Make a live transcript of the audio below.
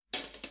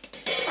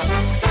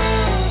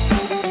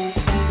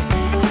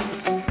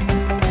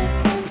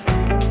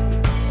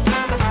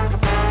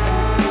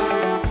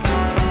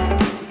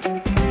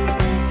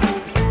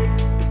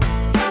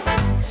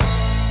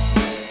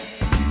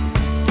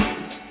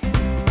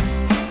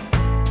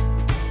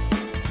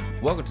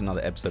Welcome to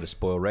another episode of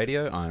Spoil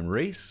Radio. I'm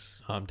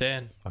Reese. I'm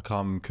Dan. I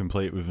come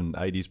complete with an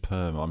 80s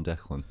perm. I'm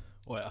Declan.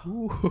 Wow.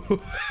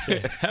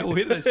 Yeah, how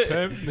weird are those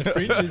perms and the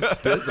fringes?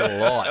 There's a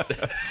lot.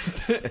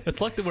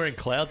 It's like they're wearing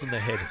clouds on their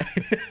head.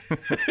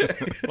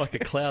 Like a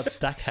cloud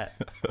stack hat.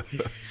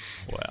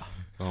 Wow.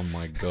 Oh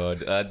my god.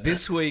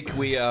 This week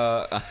we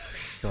are...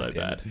 So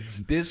bad.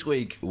 This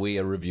week we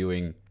are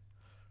reviewing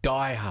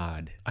Die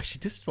Hard. Actually,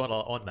 just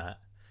on that,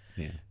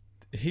 Yeah.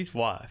 his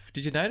wife,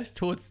 did you notice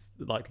towards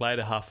like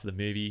later half of the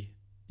movie,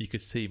 you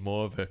could see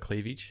more of her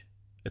cleavage?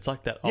 It's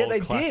like that old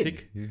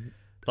classic.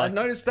 I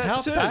noticed that how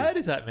too. How bad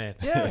is that, man?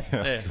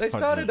 Yeah. They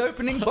started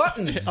opening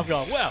buttons. I'm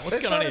going, wow, what's They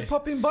going on started here?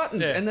 popping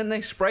buttons, Yeah. and then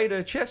they sprayed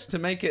her chest to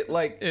make it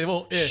like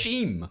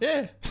sheem.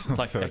 Yeah. It's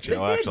like, I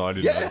didn't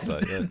notice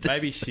that.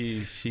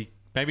 Yeah.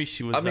 maybe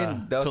she was I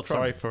mean, they were felt trying-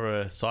 sorry for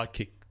a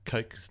sidekick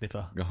coke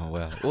sniffer. Oh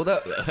wow. Well,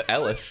 that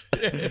Alice.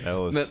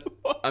 Ellis.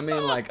 But, I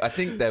mean, like, I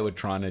think they were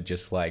trying to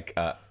just like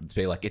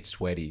be like, it's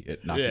sweaty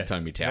at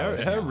Nakatomi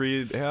Towers. How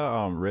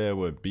now. rare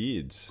were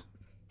beards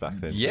back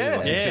then? Yeah.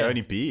 Like, it's Yeah. the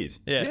only beard.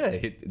 Yeah. Yeah,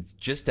 it's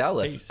just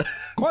Alice.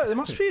 Quite, there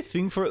must be a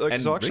thing for it.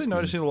 Because And I actually Ricky.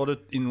 noticed in a lot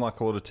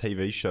of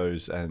TV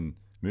shows and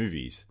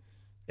movies,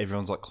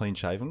 everyone's like clean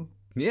shaven.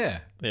 Yeah.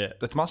 Yeah.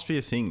 That must be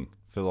a thing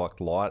for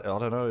like light. I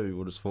don't know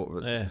what it's for,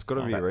 but Yeah. there's got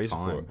to be a that reason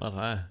time. for it. I don't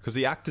know. Because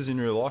the actors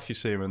in real life, you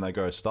see them and they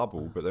go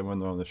stubble, but then when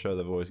they're on the show,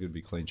 they've always got to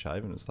be clean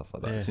shaven and stuff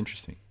like that. Yeah. It's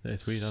interesting.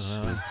 It's weird. I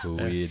don't know.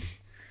 Super weird.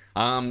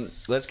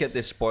 Let's get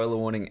this spoiler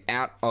warning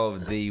out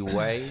of the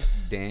way.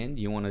 Dan,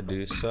 you want to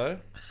do so?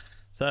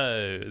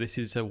 So, this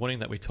is a warning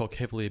that we talk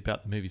heavily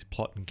about the movie's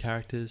plot and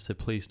characters, so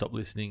please stop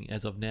listening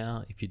as of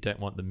now if you don't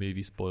want the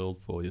movie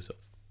spoiled for yourself.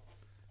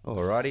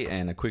 Alrighty,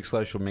 and a quick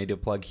social media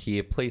plug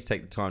here. Please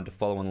take the time to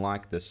follow and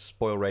like the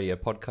Spoil Radio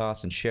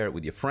podcast and share it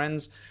with your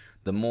friends.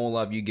 The more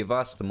love you give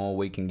us, the more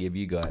we can give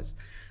you guys.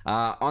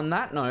 On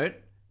that note,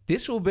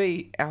 this will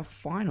be our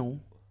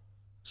final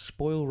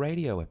Spoil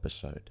Radio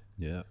episode.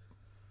 Yeah.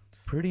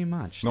 Pretty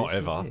much. Not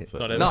This is ever, it.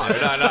 but- Not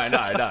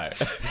ever.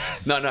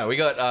 No. We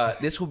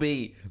got this will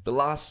be the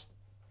last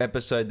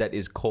episode that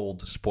is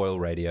called Spoil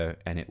Radio,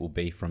 and it will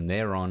be from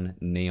there on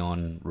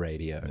Neon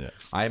Radio. Yeah.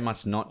 I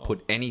must not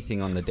put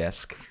anything on the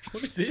desk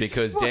What is this?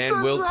 because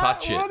Dan will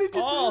touch it.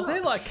 Oh,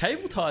 they're like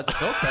cable ties at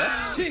Velcro.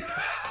 That's sick.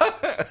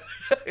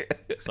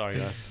 Sorry,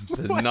 guys.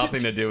 There's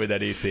nothing to do with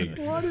anything.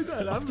 Why did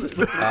that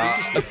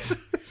happen?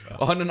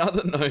 On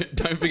another note,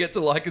 don't forget to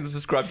like and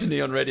subscribe to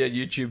Neon Radio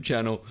YouTube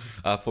channel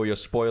for your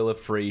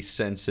spoiler-free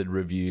censored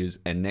reviews.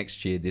 And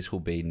next year, this will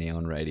be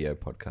Neon Radio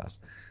podcast.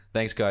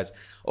 Thanks, guys.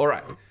 All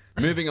right,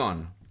 moving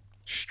on.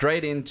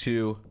 Straight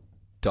into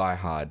Die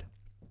Hard.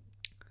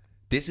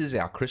 This is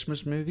our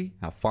Christmas movie,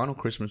 our final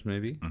Christmas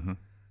movie. Mm-hmm.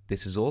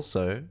 This is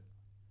also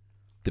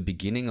the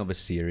beginning of a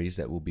series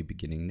that will be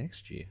beginning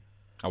next year.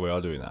 Oh, we are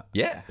doing that.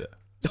 Yeah. Yeah.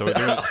 So we're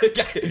doing,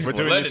 Okay. we're,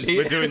 doing learn this, it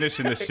here. we're doing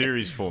this in the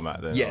series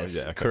format then. Yes,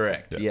 Oh, yeah, okay.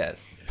 correct. Yeah.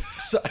 Yes.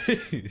 So,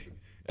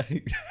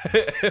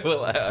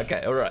 well,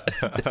 okay, all right.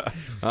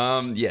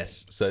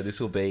 Yes. So this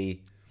will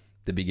be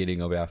the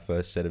beginning of our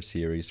first set of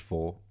series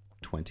for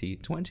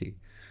 2020.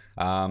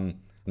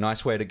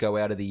 Nice way to go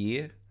out of the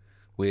year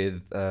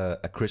with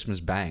a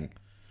Christmas bang,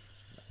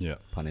 Yeah.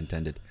 pun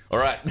intended. All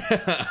right.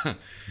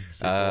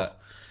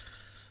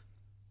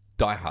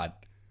 Die Hard.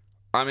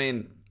 I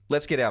mean,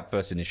 let's get our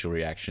first initial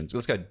reactions.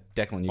 Let's go,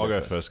 Declan. You I'll go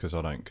go first because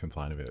I don't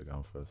complain about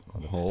going first.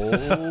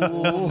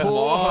 Oh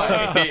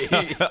my!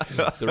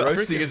 The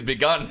roasting has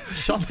begun.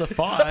 Shots are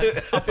fired.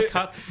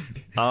 Uppercuts.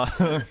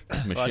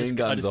 Machine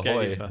guns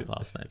ahoy. Gave you my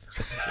last name.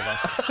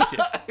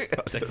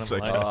 That's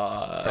okay.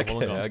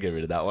 Okay, I'll get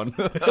rid of that one.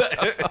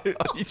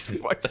 You just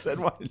like said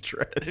my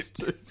address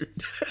too.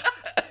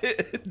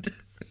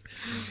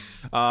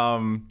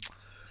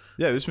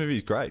 Yeah, this movie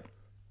is great.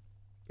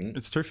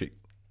 It's terrific.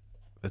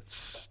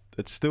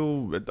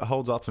 It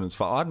holds up and it's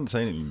fun. I hadn't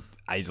seen it in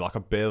ages. Like I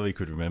barely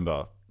could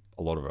remember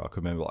a lot of it. I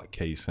could remember like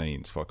key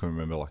scenes, but I couldn't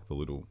remember like the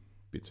little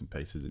bits and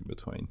pieces in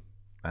between.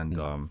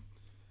 And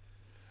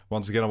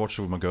once again, I watched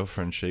it with my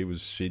girlfriend. I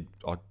was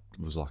like,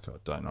 I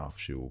don't know if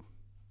she'll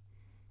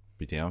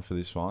be down for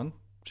this one.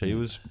 She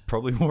was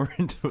probably more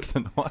into it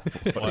than I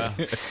was.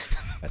 Wow.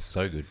 That's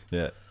so good.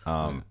 Yeah.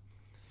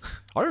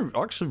 I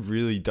actually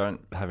really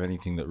don't have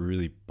anything that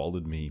really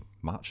bothered me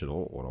much at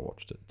all when I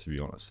watched it, to be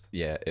honest.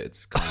 Yeah,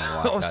 it's kind I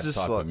of was like that just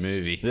type like- of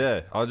movie.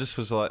 Yeah, I just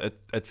was like,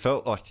 it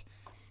felt like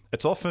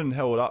it's often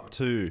held up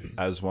to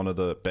as one of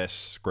the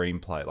best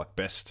screenplay, like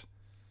best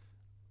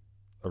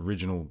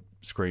original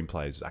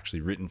screenplays actually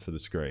written for the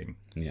screen.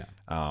 Yeah.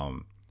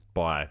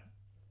 By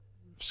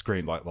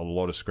like a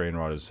lot of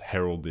screenwriters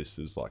herald this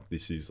as like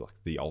this is like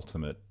the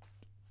ultimate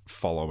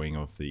following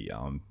of the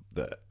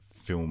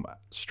film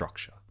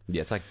structure.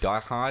 Yeah, it's like Die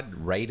Hard,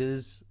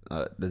 Raiders.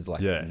 There's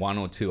like Yeah. one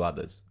or two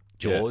others.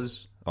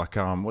 Jaws. Like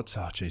what's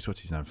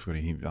his name?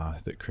 Forgetting him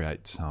that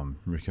creates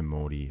Rick and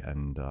Morty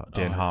and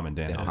Dan Harmon.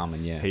 Dan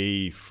Harmon, yeah.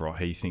 He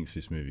thinks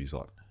this movie's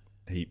like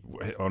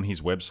on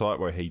his website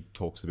where he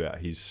talks about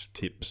his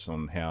tips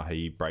on how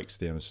he breaks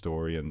down a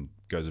story and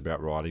goes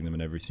about writing them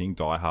and everything.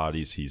 Die Hard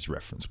is his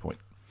reference point.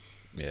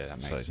 Yeah, that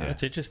makes So, sense. yeah.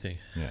 That's interesting.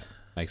 Yeah.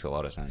 Makes a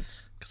lot of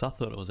sense. Because I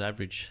thought it was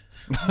average.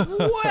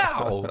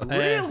 Wow,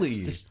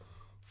 really? Just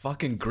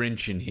Fucking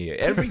Grinch in here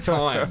every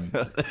time.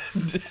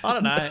 I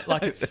don't know.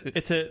 Like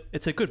it's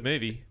a good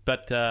movie,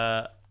 but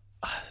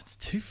it's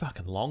too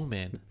fucking long,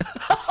 man.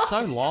 It's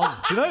so long.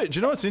 Do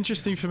you know what's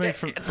interesting for me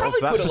from probably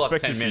that could've lost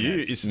perspective 10 for you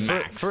minutes, is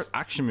max. for an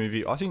action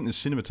movie, I think the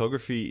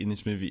cinematography in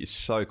this movie is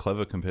so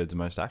clever compared to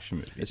most action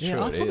movies. It's Yeah,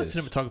 true. I it thought is.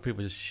 the cinematography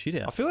was shit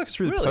out. I feel like it's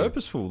really, Really?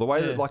 purposeful. The way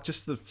Yeah. that, like,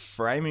 just the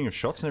framing of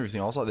shots and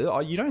everything. I was like, oh,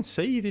 you don't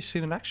see this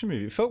in an action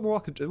movie. It felt more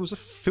like it was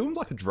filmed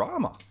like a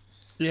drama.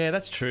 Yeah,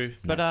 that's true.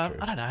 But That's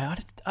true. I don't know.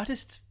 I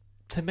just,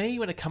 to me,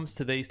 when it comes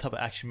to these type of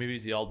action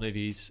movies, the old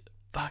movies,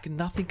 fucking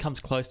nothing comes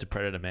close to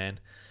Predator, man.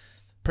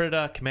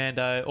 Predator,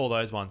 Commando, all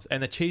those ones,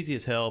 and they're cheesy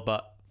as hell.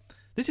 But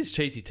this is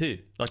cheesy too.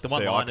 Like the See,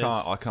 one-liners.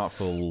 I can't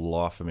for the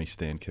life of me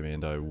stand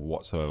Commando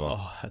whatsoever.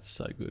 Oh, that's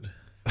so good.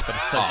 But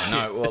it's so Oh, shit.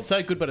 no, well- It's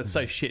so good, but it's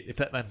so shit. If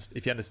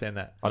you understand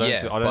that. I don't.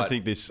 Yeah, I don't but-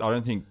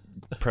 think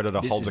Predator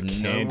This holds is a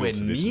candle nowhere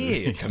to this near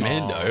movie.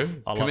 Commando.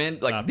 Oh, I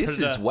like- This is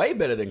Predator- way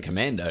better than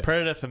Commando.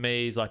 Predator for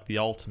me is like the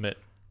ultimate,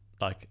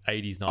 like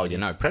 80s, 90s. Oh, you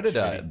know, action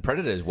Predator. movie.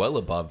 Predator is well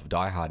above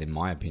Die Hard in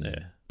my opinion.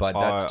 Yeah. But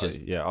that's just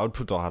yeah. I would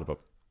put Die Hard above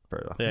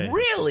Predator. Yeah.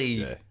 really.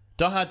 Yeah.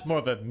 Die Hard's more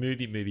of a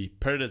movie.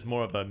 Predator's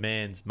more of a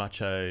man's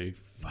macho.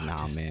 Fuck, Nah,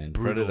 just man.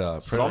 brutal.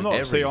 Predator. So I'm not.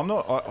 Every- See, I'm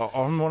not.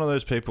 I'm one of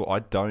those people. I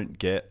don't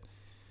get.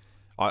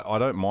 I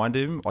don't mind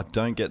him. I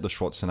don't get the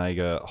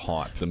Schwarzenegger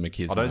hype. The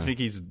machismo. I don't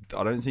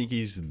think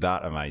he's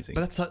that amazing.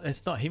 But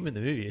it's not him in the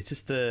movie. It's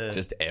just the.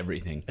 just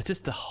everything. it's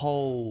just the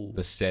whole.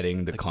 The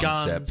setting, the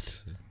concept.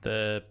 guns,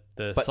 the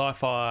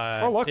sci-fi.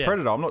 I like yeah.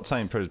 Predator. I'm not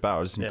saying Predator's bad.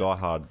 I just think Die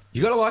Hard.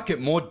 You gotta like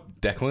it more,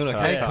 Declan.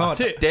 Okay, Yeah, God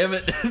that's it. damn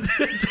it.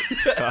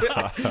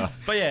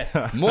 But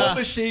yeah, More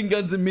machine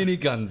guns and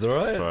miniguns. All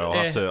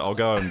right. So I'll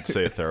go and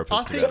see a therapist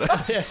I think.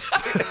 about it.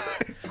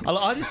 Yeah.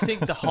 I just think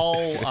the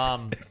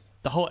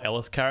whole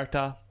Ellis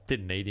character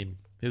didn't need him.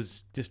 It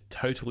was just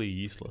totally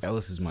useless.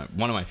 Ellis is one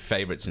of my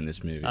favorites in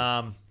this movie.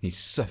 He's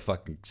so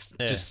fucking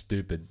just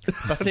stupid.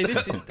 But see,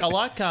 this I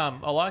like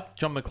John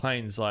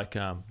McClane's like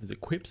is it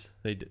quips?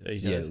 He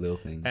Yeah, does. little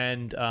thing.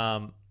 And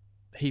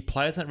he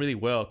plays that really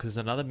well because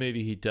there's another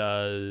movie he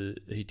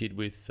did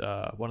with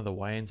one of the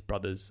Wayans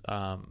brothers.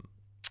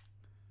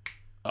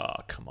 Oh,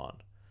 come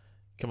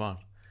on,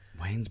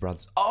 Wayne's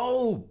Brothers.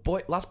 Oh,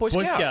 Last Boy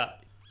Boy Scout. Scout.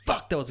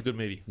 Fuck, that was a good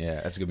movie.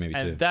 Yeah, that's a good movie too.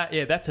 And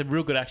that's a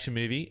real good action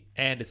movie,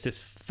 and it's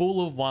just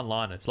full of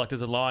one-liners. Like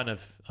there's a line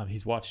of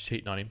his wife's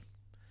cheating on him,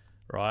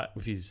 right,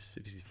 with his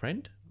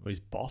friend or his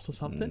boss or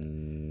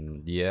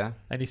something, Yeah.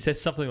 and he says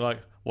something like,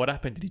 "What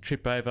happened? Did he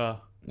trip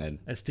over And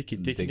stick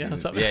your dick in it or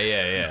something?"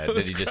 Yeah. It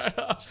was Did he just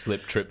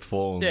slip, trip,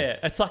 fall? Yeah,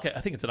 it's like I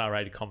think it's an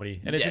R-rated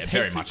comedy, and it's Yeah, just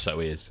very heaps much so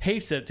is.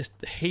 heaps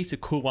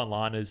of cool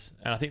one-liners,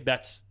 and I think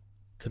that's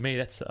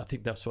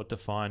what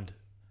defined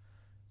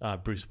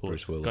Bruce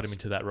Willis. Willis. Got him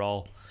into that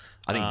role.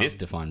 I think this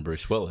defined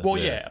Bruce Willis. Well,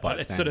 yeah, but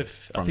it's then sort of.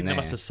 I from think they there-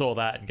 must have saw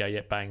that and go,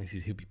 "Yeah, bang,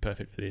 he'll be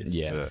perfect for this."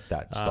 Yeah, Yeah.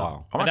 that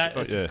style. I'm And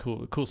actually- that's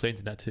yeah. cool scenes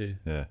in that too.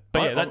 Yeah. But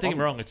yeah, I'm- don't get me I'm-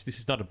 wrong. This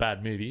is not a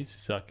bad movie. It's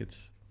just like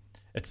it's.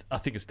 I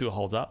think it still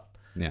holds up.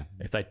 Yeah.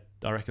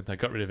 I reckon if they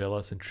got rid of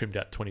Ellis and trimmed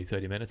out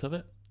 20-30 minutes of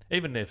it.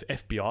 Even if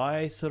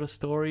FBI sort of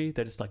story,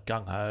 they're just like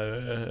gung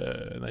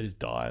ho and they just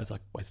die. It's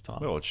like waste of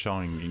time. Well, it's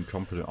showing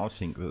incompetent. I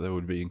think that there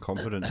would be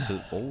incompetence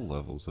at all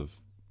levels of.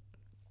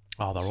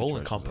 Oh, they're all situations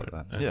incompetent.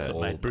 like that. That's Yeah.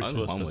 what made Bruce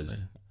Willis.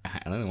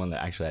 Another one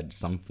that actually had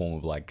some form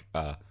of like,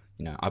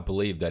 I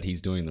believe that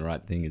he's doing the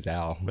right thing is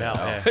Al. Al,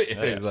 yeah.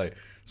 It's like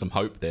some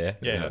hope there.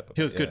 Yeah,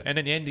 he was good. Yeah. And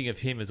then the ending of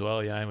him as well,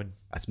 when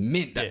That's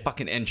mint. That Yeah.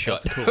 fucking end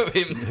shot That's cool. of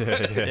him.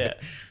 yeah,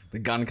 The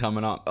gun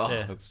coming up. Oh,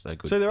 Yeah. that's so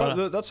good. So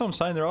But, that's what I'm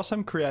saying. There are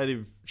some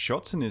creative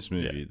shots in this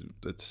movie.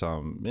 It's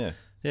yeah.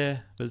 yeah,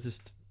 but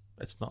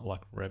it's not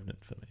like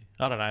Revenant for me.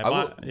 I don't know. I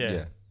will,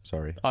 yeah.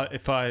 Sorry.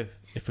 If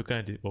we're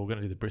going to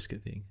do the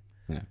brisket thing,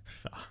 Yeah.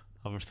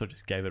 I sort of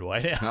just gave it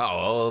away now.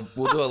 Oh, well,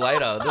 we'll do it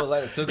later.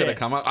 It's still going to Yeah.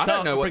 come up. I So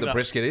don't know I'll what bring the it up.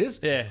 brisket is.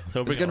 Yeah,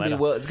 so we'll It's bring going it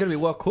to later. be it's going to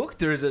be well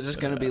cooked, or is it just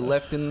going to be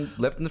left in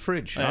the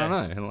fridge? I Yeah. don't know.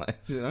 And like,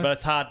 But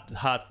it's hard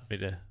for me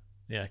to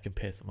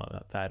compare something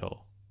like that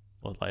or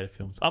later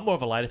films. I'm more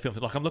of a later film.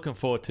 Like I'm looking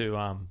forward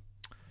to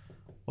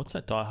what's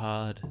that Die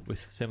Hard with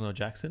Samuel L.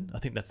 Jackson? I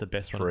think that's the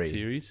best one in the 3.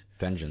 series.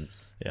 Vengeance.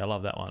 Yeah, I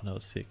love that one. That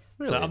was sick.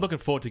 Really? So I'm looking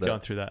forward to going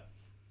through that.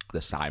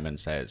 The Simon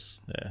Says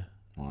Yeah.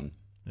 one.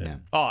 Yeah.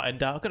 Oh,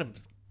 and I've got to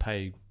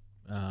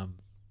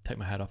take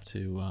my hat off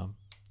to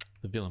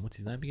the villain. What's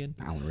his name again?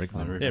 Alan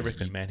Rickman. Yeah,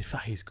 Rickman, man.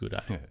 He's good,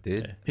 eh?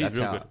 Dude, Yeah, he's that's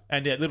real how- good.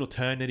 And that little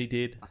turn that he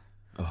did.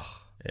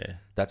 Yeah.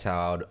 That's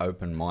how I'd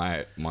open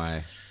my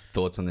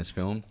thoughts on this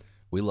film.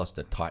 We lost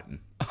a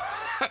titan.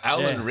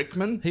 Alan Yeah.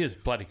 Rickman. He was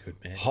bloody good,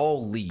 man.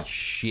 Holy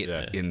shit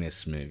Yeah. in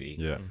this movie.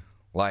 Yeah.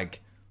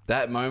 Like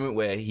that moment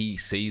where he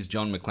sees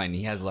John McClane,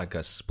 he has like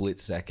a split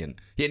second.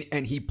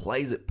 And he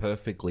plays it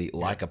perfectly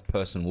like a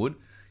person would.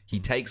 He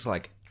takes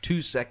like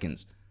 2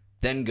 seconds,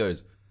 then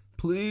goes,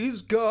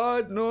 "Please,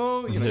 God,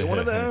 no." You're one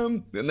of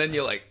them. And then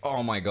you're like,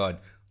 "Oh my God,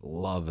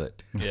 love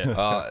it." Yeah.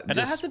 And that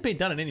just- hasn't been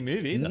done in any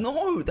movie either.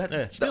 No,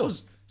 that still.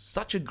 was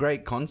such a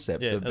great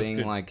concept Yeah, of that was being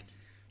good. like,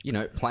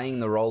 playing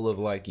the role of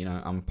like,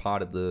 I'm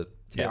part of the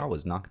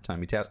Towers,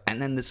 Nakatomi Towers,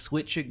 and then the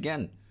switch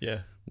again Yeah.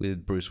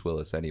 with Bruce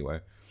Willis. Anyway,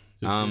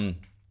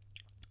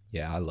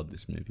 yeah, I love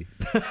this movie.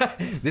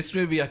 This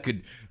movie,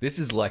 this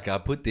is like I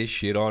put this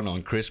shit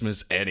on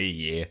Christmas any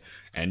year,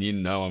 and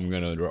I'm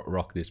gonna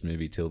rock this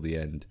movie till the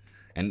end.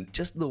 And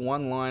just the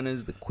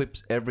one-liners, the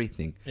quips,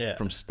 everything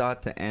from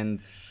start to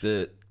end.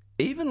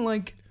 Even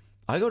like,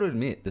 I got to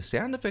admit, the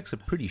sound effects are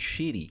pretty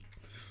shitty.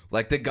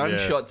 Like the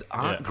gunshots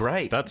aren't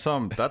great. That's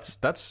a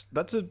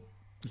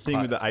thing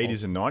with the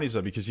 80s and 90s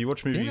though, because you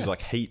watch movies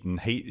like Heat, and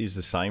Heat is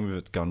the same with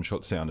its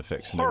gunshot sound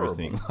effects and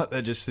everything. Like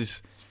they're just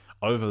this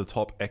over the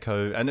top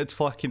echo, and it's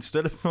like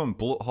instead of on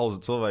bullet holes,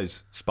 it's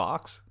always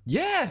sparks.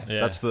 Yeah.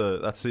 That's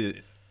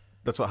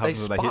what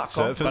happens when they hit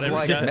surface. But it's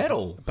like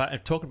metal.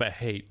 But talking about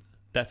Heat,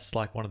 that's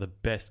like one of the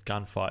best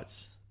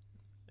gunfights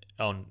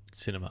on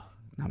cinema.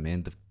 Oh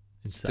man,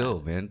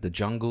 the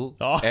jungle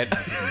Oh. and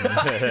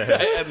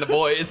the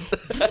boys.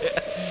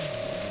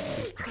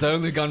 It's the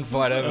only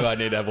gunfight ever I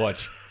need to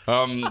watch.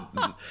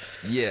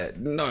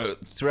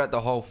 Throughout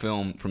the whole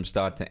film, from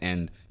start to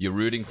end, you're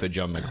rooting for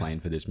John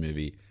McClane for this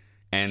movie,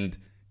 and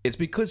it's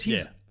because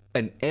he's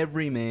an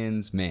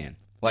everyman's man.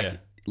 Like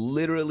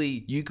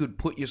literally, you could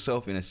put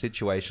yourself in a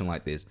situation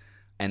like this,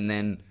 and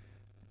then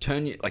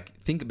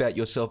think about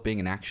yourself being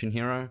an action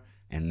hero,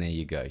 and there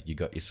you go, you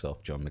got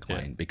yourself John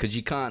McClane, because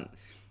you can't.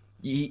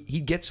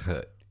 He gets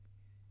hurt.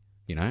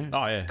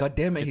 Oh yeah. God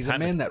damn it, he's a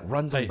man that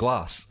runs on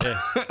glass.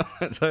 Yeah.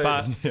 So,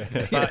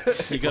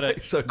 but you gotta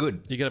so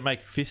good. You gotta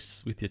make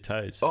fists with your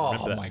toes.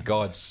 Oh my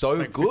god, so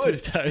Make good.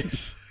 fists with your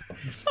toes.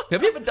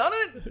 Have you ever done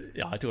it?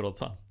 Yeah, I do it all the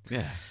time.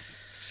 Yeah,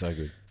 so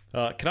good.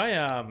 Can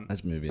I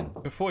Let's move in.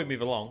 before we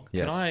move along?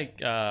 Yes.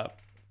 Can I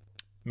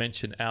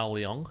mention Al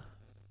Leong?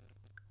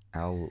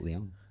 Al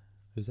Leong.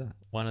 Who's that?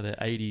 One of the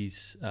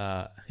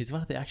 80s. He's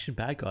one of the action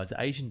bad guys, the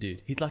Asian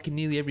dude. He's like in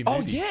nearly every movie.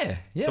 Oh yeah.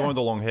 The one with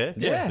the long hair?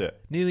 Yeah.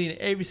 Nearly in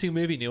every single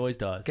movie, and he always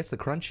dies. Gets the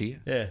crunchy.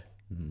 Yeah.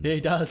 Yeah,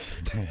 he does.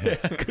 Yeah,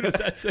 good as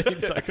that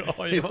seems. Like,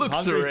 oh, He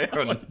looks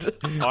around.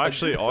 I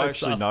actually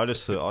sus.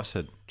 noticed that. I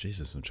said,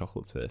 Jesus, some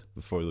chocolates there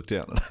before we looked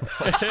down.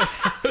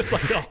 It's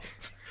like, oh,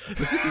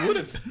 as if he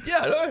wouldn't. Yeah,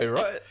 I know,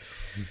 right?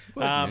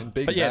 Man,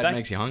 Big but yeah, Bad that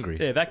makes you hungry.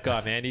 Yeah, that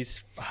guy, man,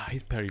 he's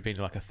probably been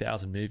to like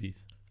 1,000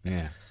 movies.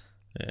 Yeah.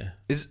 Yeah.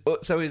 Is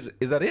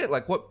that it?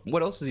 Like,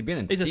 what else has he been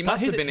in? He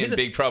must have been in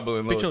Big Trouble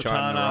in Little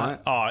China, right?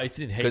 Oh, it's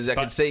in heaps. Because I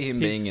could see him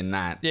being in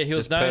that. Yeah, he was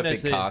just known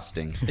perfect as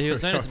casting. He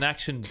was known as an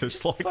action.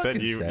 Just like then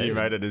you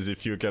made it as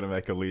if you were going to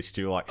make a list.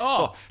 You were like,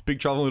 Oh.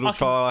 Big Trouble in Little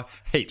China,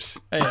 heaps.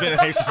 Hey.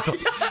 Heaps of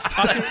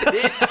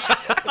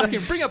stuff. I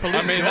can bring up a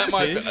list. I mean, if you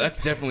want to. that's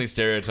definitely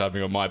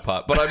stereotyping on my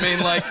part. But I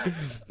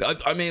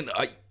mean,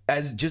 like,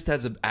 as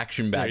an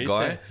action bad he's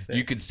guy, there. Yeah.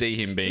 you could see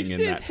him being He's-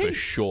 in that for he's-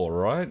 sure,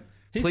 right?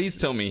 Please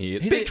tell me he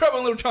is. he's Big a- Trouble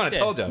in Little China,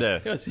 told you. Yeah.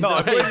 Yes, he's No, I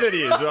a- believe that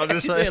he is. I'm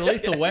just saying. Yeah,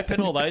 Lethal Weapon,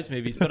 all those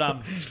movies.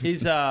 But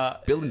he's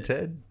Bill and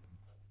Ted.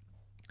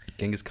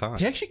 Genghis Khan.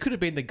 he actually could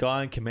have been the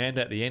guy in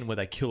Commando at the end where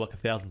they kill like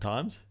 1,000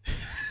 times.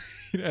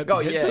 At Oh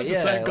the end, yeah, so it's the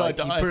same guy like,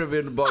 he died. could have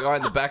been the guy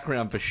in the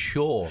background for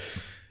sure.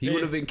 He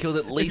would have been killed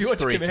at If you least watch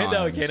 3 Commando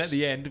times. again at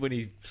the end when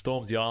he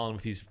storms the island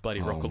with his bloody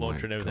rocket my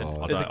launcher and everything.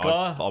 God. There's a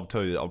guy. I'll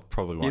tell you, I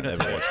probably won't You know,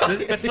 ever watch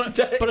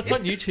it. but it's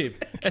on YouTube.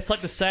 It's like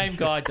the same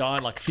guy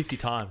dying like 50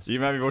 times. You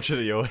made me watch it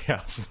at your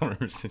house. I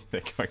remember sitting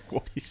there going,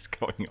 what is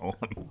going on?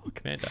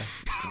 Commando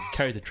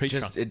carries a tree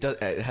Just trunk.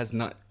 it has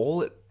not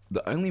all it.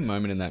 The only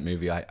moment in that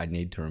movie I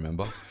need to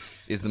remember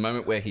is the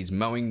moment where he's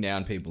mowing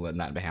down people in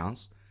that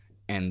house,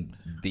 and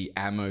the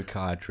ammo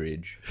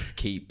cartridge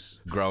keeps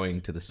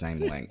growing to the same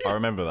length. I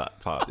remember that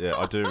part. Yeah,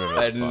 I do remember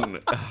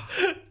that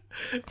part.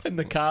 And And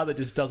the car that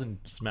just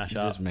doesn't smash it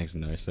up. just makes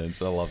no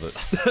sense. I love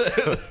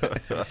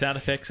it. Sound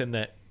effects and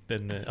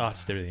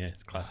just everything. Yeah,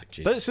 it's classic.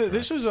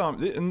 This was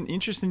an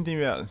interesting thing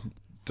about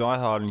Die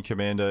Hard and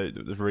Commando.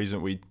 The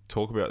reason we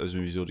talk about those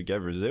movies all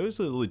together is there was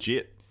a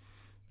legit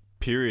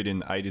period in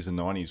the 80s and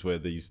 90s where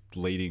these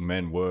leading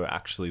men were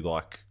actually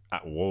like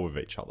at war with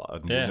each other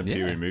and Yeah.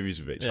 appearing Yeah. in movies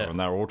with each Yeah. other, and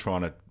they were all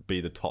trying to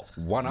be the top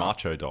One up.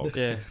 macho dog.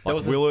 Yeah, that like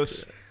was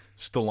Willis,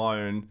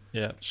 Stallone,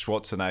 Yeah,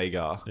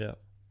 Schwarzenegger. yeah,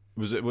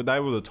 They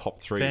were the top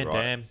three, Van right?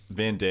 Damme.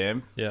 Van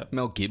Damme, yeah.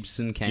 Mel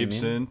Gibson came in.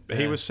 Gibson. Yeah.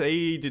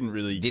 He didn't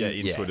really get Didn't-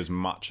 into yeah. it as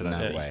much. I don't No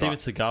think. Yeah, way. Steven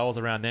Seagal was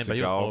around then, but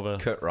he was Seagal. more of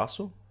a Kurt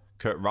Russell.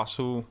 Kurt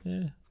Russell.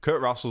 yeah.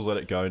 Kurt Russell's let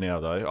it go now,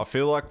 though. I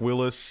feel like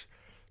Willis,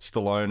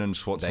 Stallone, and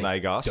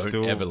Schwarzenegger Don't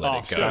still. ever let Oh,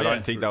 it still, go. I yeah.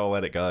 don't think they'll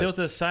let it go. There was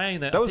a saying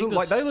that That I was think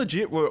like they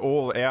legit were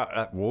all out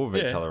at war with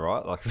each Yeah. other,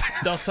 right? Like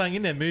they were saying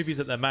in their movies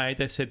that they made,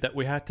 they said that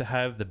we had to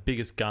have the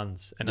biggest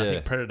guns, and I Yeah.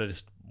 think Predator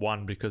just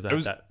won because they it had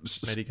was that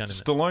medigun in it.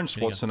 Stallone,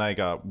 Minigun.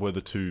 Schwarzenegger were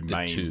the two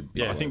main. two,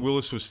 yeah. I think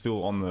Willis was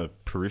still on the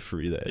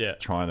periphery there, Yeah.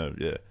 trying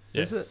to. Yeah,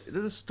 Yeah.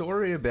 There's a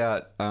story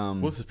about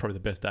Willis is probably the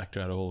best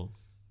actor out of all.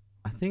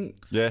 I think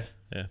yeah,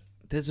 Yeah,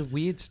 there's a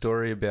weird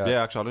story about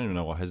yeah. Actually, I don't even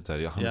know why I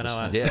hesitated. 100%. yeah, I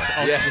know.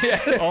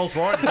 Yeah. I was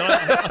right. Did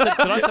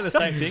I say the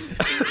same thing?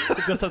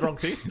 Did I say the wrong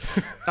thing?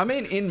 I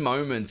mean, in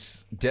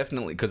moments,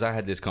 definitely, because I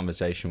had this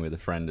conversation with a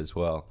friend as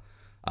well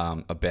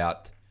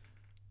about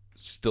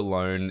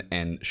Stallone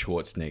and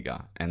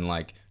Schwarzenegger, and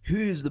like,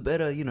 who's the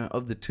better,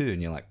 of the two?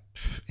 And you're like,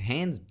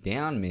 hands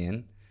down,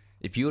 man.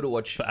 If you were to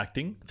watch For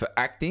acting?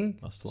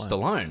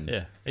 Stallone.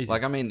 Yeah, easy.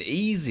 Like, I mean,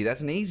 easy. That's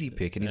an easy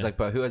pick. And he's like,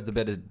 but who has the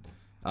better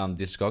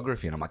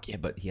discography? And I'm like, yeah,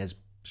 but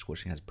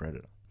Schwarzenegger has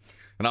Predator.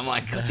 And I'm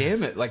like, God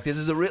damn it! Like, this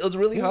is it was a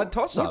really hard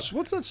toss up.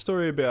 What's that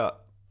story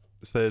about?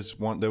 There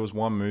was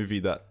one movie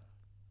that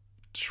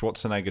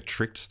Schwarzenegger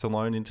tricked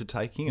Stallone into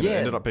taking, and it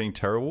ended up being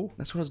terrible.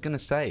 That's what I was gonna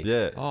say.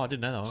 Yeah. Oh, I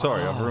didn't know that.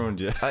 Sorry, I've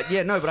ruined you.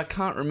 Yeah, no, but I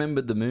can't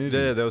remember the movie.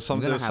 Yeah, there was some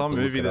I'm gonna have to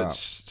movie look it that up.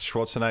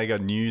 Schwarzenegger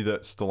knew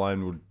that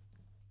Stallone would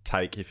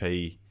take if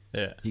he.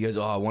 Yeah. He goes,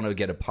 oh, I want to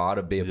be a part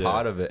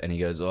of it. And he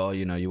goes, oh,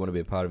 you want to be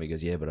a part of it. He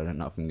goes, yeah, but I don't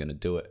know if I'm going to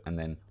do it. And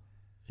then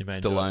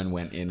Stallone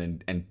went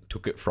in and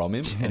took it from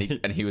him.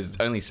 And he was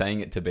only saying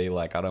it to be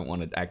like, I don't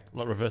want to act.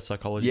 Like reverse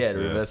psychology. Yeah,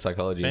 reverse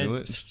psychology. And into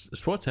it.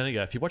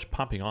 Schwarzenegger, if you watch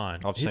Pumping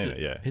Iron, I've seen it,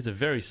 yeah. He's a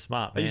very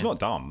smart man. He's not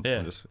dumb.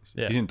 Yeah.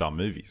 He's in dumb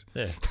movies.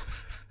 Yeah.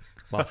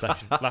 Last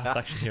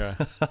action hero.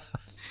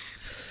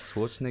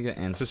 Schwarzenegger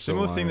and It's a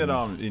similar thing that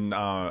Stallone. in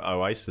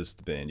Oasis,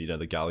 the band,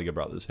 the Gallagher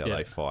brothers, how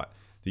they fight.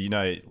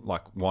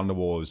 Like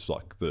Wonderwall is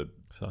like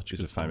Such a is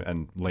good a famous,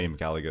 and Liam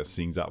Gallagher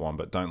sings that one,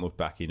 but Don't Look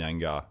Back in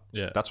Anger.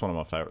 Yeah. That's one of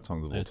my favourite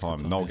songs of all it's a good time.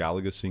 song, Noel yeah.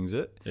 Gallagher sings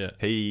it. Yeah.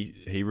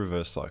 He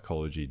reverse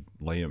psychology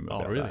Liam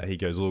about really? that. He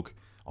goes, look,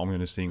 I'm going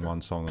to sing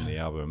one song on the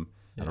album,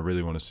 and I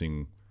really want to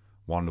sing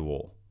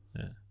Wonderwall.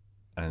 Yeah.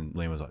 And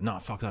Liam was like, no,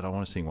 fuck that, I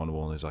want to sing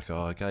Wonderwall. And he's like,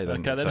 oh, okay then.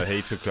 Okay, then. So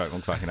he took Don't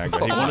Look Back in Anger.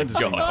 He wanted to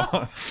sing that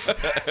one.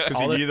 Because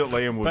he knew that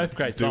Liam Both would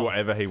great do songs.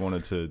 whatever he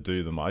wanted to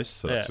do the most,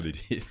 so that's what he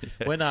did.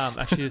 Yeah. When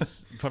actually,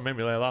 if I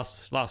remember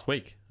last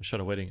week, I shot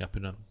a wedding up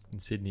in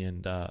Sydney,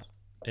 and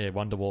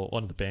Wonderwall,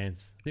 one of the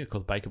bands, I think it's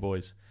called the Baker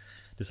Boys,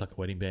 just like a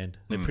wedding band.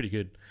 They're pretty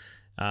good.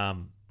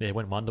 When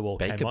Wonderwall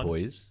came Baker on,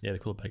 Boys? yeah, they're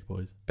called Baker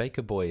Boys.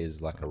 Baker Boy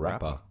is like a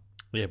rapper.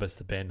 Yeah, but it's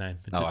the band name.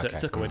 It's, Oh, just, okay.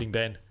 it's like a wedding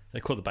band.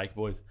 They're called the Baker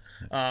Boys.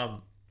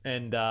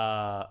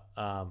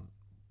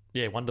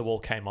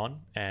 Wonderwall came on,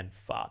 and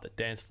the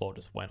dance floor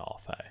just went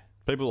off. Hey.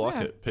 People like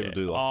it. People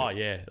do like it. Oh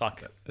yeah,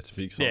 like It's a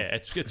big song. yeah,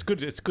 it's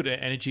good. It's good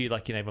energy.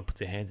 Like everyone puts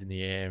their hands in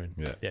the air, and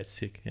Yeah. it's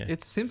sick. Yeah,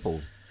 It's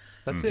simple.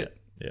 That's it.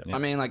 yeah. I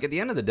mean, like, at the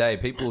end of the day,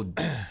 people,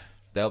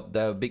 they'll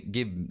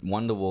give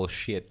Wonderwall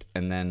shit,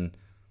 and then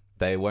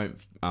they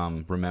won't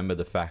remember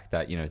the fact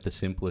that, the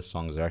simplest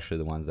songs are actually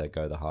the ones that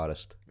go the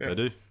hardest. They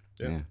do.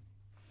 Yeah.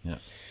 Yeah.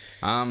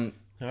 All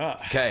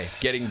right. Okay,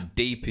 getting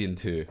deep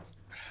into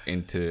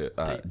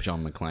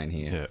John McClane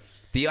here. Yeah.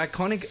 The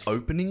iconic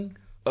opening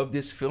of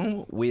this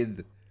film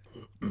with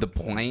the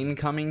plane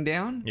coming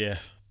down. Yeah.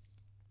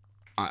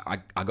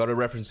 I got to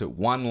reference it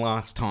one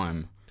last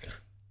time.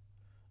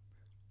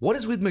 What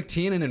is with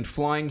McTiernan and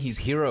flying his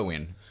hero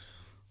in?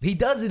 He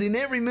does it in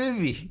every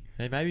movie.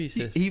 Hey, maybe it's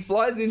just, He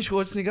flies in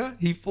Schwarzenegger.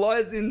 He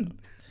flies in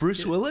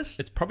Bruce Willis.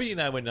 it's probably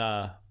when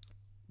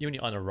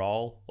you're on a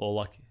roll, or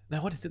like,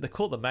 now what is it? They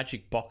call it the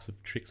magic box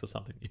of tricks or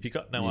something. If you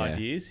got no Yeah.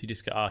 ideas, you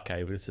just go,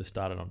 okay, we'll just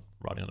started on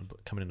riding on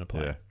coming in a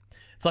plane. Yeah.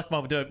 It's like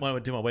when I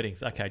do my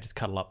weddings. Okay, just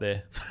cuddle up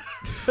there.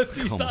 So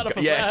you start off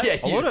with Yeah, that. yeah.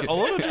 A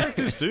lot of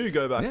directors do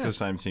go back to the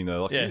same thing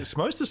though. Like Yeah.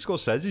 most of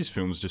Scorsese's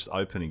films just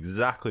open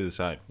exactly the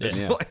same. It's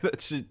Yeah. like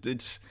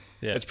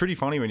it's pretty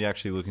funny when you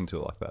actually look into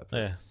it like that.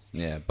 Yeah.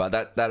 Yeah, but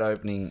that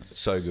opening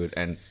so good,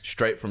 and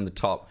straight from the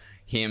top,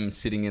 him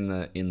sitting in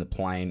the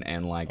plane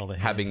and like the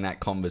hand. having that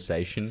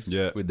conversation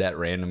with that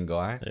random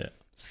guy Yeah.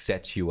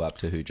 sets you up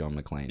to who John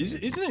McClane is.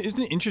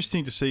 Isn't it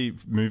interesting to see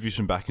movies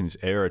from back in this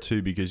era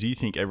too? Because you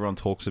think everyone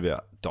talks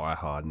about Die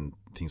Hard and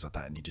things like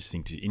that, and you just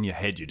think in your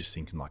head you're just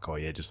thinking like, oh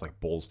yeah, just like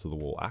balls to the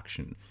wall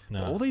action.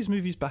 No. But all these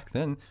movies back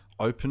then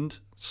opened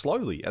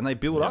slowly and they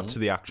build up to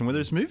the action.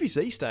 Whereas movies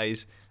these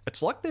days,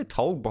 it's like they're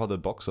told by the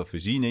box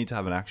office, you need to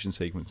have an action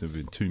sequence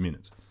within 2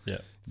 minutes. Yeah.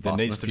 There Fast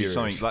needs and to be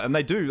Furious. something, and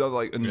they do.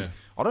 Like, and Yeah.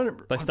 I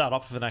don't. They start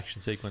off with an action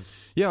sequence.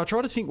 Yeah, I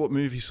try to think what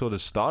movie sort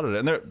of started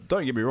it. And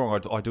don't get me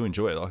wrong, I do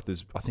enjoy it. Like,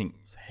 I think,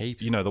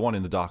 Heaps. the one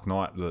in The Dark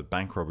Knight, the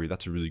bank robbery,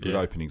 that's a really good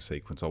Yeah. opening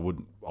sequence. I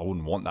wouldn't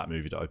want that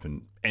movie to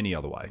open any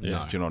other way.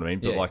 Yeah. Do you know what I mean?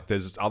 But Yeah. like,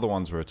 there's other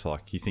ones where it's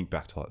like, you think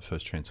back to like the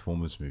first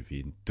Transformers movie,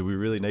 and do we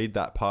really need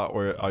that part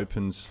where it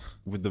opens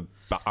with the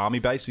army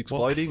base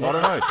exploding? I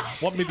don't know.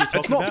 What movie are you talking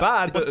It's not about?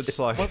 bad, but it's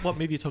like, What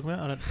movie are you talking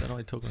about? I don't know what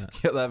you're talking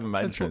about. yeah, they haven't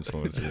made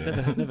Transformers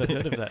yet. Never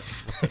heard of that.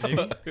 What's that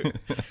movie?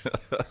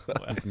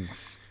 Wow.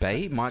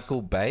 Bay?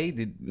 Michael Bay?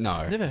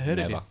 Never heard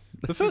of him.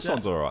 The first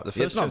one's all right. The It's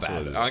first not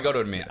Transformers bad. I got to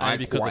admit, I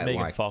Only because of quite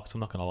Megan like. Fox. I'm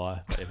not going to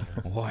lie. But even-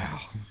 Wow.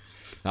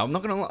 No, I'm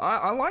not gonna.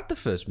 I like the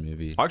first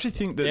movie. I actually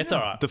think that Yeah, it's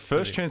all right. the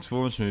first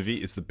Transformers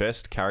movie is the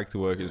best character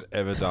work it's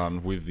ever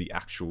done with the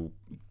actual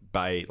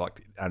Bay,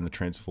 and the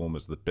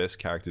Transformers, the best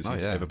characters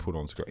he's yeah. ever put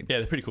on screen. yeah,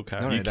 they're pretty cool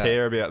characters. No, You that-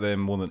 care about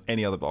them more than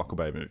any other Michael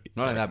Bay movie.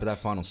 Not only that, but that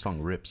final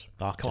song rips.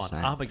 Oh, come on. Just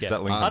saying. Armageddon. Is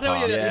that Linkin I know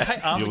Park? you Yeah. hate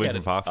You're Armageddon.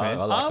 Linkin Park fan?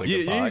 I like Linkin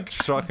You Park.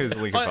 strike as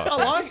Linkin Park. I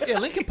like,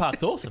 Linkin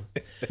Park's awesome.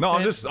 No,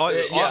 I'm just. I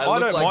I don't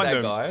look like mind that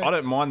them. guy. I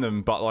don't mind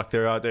them, but like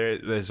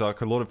there's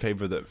like a lot of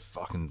people that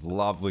fucking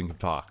love Linkin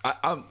Park.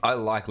 I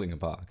like Linkin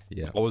Park.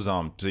 Yeah. I was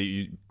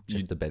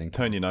Just the betting.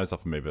 turn your nose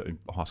up at me, but in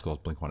high school I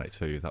was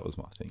Blink-182. That was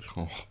my thing.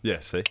 Oh. Yeah,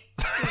 see?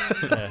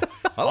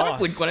 I like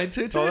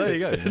Blink-182 too. Oh, there you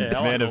go. Yeah,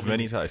 I like Man of all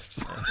many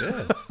tastes.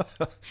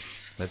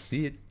 That's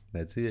it.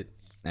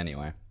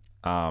 Anyway,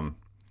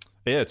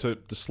 Yeah, so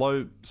the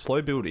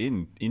slow build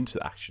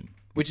into action.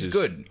 which is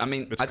good. I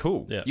mean, It's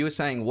cool. Yeah. You were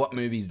saying what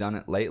movie's done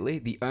it lately?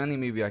 The only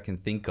movie I can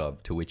think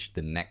of to which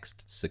the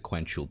next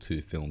sequential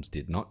 2 films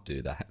did not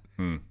do that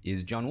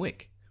is John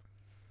Wick.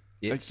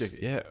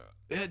 It's, Yeah,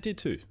 it did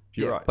too.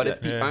 You're yeah, right. but yeah. it's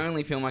the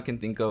only film I can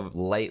think of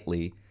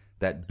lately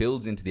that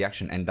builds into the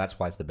action, and that's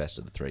why it's the best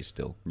of the 3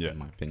 still, Yeah. in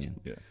my opinion.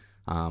 Yeah.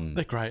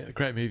 They're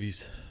great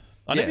movies.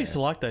 I Yeah. never used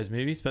to like those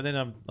movies, but then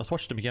I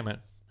watched them again and went,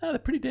 oh, they're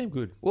pretty damn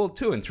good. Well,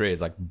 2 and 3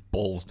 is like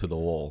balls to the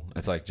wall.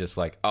 It's like just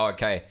like, oh,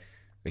 okay,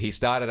 he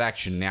started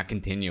action, now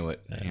continue it,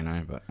 you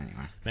know. But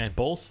anyway, Man,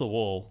 balls to the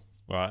wall,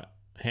 right?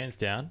 Hands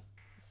down,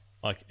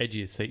 like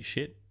edgy as seat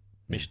shit.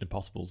 Mission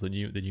Impossible's the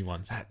new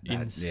ones.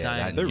 Insane.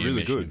 that They're new really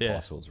Mission good.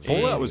 Impossible's Yeah.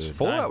 really good.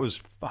 Fallout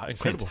was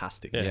Incredible.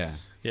 fantastic. Yeah. Yeah.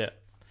 Yeah.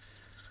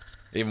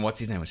 Even what's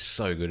his name was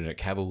so good in it.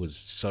 Cavill was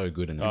so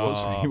good in it. He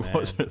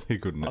was man. really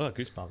good in I it. got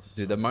goosebumps.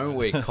 Dude, the moment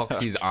where he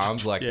cocks his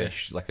arms like Yeah.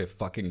 they're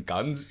fucking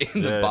guns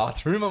in the Yeah.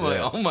 bathroom, I'm like,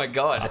 oh my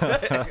god.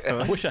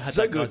 I wish I had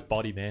So that good. guy's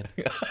body, man.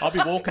 I'll be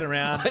walking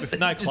around with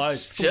no Just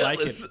clothes, full naked.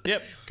 shirtless.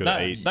 Yep. Gotta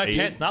No, eat- no eat-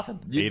 pants, nothing.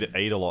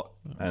 Eat a lot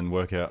and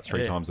work out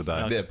 3 Yeah. times a day.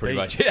 No, Yeah, pretty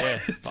beast. much, yeah.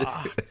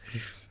 Fuck.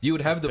 You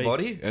would have the Beast.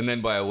 body, and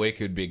then by a week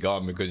it'd be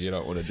gone because you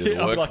don't want to do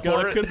the I'll be work like, for oh,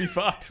 I it. could be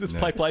fucked. Let's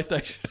play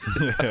PlayStation.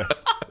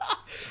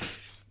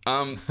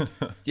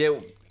 Yeah,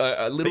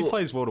 a He little.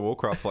 plays World of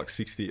Warcraft for like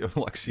 60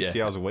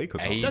 hours a week or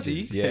something. Ages, Does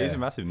he? Yeah, he's a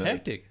massive nerd.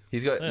 Hectic.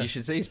 He's got. You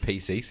should see his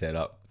PC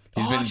setup.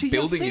 He's Oh, been actually, I've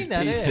building his seen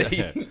that,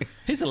 PC.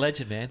 He's a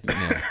legend, man.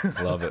 Yeah,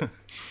 love it.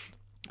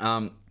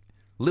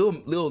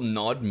 Little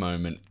nod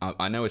moment.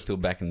 I know we're still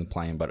back in the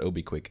plane, but it'll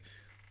be quick.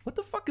 What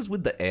the fuck is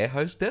with the air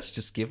hostess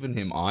just giving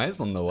him eyes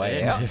on the way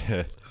Yeah. out?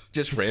 Yeah.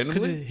 Just Because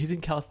randomly? he's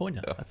in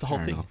California. That's the whole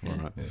Fair thing. enough, Yeah.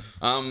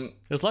 all right.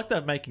 It was like they're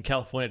making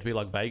California to be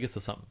like Vegas or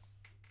something.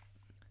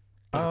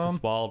 It's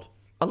just wild.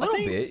 A little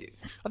think- bit.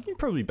 I think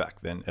probably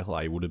back then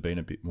LA would have been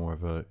a bit more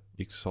of a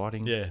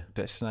exciting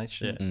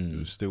destination. Yeah. It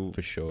was still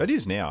for sure. It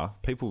is now.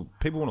 People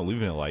want to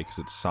live in LA because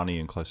it's sunny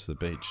and close to the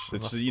beach.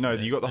 It's you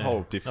got the whole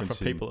Not difference.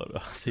 for people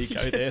that see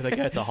go there. They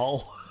go to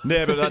Hull.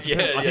 Yeah, but that's Yeah, I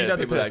think yeah, that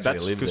people depends. actually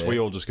That's live because there. we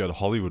all just go to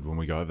Hollywood when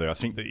we go over there. I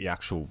think that the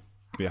actual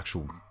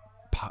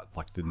part,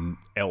 like the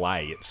LA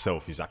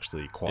itself, is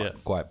actually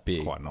quite Quite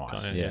big. quite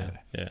nice. Yeah.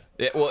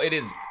 Yeah, well, it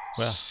is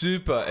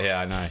super. Yeah,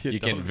 I know. Your You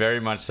can dogs. very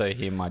much so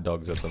hear my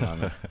dogs at the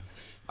moment.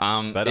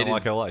 They don't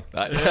like LA.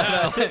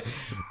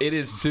 It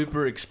is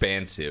super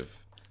expansive.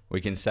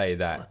 We can say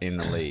that in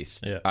the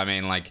least. Yeah. I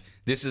mean, like,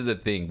 this is the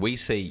thing. We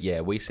see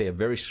a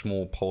very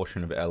small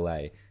portion of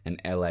LA,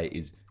 and LA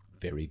is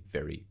very,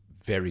 very,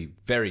 very,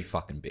 very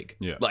fucking big.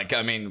 Yeah. Like,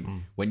 I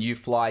mean, when you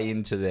fly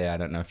into there, I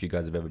don't know if you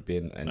guys have ever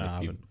been. And No, I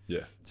if you, haven't.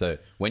 Yeah. so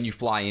when you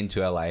fly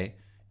into LA,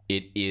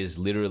 it is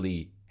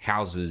literally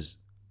houses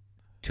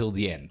till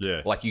the end.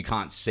 Yeah. Like, you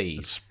can't see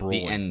the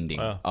sprawling. ending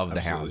Wow. of the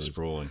Absolutely houses.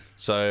 sprawling.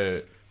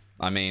 So,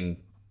 I mean,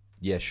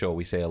 yeah, sure,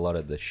 we see a lot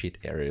of the shit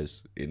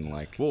areas in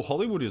like. Well,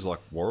 Hollywood is like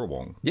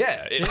Warrawong.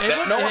 Yeah,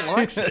 no one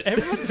likes it.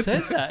 Everyone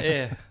says that.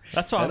 Yeah,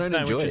 that's why I I have don't no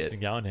enjoy interest it. in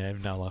going there.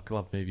 Even though I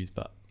love movies,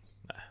 but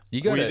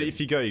You go Well, to if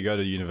you go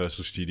to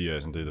Universal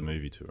Studios and do the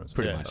movie tour and stuff.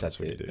 pretty like much that. that's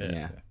what it. you do.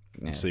 Yeah,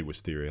 yeah. See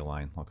Wisteria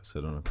Lane, like I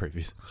said on a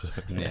previous episode.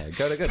 Yeah,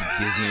 go to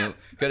Disney.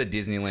 Go to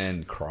Disneyland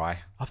and cry.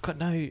 I've got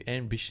no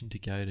ambition to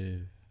go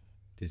to.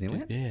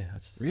 Disneyland? Yeah,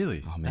 it's,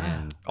 Really? Oh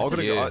man, I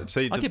gotta Yeah. go.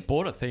 See, I get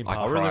bored at theme I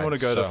parks. I really cried want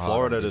to go to so hard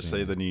Florida on to see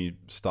Disneyland. the new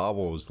Star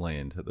Wars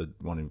land, the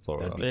one in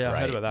Florida. That'd be Yeah, I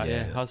heard great. about that.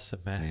 Yeah, Yeah. I was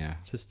just, man. Yeah.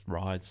 It's just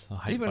rides. I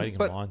hate Even waiting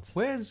but in lines.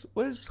 where's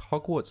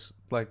Hogwarts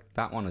like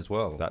that one as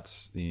well?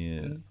 That's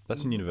in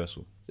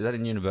Universal, Is that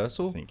in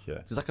Universal? I think. Yeah.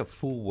 There's like a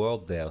full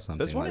world there or something.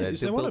 There's one. Like,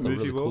 Is they there one at built a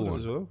Movie really cool World one.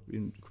 as well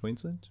in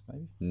Queensland?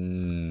 Maybe.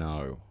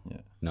 No. Yeah.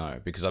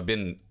 No, because I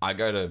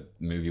go to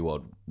Movie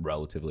World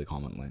relatively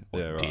commonly. Or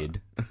Yeah, right.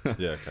 did.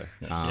 Yeah. Okay.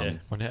 Yeah. Yeah.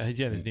 Well,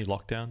 yeah, there's new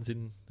lockdowns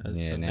in. As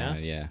Yeah, of now, now.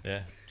 yeah.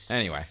 Yeah.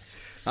 Anyway,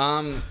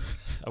 Are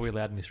we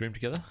allowed in this room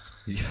together?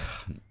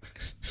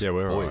 Yeah,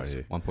 we're all right boys,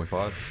 here.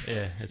 1.5.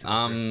 Yeah. It's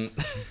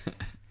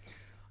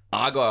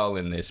Argyle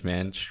in this,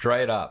 man,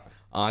 straight up.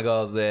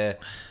 Argyle's there.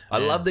 I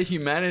love the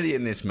humanity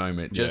in this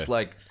moment. Just Yeah.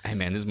 like, hey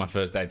man, this is my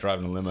first day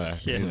driving a limo.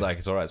 Yeah. He's like,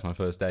 it's all right, it's my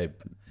first day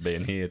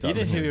being here. You type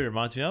know of who thing. he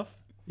reminds me of?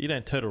 You know,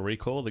 in Total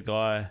Recall, the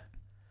guy.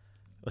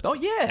 Oh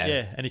yeah,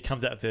 Yeah, and he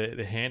comes out with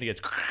the hand. He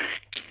gets.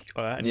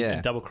 All right, and Yeah.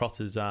 he double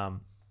crosses Arnie.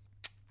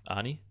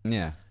 yeah,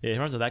 Yeah, he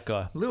reminds me of that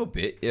guy. a little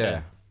bit.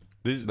 Yeah,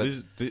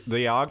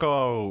 The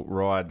Argyle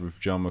ride with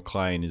John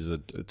McClane is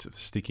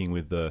sticking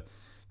with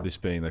this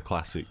being the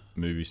classic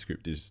movie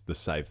script is the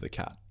save the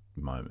cat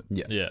moment.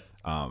 yeah, Yeah.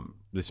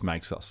 This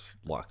makes us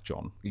like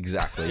John.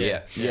 exactly.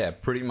 Yeah,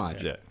 pretty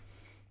much. Yeah.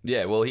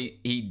 Yeah, well,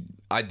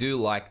 I do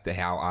like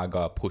how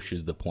Argyle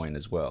pushes the point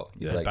as well.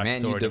 He's Yeah, like,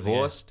 man, backstory you to the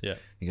divorced. end.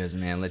 Yeah. He goes,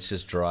 man, let's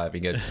just drive. He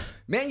goes,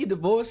 man, you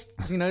divorced.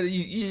 You know,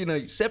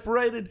 you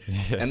separated.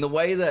 And the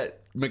way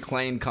that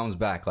McLean comes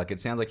back, like, it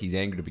sounds like he's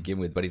angry to begin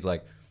with, but he's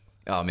like,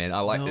 oh man, I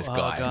like this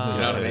guy. Argyle.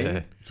 You know what I mean?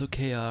 Yeah. It's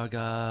okay,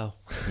 Argyle.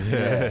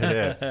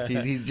 Yeah.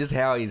 He's just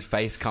how his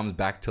face comes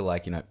back to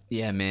like,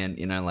 yeah, man,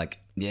 like,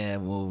 yeah,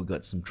 well, we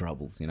got some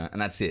troubles, and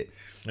that's it.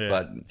 Yeah.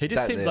 But he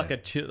just that seems there- like a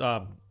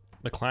chill.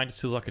 McLean just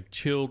feels like a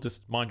chill,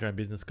 just mind your own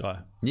business guy.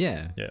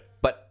 yeah, Yeah.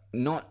 but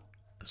not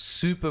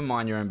super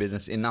mind your own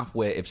business enough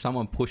where if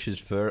someone pushes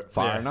far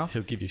Yeah, enough,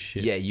 he'll give you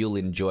shit. yeah, he'll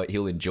enjoy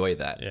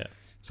that. Yeah.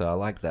 So I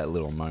like that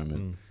little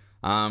moment.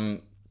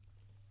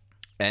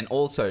 And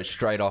also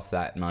straight off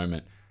that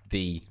moment,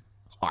 the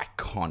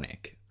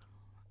iconic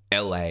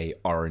LA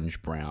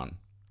orange brown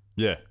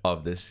Yeah.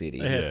 of the city.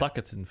 Yeah, it's like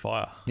it's in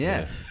fire.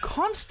 Yeah, It's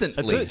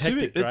constantly.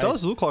 hectic it grey.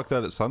 does look like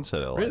that at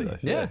sunset, LA. Really? Though.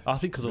 Yeah. I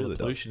think because of Really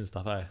the pollution and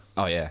stuff, eh?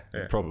 Oh yeah,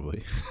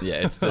 Probably.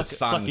 yeah. It's the It's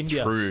sun like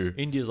India. through.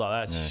 India's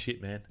like that.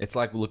 Shit, man. It's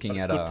like looking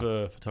It's at good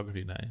for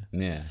photography now.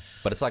 yeah,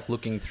 but it's like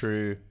looking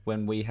through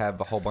when we have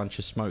a whole bunch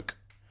of smoke.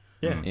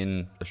 Yeah.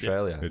 In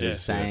Australia, It it's the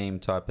is, yeah. same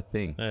type of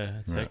thing. Yeah,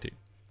 it's hectic.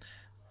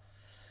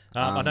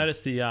 I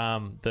noticed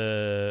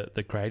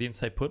the gradients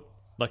they put,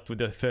 like with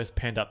the first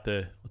panned up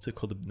the what's it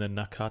called, the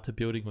Nakata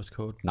building was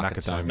called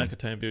Nakatomi.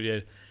 Nakatomi building. Yeah.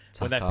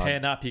 When they hard.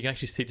 pan up, you can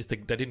actually see just they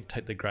didn't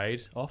take the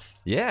grade off.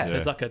 Yeah. So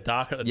there's like a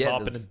dark at the Yeah,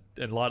 top there's-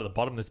 and light at the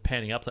bottom that's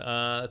panning up. So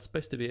it's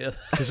supposed to be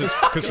Because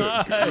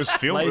it was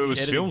film. Lazy It was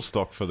editing. film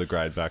stock for the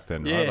grade back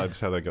then, right? Yeah. That's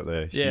how they got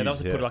their. yeah. That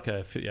hues, was put like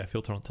a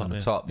filter on top. On the yeah.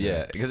 top,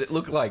 yeah, because it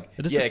looked like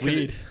It just yeah, looked 'cause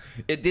weird.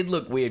 It did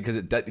look weird because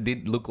it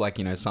did look like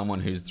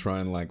someone who's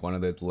thrown like one of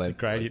those gradient-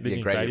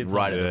 gradient gradients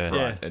right on at it. the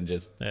front Yeah. and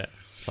just Yeah.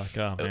 It's like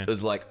oh man. it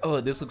was like,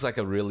 oh, this looks like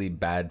a really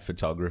bad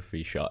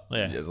photography shot.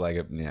 Yeah. Just like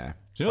yeah.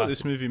 Do you know what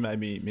this movie made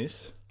me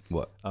miss?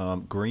 What?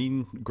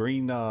 Green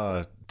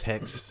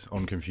text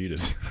on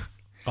computers.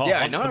 Oh, Yeah,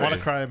 I know. The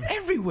monochrome.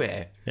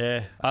 Everywhere.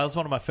 Yeah, that was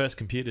one of my first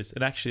computers,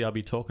 and actually, I'll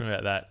be talking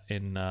about that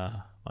in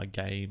my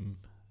game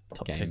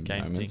top 10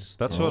 game moments. thing.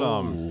 That's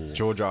what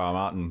George R.R.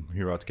 Martin,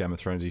 who writes Game of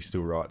Thrones, he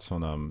still writes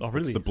on Oh, it's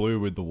really? the blue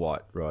with the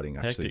white writing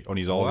actually Hectic. on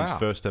his Wow.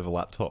 first ever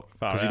laptop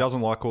Far because he out.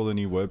 doesn't like all the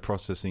new word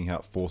processing, how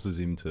it forces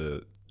him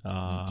to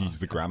Ah, use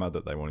the grammar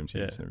that they want him to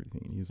Yeah. use and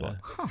everything. He's yeah, like,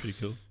 that's pretty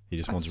cool. he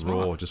just That's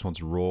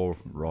wants raw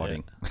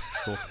writing.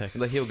 Full text.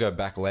 Like he'll go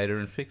back later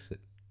and fix it.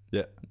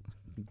 Yeah.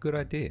 Good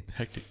idea.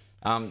 Hectic.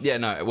 Yeah,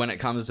 no. When it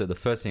comes to the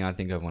first thing I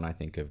think of when I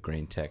think of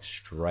green text,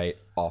 straight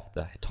off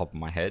the top of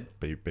my head,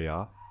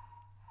 BR.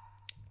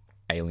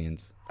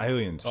 aliens.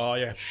 Aliens. Oh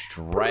yeah.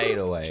 Straight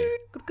away.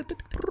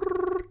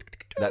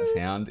 That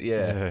sound, yeah.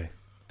 Yeah.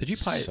 Did you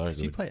play? So did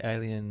you good. play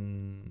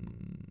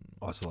Alien?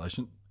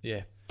 Isolation.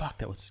 Yeah. Fuck,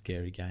 that was a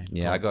scary game.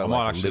 Yeah, I I got might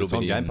like a actually. little It's on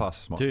bit Game in.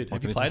 Pass. Dude,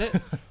 have you played it?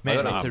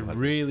 Man, I it's a got-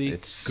 really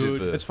it's good.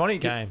 super- It's funny.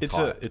 Game.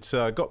 It's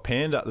got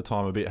panned at the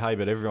time a bit. Hey,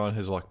 but everyone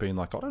has like been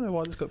like, I don't know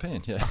why this got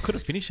panned. Yeah.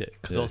 Couldn't finish it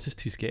because I was just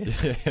too scared.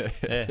 yeah.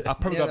 Yeah, I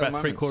probably Yeah, got there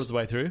about are 3/4 moments. of the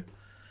way through.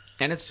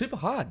 And it's super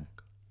hard.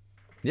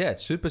 Yeah,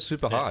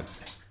 super hard.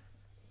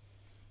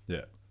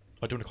 Yeah.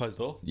 Oh, do you want to close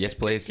the door? Yes,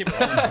 please. Keep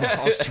it on.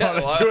 I was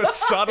trying to do it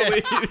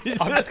subtly.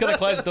 I'm just gonna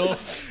close the door.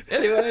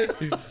 Anyway.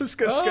 just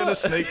gonna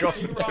sneak off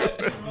and do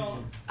it.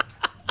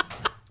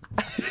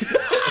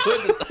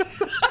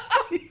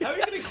 How are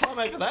you gonna climb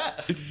over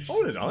that? I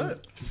would have done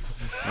it.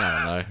 I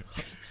don't know.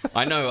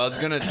 I know. I was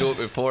going to do it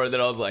before, and then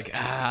I was like,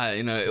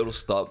 it'll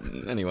stop.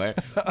 Anyway.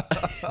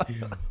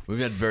 We've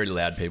had very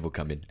loud people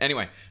come in.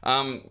 Anyway,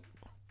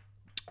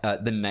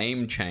 the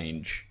name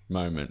change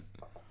moment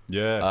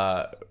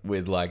Yeah.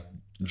 with like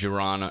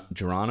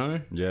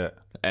Gerano yeah.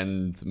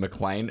 and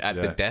McLean at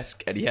the Yeah.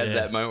 desk, and he has Yeah.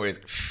 that moment where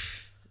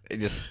he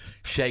just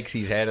shakes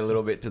his head a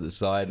little bit to the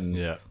side and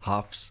Yeah.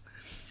 huffs.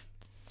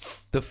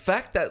 The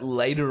fact that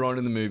later on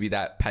in the movie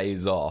that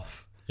pays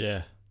off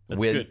Yeah, that's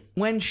when good.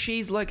 when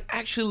she's like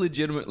actually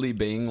legitimately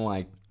being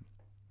like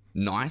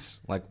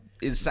nice, like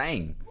is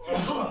saying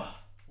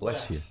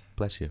bless you,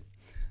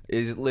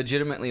 is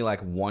legitimately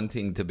like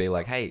wanting to be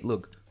like, hey,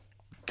 look,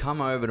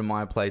 come over to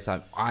my place,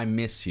 I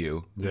miss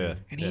you. Yeah.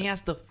 And he has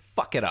to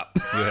fuck it up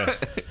Yeah.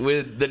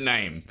 with the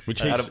name,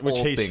 Which out he, of which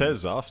all he things.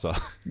 says after.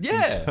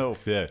 Yeah.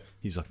 Himself, yeah.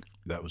 He's like,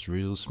 that was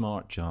real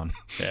smart, John.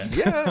 Yeah.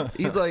 Yeah,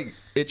 he's like,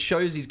 it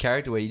shows his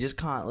character where you just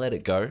can't let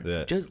it go.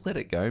 Yeah. Just let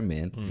it go,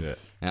 man. Yeah.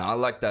 And I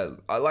like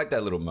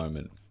that little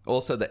moment.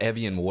 Also, the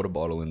Evian water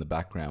bottle in the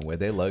background where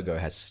their logo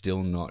has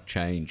still not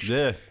changed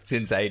Yeah.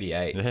 since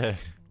 '88. Yeah.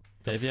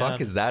 The fuck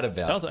is that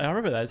about? I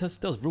remember that.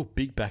 That was real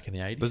big back in the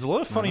 80s. There's a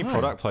lot of funny I know.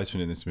 product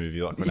placement in this movie.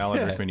 Like when Alan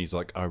Yeah. Rickman, he's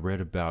like, I read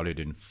about it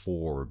in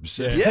Forbes.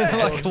 Yeah.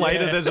 like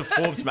later there's a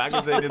Forbes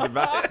magazine in the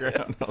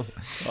background.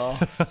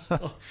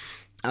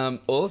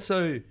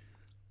 Also,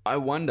 I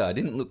wonder, I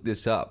didn't look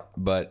this up,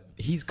 but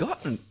he's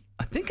got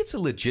I think it's a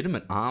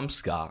legitimate arm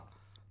scar.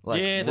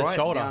 Like Yeah, the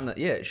shoulder.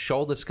 Down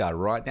shoulder scar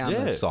right down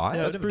the side.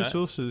 That's didn't Bruce know.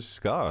 Willis's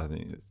scar, I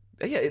think.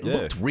 Yeah, it Yeah.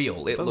 looked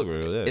real. It does looked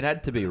look real, yeah. It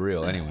had to be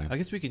real anyway. I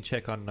guess we can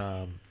check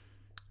on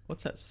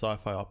what's that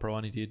sci-fi opera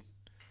one he did?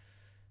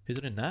 Is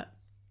it in that?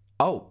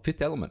 Oh,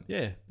 Fifth Element.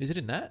 Yeah, is it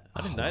in that?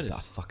 I didn't notice. I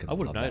fucking I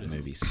would love have that noticed.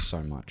 movie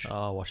so much.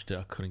 Oh, I watched it.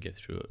 I couldn't get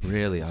through it.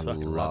 Really, I It's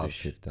fucking love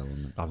rubbish. Fifth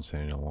Element. I haven't seen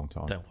it in a long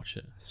time. Don't watch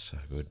it. So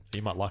good.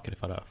 You might like it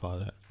if I don't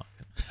like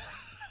it.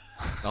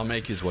 I'll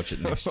make you watch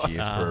it next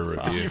year for a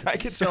review. You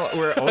make it sound like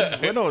we're at odds.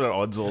 We're not at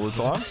odds all the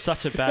time.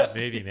 Such a bad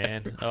movie,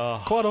 man.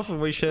 Oh. Quite often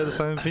we share the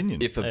same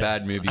opinion. If a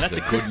bad movie's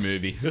a good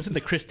movie. It was in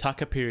the Chris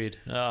Tucker period.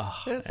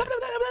 Oh.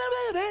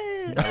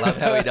 I love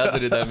how he does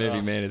it in that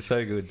movie, man. It's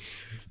so good.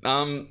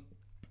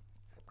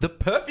 The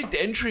perfect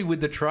entry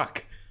with the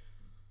truck.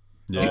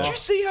 Yeah. Did you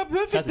see how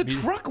perfect That's the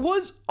beautiful. truck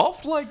was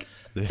off like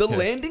the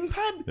landing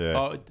pad? Yeah.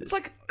 Oh, It's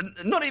like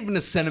not even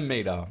a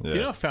centimeter. Do you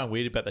know what I found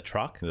weird about the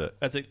truck? Yeah.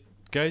 As it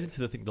goes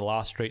into the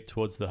last street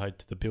towards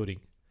the building,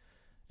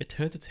 it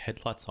turns its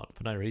headlights on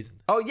for no reason.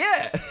 Oh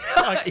yeah,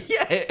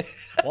 yeah.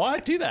 Why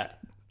do that?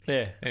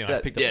 Yeah. Anyway,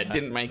 I picked up Yeah, on it that.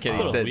 didn't make I any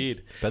thought it was sense.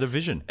 weird. Better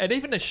vision. And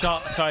even the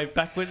shot. So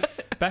back when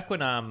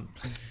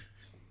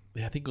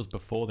yeah, I think it was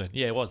before then.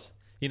 Yeah, it was.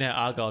 You know,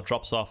 how Argyle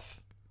drops off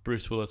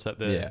Bruce Willis at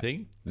the Yeah.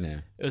 thing. Yeah.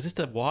 It was just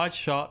a wide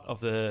shot of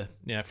from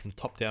the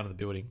top down of the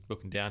building,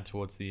 looking down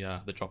towards the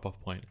drop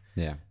off point.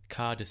 Yeah.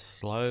 Car just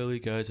slowly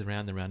goes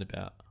around the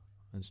roundabout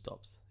and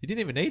stops. You didn't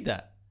even need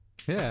that.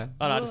 Yeah.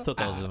 Oh, no, I just thought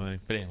that was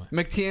annoying. But anyway.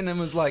 McTiernan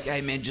was like,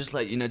 "Hey man, just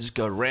just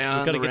go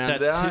round Got to the get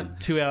that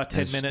roundabout." 2 hour,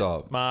 10 and minute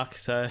stop. mark.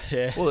 So,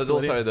 yeah. Well, there's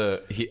also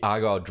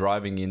Argyle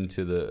driving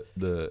into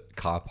the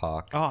car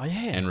park Oh,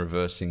 yeah. and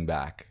reversing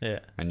back. Yeah.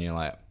 And you're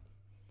like,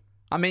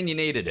 I mean, you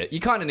needed it. You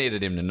kind of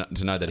needed him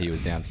to know that he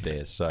was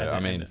downstairs. So, I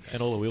mean,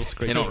 and all the wheel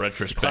screeching. in all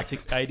retrospect.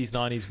 Classic 80s,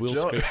 90s wheel Do you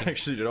know what, screeching.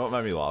 actually, do you know what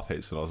made me laugh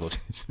heaps when I was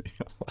watching this movie?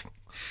 I was like,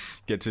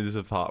 get to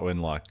this part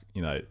when,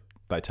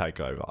 they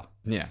take over.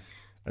 yeah.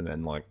 And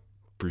then,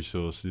 Bruce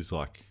Willis is,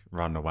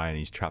 running away and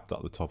he's trapped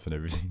up the top and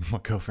everything. My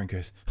girlfriend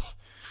goes, "Oh,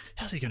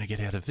 how's he going to get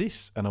out of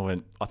this?" And I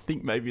went, I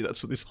think maybe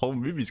that's what this whole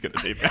movie's going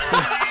to be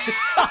about.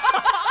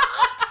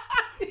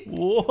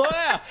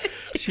 Wow.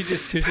 She was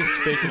just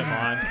speaking her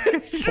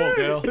mind. Poor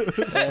girl.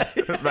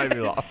 It made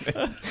me laugh.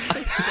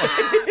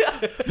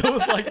 It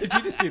was like, did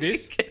you just do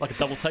this? Like a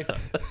double take. Like,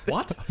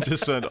 what? I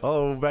just went,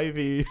 oh,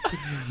 maybe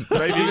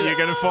you're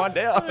going to find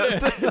out.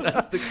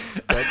 That's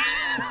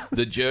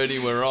the journey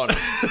we're on.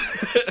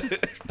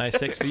 No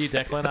sex for you,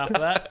 Declan, after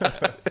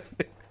that?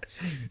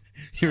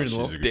 You're in She's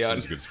a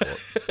lockdown. good sport.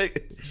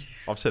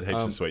 I've said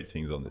heaps of sweet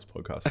things on this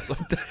podcast.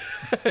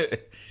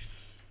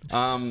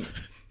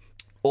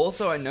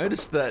 Also, I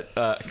noticed that.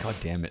 God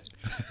damn it!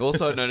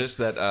 Also, I noticed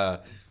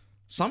that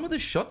some of the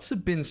shots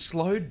have been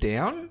slowed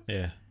down.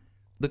 Yeah.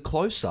 The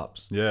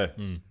close-ups. Yeah.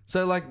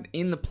 So,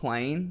 in the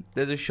plane,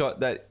 there's a shot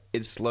that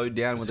is slowed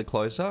down with a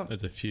close-up.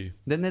 There's a few.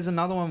 Then there's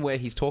another one where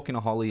he's talking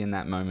to Holly in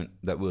that moment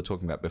that we were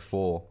talking about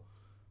before,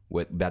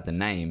 about the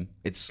name.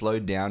 It's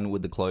slowed down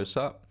with the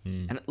close-up,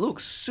 and it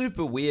looks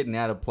super weird and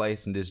out of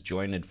place and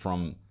disjointed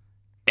from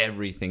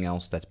everything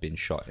else that's been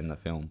shot in the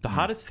film. The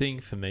hardest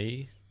thing for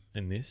me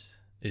in this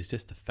is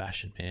just the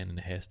fashion, man, and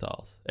the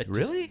hairstyles.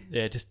 Really?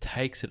 It just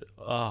takes it.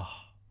 Oh,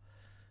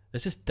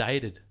 it's just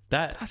dated.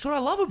 That's what I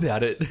love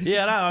about it.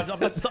 Yeah, no,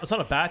 it's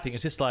not a bad thing.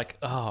 It's just like,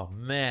 oh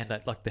man,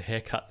 that the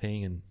haircut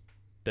thing and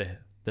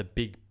the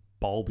big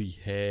bulby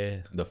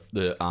hair, The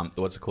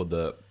what's it called?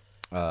 The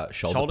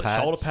shoulder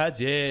pads. shoulder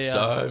pads. Yeah,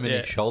 So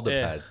many shoulder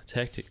pads. It's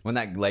hectic. When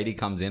that lady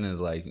comes in and is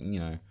like,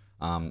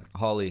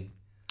 Holly,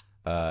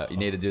 you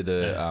need to do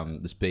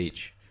the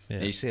speech. Yeah.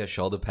 And you see her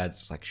shoulder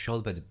pads. It's like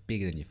shoulder pads are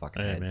bigger than your fucking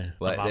Yeah, head. man.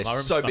 Like, My they're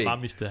mum, so my big.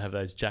 mum used to have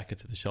those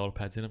jackets with the shoulder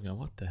pads in them. I'm going,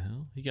 what the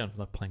hell? You going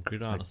for playing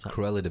gridiron or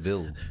something? Cruella de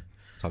Vil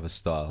type of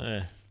style.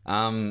 Yeah.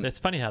 It's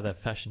funny how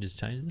that fashion just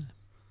changed.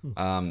 Isn't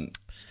it?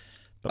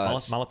 But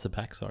mullets are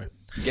back. Sorry.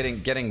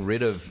 Getting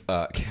rid of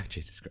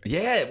Jesus Christ.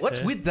 Yeah, what's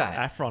with that?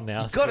 Afron now.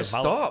 You It's gotta got a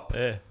mullet. stop.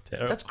 Yeah,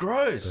 terrible. That's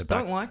gross. They're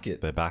Don't back- like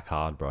it. They're back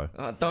hard, bro.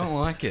 I don't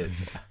like it.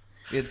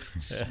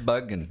 It's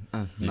bugging.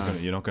 No,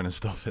 You're not going to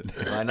stop it.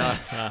 I know.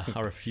 I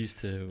refuse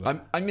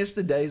to. I miss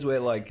the days where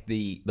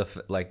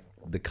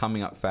the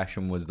coming up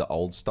fashion was the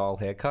old style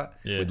haircut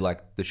Yeah. with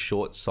the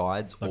short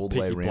sides all the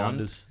way Peaky around.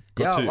 Blinders.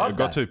 I love It got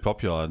that. too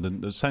popular.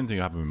 The same thing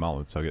happened with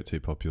mullets. I get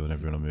too popular and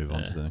everyone will move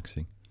on to the next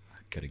thing.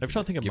 Gotta Every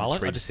time I think of give it mullet,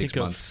 3 I to just 6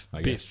 think months, of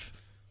I guess.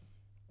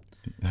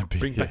 Biff.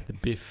 Bring back the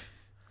Biff.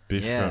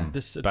 Biff Yeah.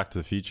 from Back to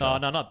the Future. Oh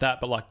no, not that,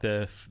 but like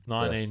the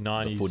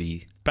 1990s the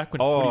footy. Back when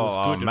footy was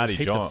good. It Matty was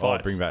heaps John. of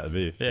fights. Bring back the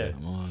Biff. Yeah.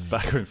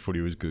 Back when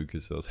footy was good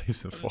because there was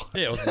heaps of fights.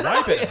 Yeah, it was way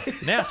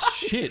better. Now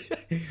shit.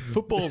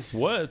 Football's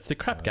worse. It's a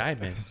crap game,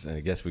 man. So I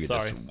guess we could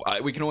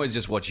Sorry. we can always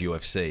just watch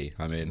UFC.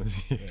 I mean,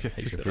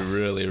 if we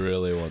really,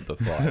 really want the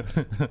fights.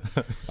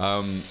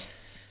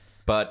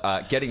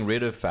 But getting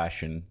rid of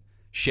fashion,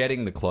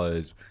 shedding the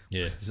clothes.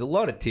 Yeah. There's a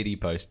lot of titty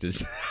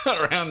posters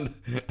around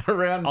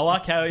I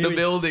like how the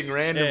building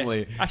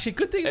randomly. Yeah. Actually,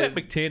 good thing about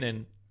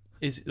McTiernan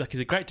is he's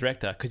a great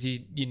director because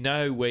you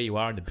know where you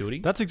are in the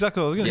building. That's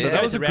exactly what I was going to Yeah. say.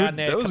 That Goes was a around good.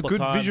 there That a was a couple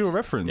good of visual times.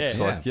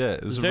 reference. Yeah.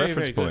 It was a very,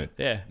 reference very point.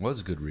 good. Yeah. Was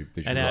a good visual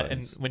And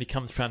reference. when he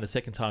comes around the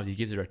second time, he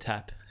gives her a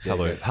tap.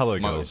 Hello,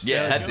 girls.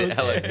 Yeah, that's it.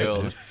 Hello, Yeah.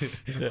 girls.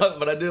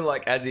 But I do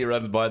like as he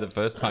runs by the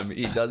first time,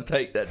 he does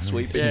take that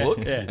sweeping Yeah,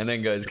 look yeah. and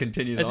then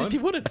continues As on. if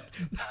you wouldn't.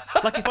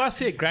 Like if I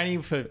see a granny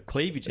for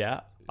cleavage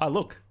out, I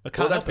look. I can't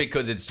Well, that's help it.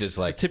 because it's just It's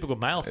a like, typical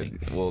male thing.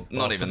 well,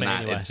 not for even me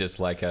that. anyway. It's just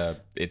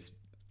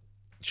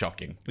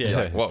shocking. Yeah. You're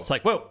like, whoa, It's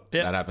like, whoa, that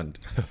yeah. happened.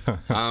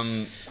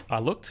 I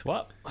looked.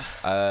 What?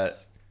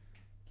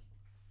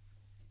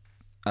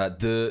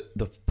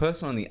 The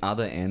person on the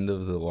other end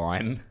of the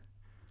line,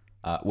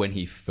 when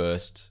he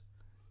first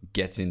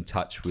gets in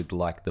touch with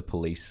like the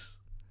police.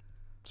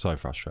 So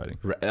frustrating.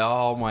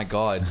 Oh my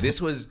god,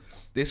 this was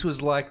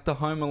like the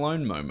Home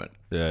Alone moment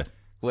Yeah.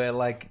 where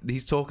like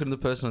he's talking to the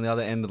person on the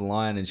other end of the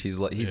line, and he's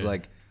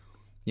like,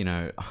 you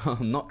know,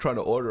 I'm not trying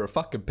to order a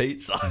fucking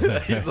pizza.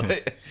 He's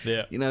like,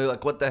 Yeah. you know,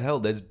 like what the hell?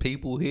 There's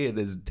people here.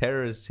 There's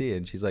terrorists here,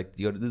 and she's like,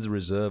 this is a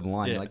reserved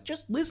line. Yeah. You're like,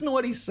 just listen to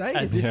what he's saying.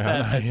 As if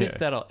Yeah. if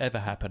that'll ever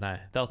happen, eh?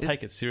 They'll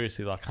take it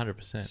seriously, like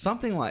 100%.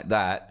 Something like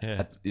that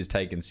Yeah. is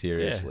taken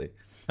seriously.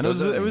 And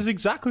it was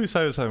exactly the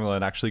same as Home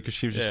Alone, actually, because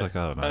she was just Yeah. like,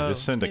 oh, no,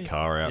 just send a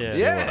car out. Yeah. And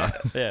see what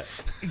happens. Yeah, Yeah.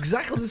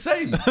 exactly the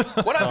same.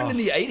 What happened in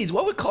the 80s?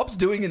 What were cops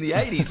doing in the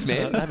 80s,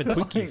 man? Having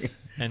Twinkies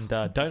and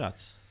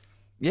donuts.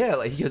 Yeah,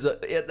 like he goes,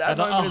 at that And,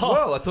 moment as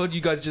well. I thought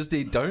you guys just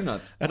eat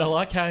donuts. And I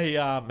like how he,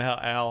 how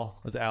Al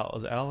was Al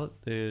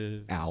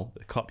the Ow.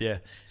 cop, yeah.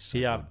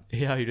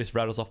 How he just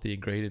rattles off the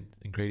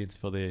ingredients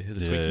for the Yeah,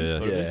 Twinkies. yeah.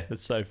 What it Yeah. is.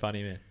 It's so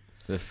funny, man.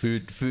 The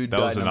food That guy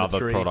was number another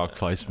 3. product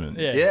placement.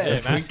 Yeah,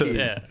 Yeah, massive, Twinkies.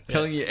 yeah,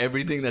 Telling you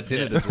everything that's in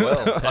Yeah. it as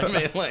well. I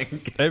mean,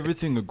 like,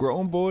 Everything a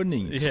grown boy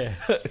needs. yeah.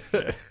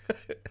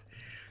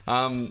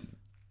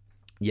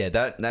 yeah,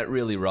 that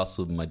really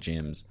rustled my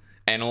gyms.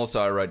 And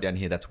also, I wrote down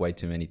here that's way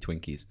too many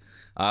Twinkies.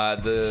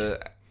 Alan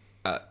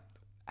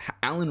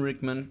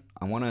Rickman.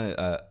 I want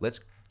to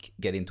let's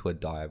get into a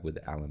dive with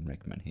Alan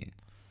Rickman here.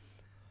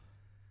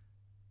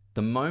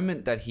 The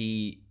moment that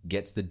he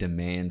gets the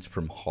demands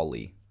from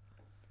Holly,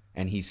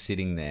 and he's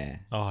sitting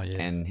there, Oh yeah.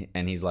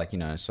 and he's like, you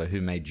know, so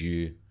who made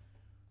you?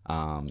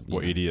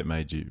 What idiot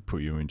made you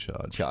put you in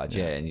charge?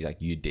 Yeah. And he's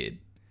like, you did.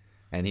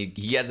 And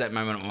he has that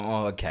moment,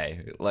 oh,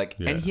 okay. Like,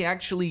 Yeah. and he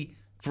actually,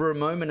 for a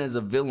moment as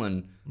a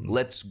villain,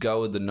 lets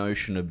go of the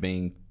notion of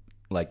being,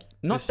 like,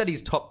 not that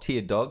he's top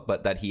tier dog,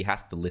 but that he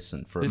has to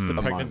listen for This is a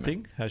the pregnant moment.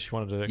 thing, how she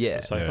wanted to Yeah.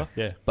 exit the sofa.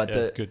 Yeah. But yeah,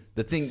 it's good.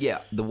 the thing,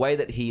 the way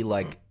that he,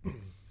 like,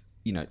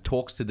 you know,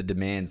 talks to the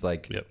demands,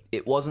 like, Yep.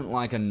 it wasn't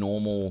like a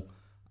normal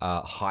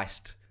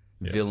heist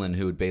villain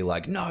who would be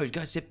like, no,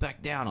 go sit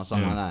back down or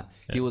something like that.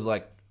 He was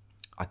like,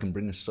 I can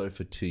bring a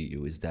sofa to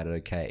you. Is that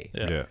okay?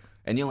 Yeah. Yeah.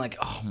 And you're like,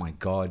 oh my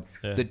God,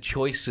 Yeah. the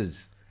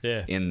choices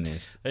Yeah. in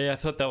this. Yeah, I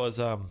thought that was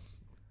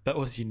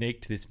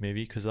unique to this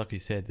movie because, like you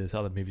said, there's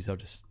other movies I'll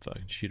just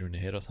fucking shoot her in the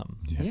head or something.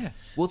 Yeah.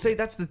 Well, see,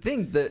 that's the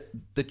thing.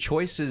 The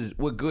choices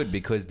were good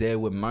because there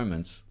were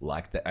moments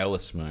like the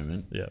Ellis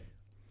moment. Yeah.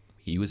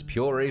 He was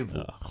pure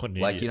evil. What an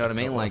Like, idiot you know what I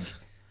that mean? Like, was.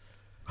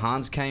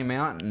 Hans came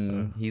out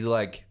and he's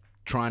like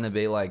trying to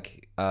be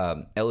like,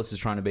 Ellis is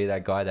trying to be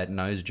that guy that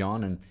knows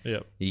John. And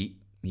Yep. he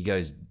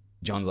goes,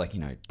 John's like, you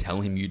know, tell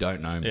him you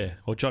don't know me. Yeah.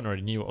 Well, John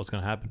already knew what was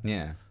going to happen.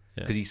 Yeah. Yeah.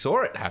 Because he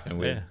saw it happen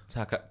with Yeah.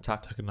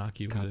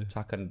 Takanaki was it?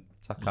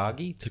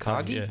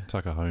 Takagi? Yeah.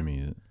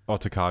 Takahome. Oh,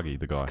 Takagi,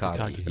 the guy.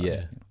 Takagi,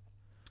 Takagi,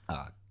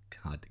 yeah.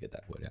 Hard to get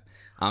that word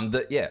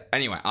out.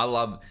 Anyway, I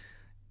love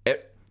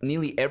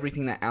nearly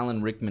everything that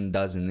Alan Rickman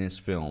does in this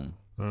film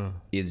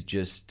is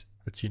just,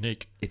 It's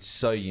unique. it's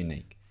so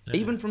unique.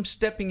 Even from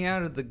stepping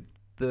out of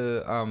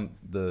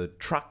the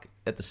truck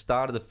at the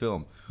start of the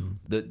film,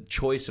 the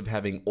choice of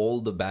having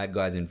all the bad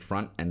guys in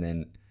front and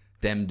then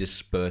them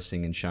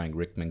dispersing and showing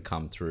Rickman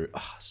come through.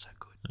 Oh, so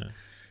good.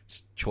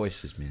 Just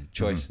choices, man.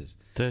 Choices.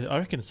 I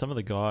reckon some of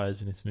the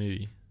guys in this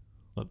movie,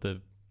 like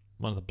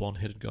one of the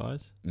blonde-headed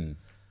guys,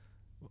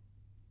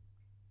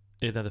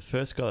 the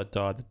first guy that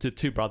died, the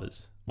two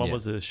brothers. One Yeah.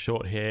 was a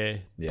short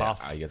hair,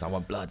 buff. I guess I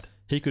want blood.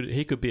 He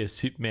could be a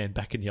Superman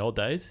back in the old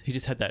days. He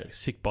just had that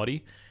sick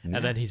body,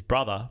 and then his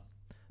brother,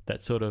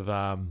 that sort of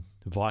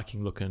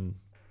Viking-looking,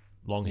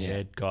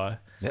 long-haired guy.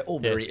 They're all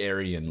very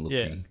Aryan Yeah,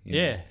 looking. you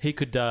know? yeah. He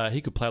could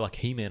play like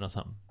He-Man or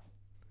something.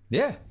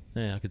 Yeah.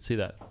 Yeah, I could see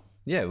that.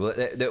 Yeah, well,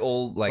 they're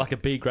all like, Like a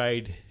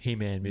B-grade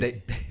He-Man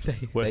movie.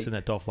 Worse than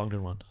that Dolph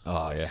Lundgren one.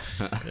 Oh yeah,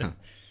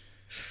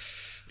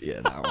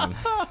 yeah, that one.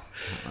 That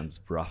one's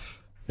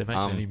rough. They're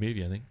making a new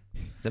movie, I think.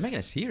 They're making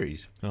a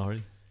series. Oh,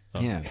 really?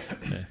 Oh, Yeah,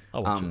 yeah.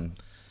 I'll watch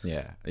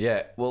it.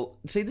 yeah. Well,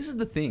 see, this is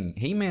the thing.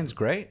 He-Man's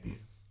great.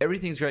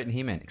 Everything's great in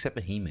He-Man except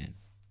for He-Man.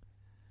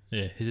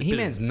 Yeah, he's a bit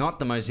He-Man's not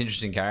the most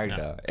interesting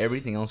character.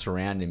 Everything else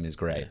around him is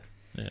great.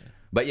 Yeah.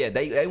 But yeah,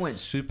 they went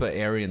super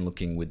Aryan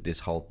looking with this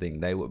whole thing.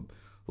 They were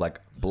like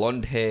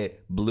blonde hair,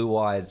 blue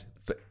eyes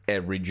for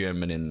every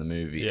German in the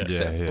movie Yeah.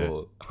 except Yeah, yeah.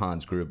 for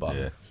Hans Gruber.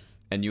 Yeah.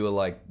 And you were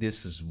like,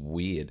 this is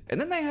weird. And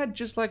then they had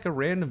just like a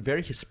random,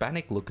 very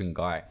Hispanic looking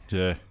guy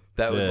Yeah.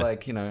 that was Yeah.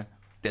 like, you know,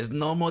 there's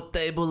no more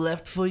table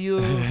left for you.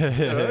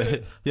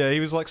 Yeah, he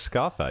was like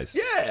Scarface.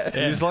 Yeah.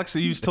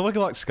 He was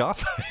talking like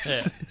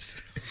Scarface.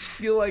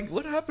 You're like,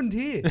 what happened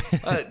here?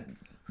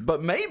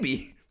 But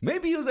maybe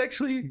it was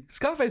actually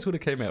Scarface would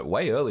have came out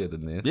way earlier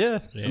than this. Yeah,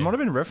 Yeah. it might have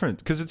been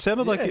referenced because it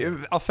sounded like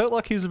Yeah. I felt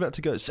like he was about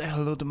to go say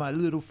hello to my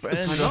little friend.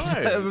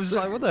 I know. It was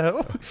like, what the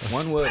hell?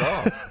 One word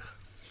off.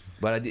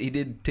 But he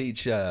did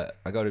teach, I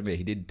got to admit,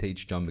 he did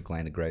teach John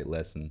McClane a great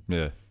lesson.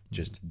 Yeah,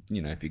 Just,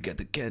 you know, if you get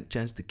the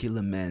chance to kill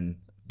a man,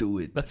 do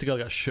it. That's the guy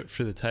that got shook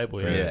through the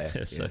table. Yeah,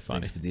 it's so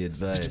funny. Thanks for the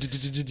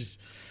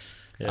advice.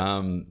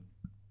 Yeah.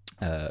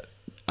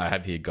 I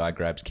have here, guy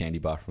grabs candy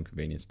bar from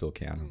convenience store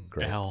counter.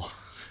 Great. Al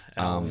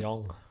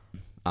Young.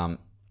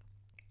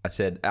 I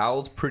said,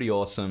 Al's pretty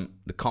awesome.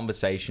 The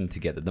conversation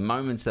together, the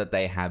moments that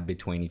they have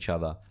between each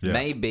other,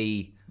 may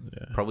be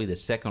probably the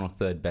second or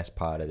third best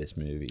part of this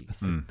movie.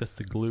 That's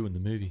the glue in the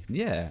movie.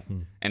 Yeah.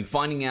 And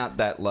finding out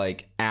that,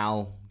 like,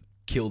 Al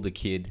killed a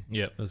kid.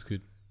 Yeah, that's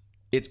good.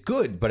 It's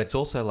good, but it's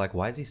also like,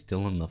 why is he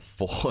still in the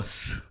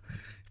force?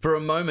 For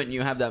a moment,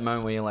 you have that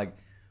moment where you're like,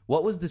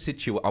 what was the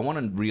situation? I want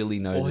to really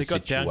know the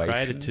situation. Well, he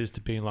got downgraded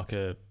to being like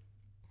a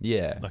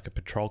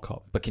patrol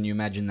cop. But can you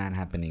imagine that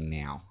happening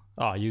now?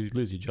 Oh, you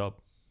lose your job.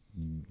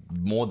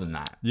 More than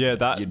that. Yeah,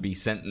 that you'd be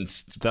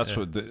sentenced. That's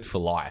what for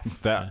life.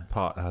 That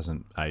part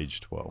hasn't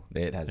aged well.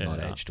 It has not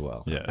aged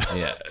well. Yeah,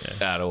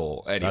 at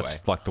all. Anyway,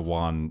 that's like the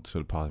one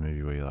sort of part of the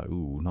movie where you're like,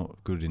 "Ooh,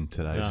 not good in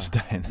today's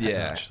day and age."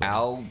 Yeah, actually.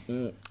 Al.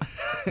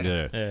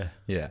 Yeah.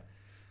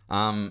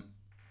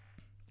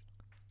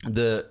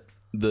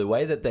 The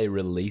way that they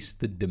release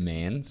the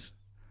demands,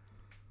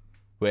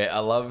 where I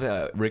love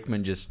how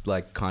Rickman just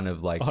like kind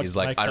of like he's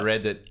like, I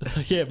read that. It's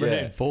like, read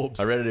it in Forbes.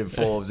 I read it in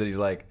Forbes, and he's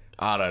like,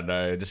 I don't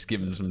know, just give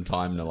him some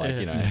time to like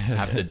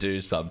have to do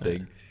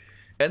something.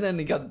 And then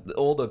he got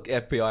all the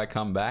FBI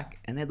come back,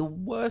 and they're the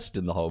worst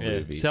in the whole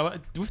movie. So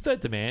with the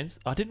demands,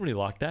 I didn't really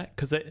like that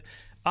because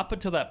up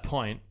until that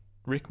point,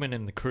 Rickman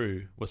and the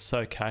crew was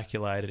so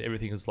calculated.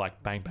 Everything was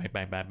like bang, bang,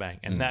 bang, bang, bang,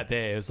 and that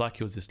there, it was like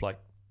he was just like,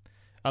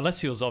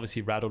 unless he was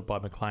obviously rattled by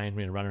McClane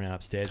running around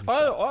upstairs. And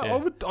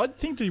stuff. I'd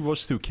think he was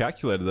still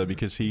calculated though,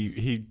 because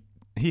he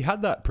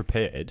had that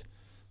prepared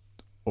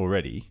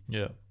already.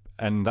 Yeah.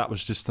 And that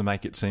was just to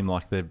make it seem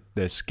like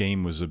their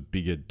scheme was a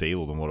bigger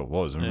deal than what it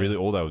was. And really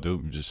all they were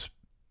doing was just,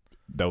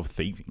 they were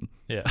thieving.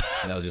 Yeah.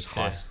 And they were just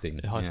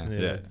heisting.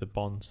 The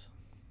bonds.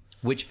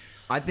 Which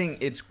I think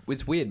it's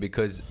weird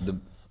because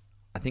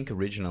I think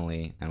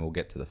originally, and we'll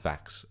get to the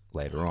facts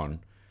later on,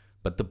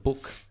 but the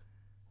book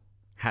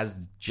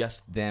has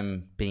just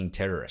them being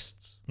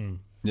terrorists.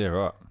 Yeah,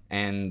 right.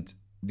 And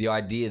the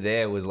idea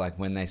there was like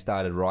when they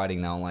started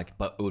writing, they were like,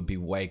 but it would be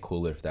way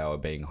cooler if they were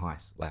being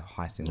heisting the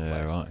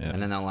place. Right, yeah.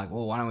 And then they're like,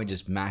 well, why don't we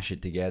just mash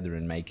it together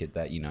and make it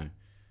that,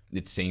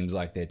 it seems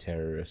like they're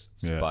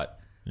terrorists, but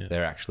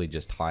they're actually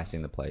just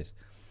heisting the place.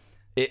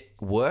 It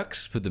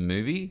works for the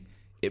movie.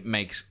 It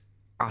makes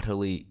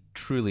utterly,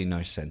 truly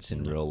no sense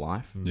in real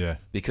life. Yeah.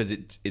 Because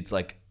it's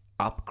like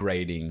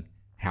upgrading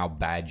how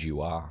bad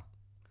you are.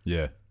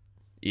 Yeah.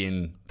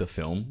 In the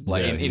film.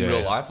 Like in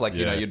real life. Like,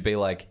 you'd be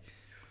like,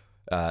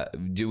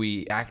 do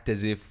we act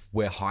as if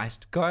we're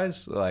heist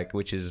guys? Like,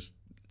 which is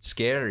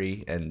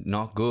scary and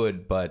not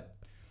good, but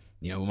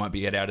we might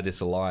get out of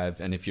this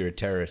alive. And if you're a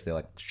terrorist, they're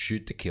like,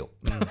 shoot to kill.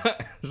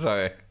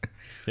 So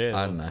I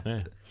don't know.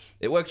 Yeah.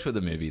 It works for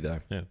the movie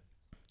though. Yeah.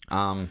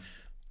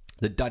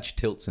 The Dutch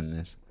tilts in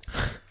this.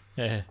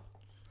 Yeah.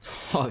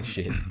 Holy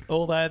shit.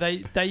 Although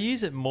they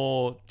use it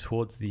more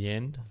towards the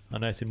end. I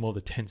know it's in more of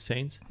the tense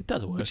scenes. It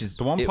does work. Which is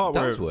The one part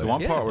part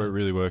where it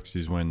really works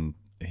is when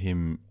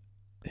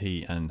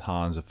he and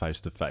Hans are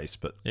face to face,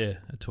 but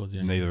towards the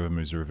end. neither of them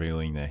is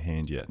revealing their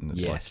hand yet, and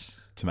it's Yes. like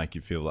to make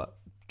you feel that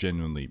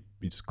genuinely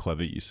it's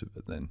clever use of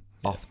it. Then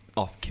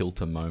off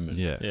kilter moment.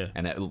 yeah.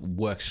 And it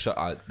works.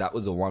 So, that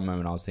was the one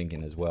moment I was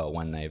thinking as well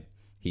when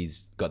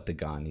he's got the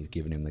gun, he's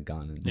giving him the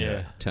gun, and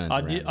turns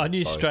around. I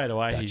knew both straight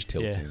away Dutch he's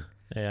tilting.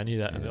 Yeah, I knew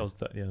that. That was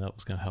how it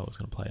was going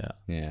to play out.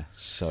 Yeah,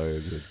 so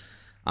good.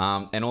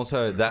 And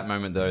also that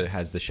moment though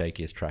has the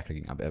shakiest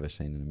tracking I've ever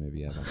seen in a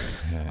movie ever.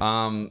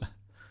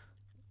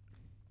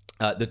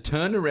 The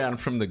turnaround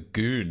from the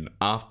goon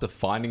after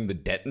finding the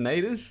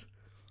detonators.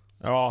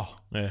 Oh,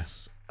 yeah.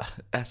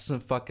 That's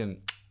some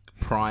fucking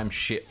prime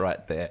shit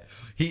right there.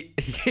 He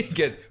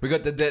goes, we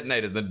got the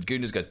detonators. The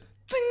goon just goes,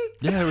 zing!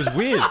 Yeah, it was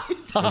weird.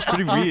 It was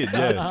pretty weird.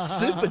 Yeah,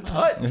 Super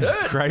tight turn.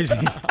 crazy.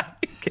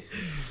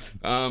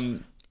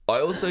 I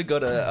also got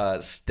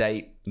to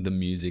state the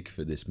music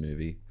for this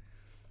movie.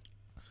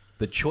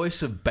 The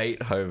choice of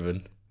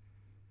Beethoven.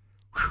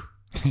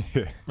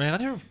 Man, I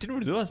didn't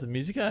really realize the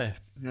music. Other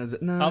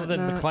Other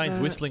than McClane's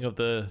whistling of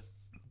the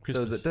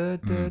Christmas. Oh,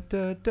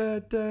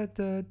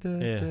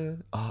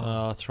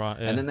 that's right.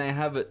 Yeah. And then they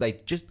have it. They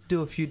just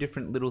do a few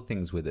different little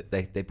things with it.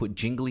 They put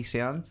jingly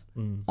sounds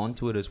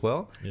onto it as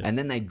well, and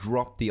then they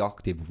drop the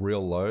octave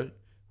real low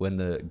when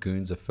the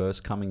goons are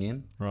first coming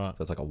in. Right.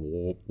 So it's like a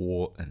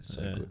war, and it's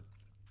so good.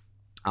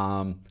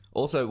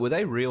 Also, were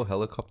they real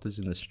helicopters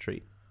in the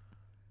street?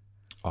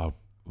 Oh,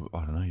 I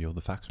don't know. You're the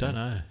facts. Don't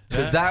man. know.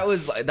 Because that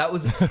was.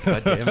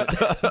 God damn it!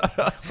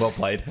 Well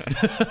played.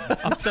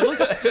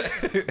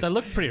 They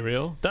look pretty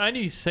real. The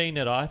only scene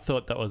that I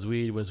thought that was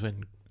weird was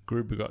when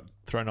Gruber got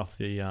thrown off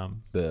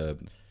the.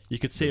 You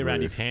could see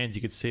around his hands.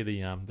 You could see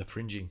the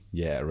fringing.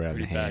 Yeah, around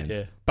the Pretty bad. hands.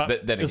 Yeah,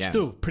 but then it was again,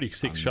 still pretty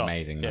sick shot.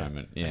 amazing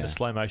moment. Yeah, and the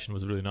slow motion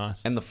was really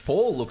nice. and the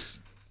fall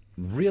looks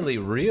really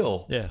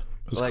real. Yeah.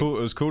 It was cool.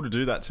 It was cool to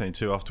do that scene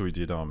too. After we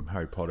did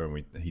Harry Potter,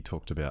 and he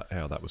talked about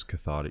how that was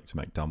cathartic to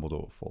make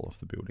Dumbledore fall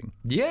off the building.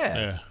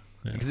 Yeah.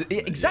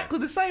 Exactly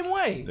the same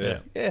way.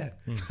 Yeah.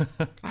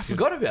 I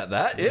forgot about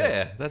that.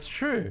 Yeah, that's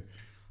true.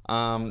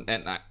 My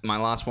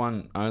last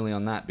one only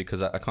on that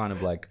because I kind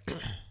of like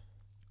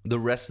the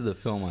rest of the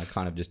film. I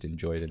kind of just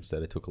enjoyed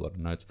instead. I took a lot of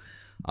notes.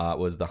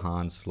 Was the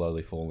Hans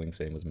slowly falling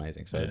scene was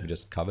amazing. So we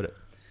just covered it.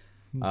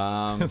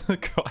 The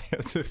guy,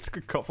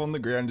 the cop on the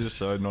ground just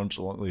so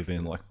nonchalantly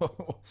being like,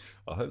 oh,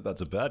 I hope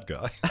that's a bad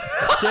guy.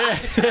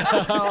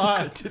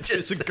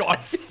 Just a guy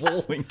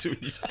falling to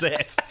his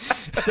death.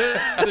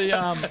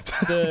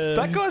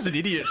 That guy's an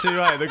idiot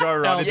too, eh? The guy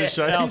running the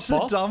show. He's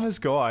the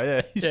dumbest guy,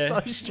 yeah. He's so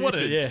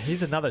stupid.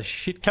 He's another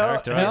shit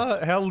character.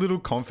 How little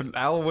confident.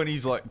 Al, when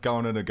he's like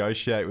going to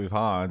negotiate with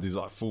Hans, he's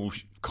like full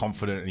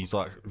confident and he's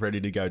like ready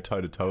to go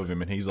toe to toe with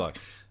him. And he's like,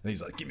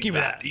 give me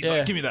that. He's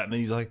like, give me that. And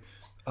he's like,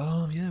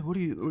 yeah. What do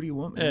you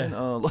want, man?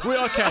 Well,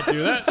 I can't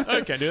do that.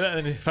 I can't do that.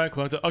 And then the phone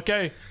call.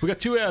 Okay, we got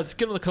 2 hours. Let's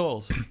get on the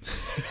calls.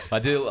 I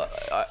do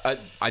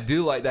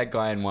like that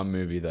guy in one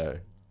movie though,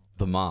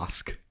 The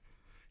Mask.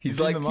 He's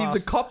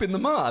the cop in The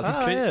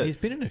Mask. He's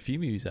been in a few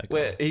movies. That guy.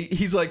 Where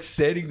he's like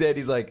standing there. And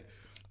he's like,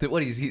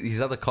 what?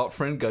 His other cop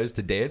friend goes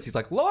to dance. He's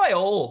like,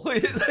 Lyle.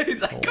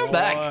 He's like, come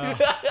back.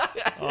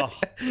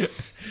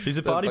 He's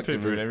a party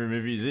pooper in every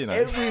movie he's in.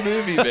 Every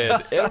movie,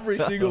 man. Every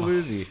single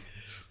movie.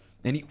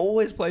 And he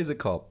always plays a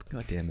cop.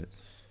 God damn it.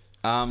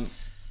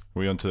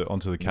 We onto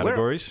the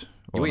categories?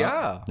 We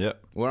are.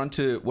 Yep. We're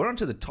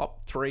onto the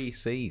top 3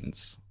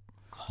 scenes.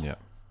 Yeah.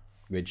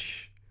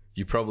 Which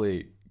you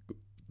probably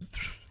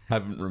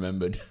haven't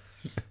rememred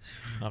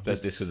that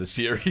this was a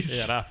series.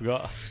 Yeah, no, I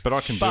forgot. But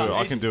I can do it.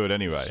 I can do it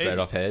anyway. Straight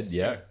off head,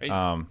 yeah.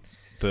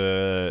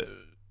 The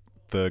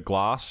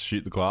glass,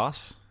 shoot the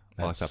glass.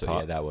 I like that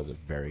part. Yeah, that was a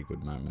very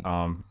good moment.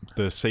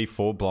 The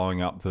C4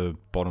 blowing up the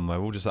bottom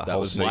level, just that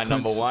whole was sequence. my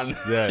number one.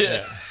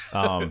 Yeah.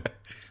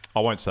 I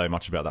won't say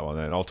much about that one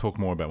then. I'll talk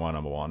more about my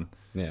number one.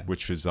 Yeah.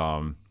 Which was,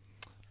 I've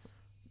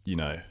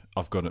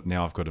got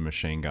a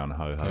machine gun.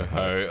 Ho ho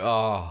ho.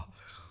 Oh.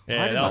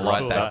 Yeah, I didn't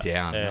write that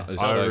down. Yeah.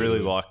 I really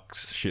like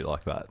shit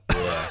like that.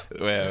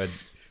 Yeah.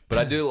 But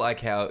I do like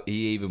how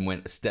he even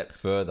went a step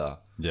further.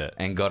 Yeah.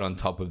 And got on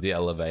top of the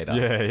elevator.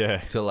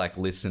 Yeah. To like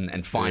listen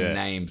and find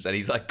names. And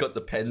he's like got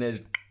the pen there.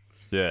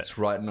 Yeah. It's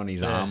writing on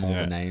his arm all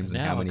the names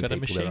and now how many I've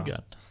got people a machine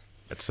gun.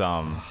 It's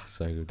so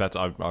good. That's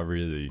I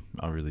really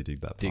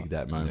dig that part. Dig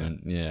that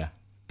moment. Yeah.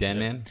 Dan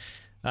man?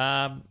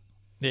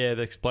 Yeah,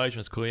 the explosion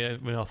was cool. Yeah,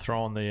 when I was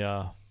throwing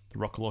the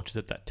rocket launchers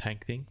at that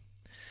tank thing.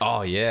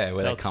 Oh yeah,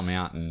 where they come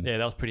out and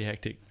that was pretty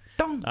hectic.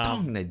 Dong,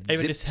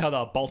 even just how they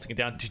were bolting it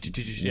down.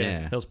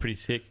 Yeah, that was pretty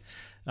sick.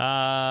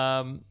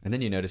 And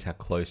then you notice how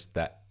close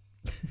that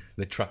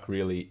the truck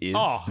really is.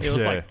 Oh, it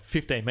was like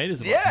 15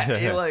 meters away. Yeah,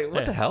 you're like,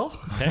 what the hell?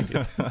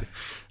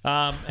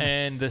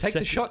 And the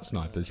the shot,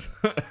 snipers.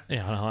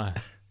 Yeah, I know.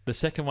 The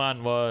second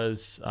one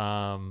was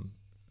what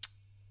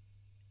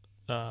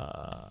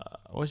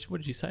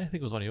did you say? I think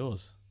it was one of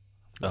yours.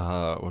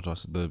 What did I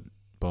say? The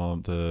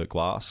bomb, the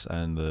glass,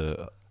 and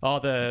the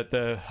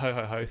the ho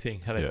ho ho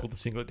thing. How they pulled the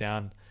singlet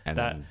down and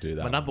then do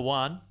that. My number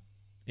one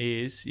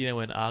is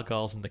when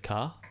Argyle's in the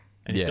car.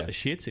 And he's got the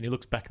shits, and he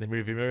looks back in the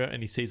rearview mirror,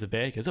 and he sees a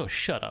bear. He goes, "Oh,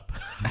 shut up!"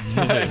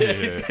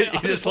 I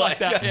just like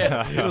that.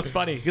 Yeah, it was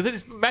funny because it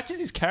just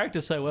matches his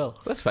character so well.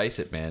 Let's face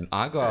it, man.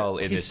 Argyle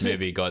in this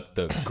movie got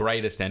the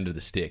greatest end of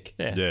the stick.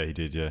 Yeah, he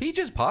did. Yeah, he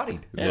just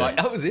partied. Yeah. Like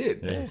that was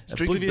it. Yeah,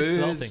 drinking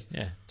booze.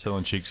 Yeah,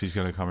 telling chicks he's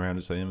going to come around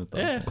to see him.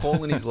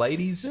 Calling his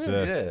ladies.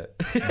 Yeah.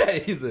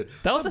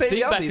 That was the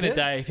thing back in the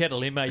day. If you had a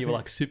limo, you were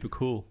like super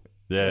cool.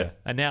 Yeah.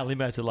 And now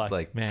limos are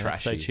like man,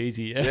 that's so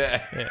cheesy.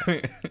 Yeah.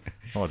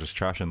 Oh, just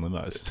trashing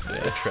limos.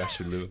 Yeah,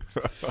 trashing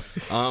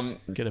limos.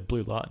 Get a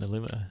blue light in a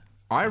limo.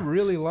 I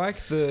really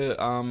like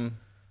the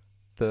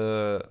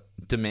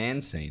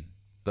demand scene,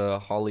 the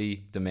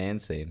Holly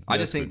demand scene. I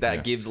just think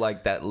that gives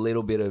like that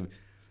little bit of.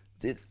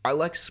 I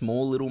like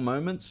small little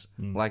moments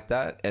like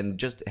that, and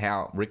just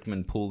how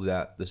Rickman pulls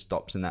out the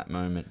stops in that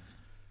moment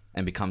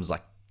and becomes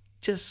like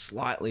just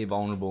slightly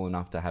vulnerable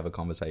enough to have a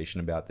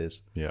conversation about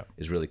this. Yeah,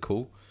 is really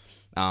cool.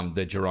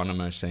 The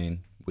Geronimo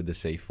scene with the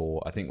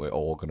C4. I think we're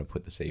all going to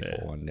put the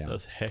C4 one down. That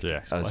was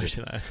hectic. That was just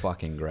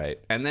fucking great.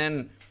 And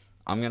then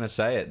I'm going to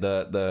say it,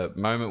 the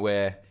moment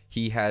where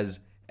he has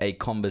a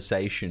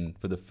conversation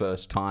for the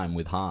first time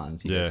with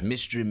Hans. He goes,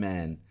 "Mystery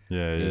man."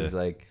 Yeah, He's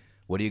like,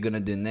 "What are you going to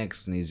do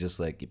next?" And he's just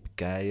like,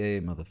 "Yippee-ki-yay,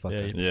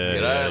 motherfucker."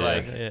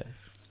 Yeah.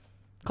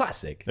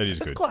 Classic. It is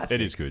good. Classic.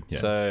 It is good. Yeah.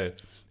 So,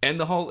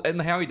 and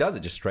how he does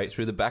it, just straight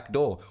through the back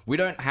door. We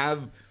don't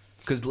have...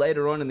 Because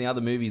later on in the other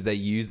movies, they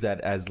use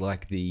that as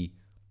like the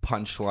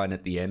punchline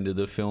at the end of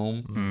the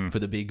film for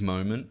the big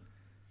moment.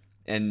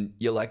 And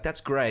you're like,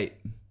 that's great.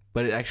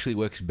 But it actually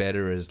works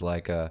better as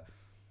like the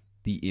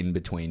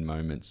in-between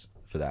moments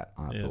for that,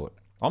 I thought.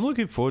 I'm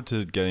looking forward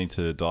to getting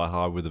to Die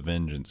Hard with a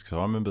Vengeance because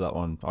I remember that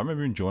one. I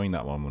remember enjoying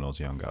that one when I was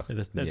younger.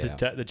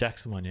 The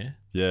Jackson one, yeah?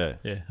 Yeah.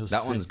 Yeah.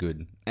 That one's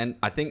good. And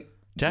I think...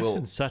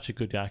 Jackson's such a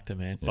good actor,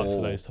 man, for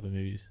those type of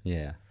movies.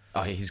 Yeah.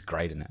 Oh, he's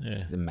great in it.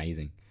 Yeah. He's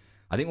amazing.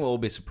 I think we'll all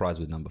be surprised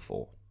with number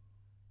 4.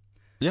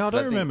 Yeah, I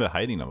don't remember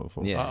hating number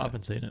 4. Yeah. I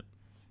haven't seen it.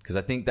 Because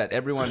I think that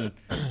everyone,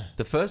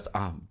 the first,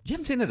 you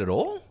haven't seen it at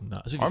all?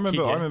 No, it's I remember. Kid,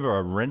 yeah? I remember. I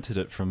rented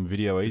it from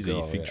Video Easy,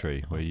 Oh, Fig yeah.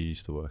 Tree, where you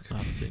used to work. I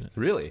haven't seen it.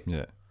 Really?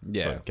 Yeah.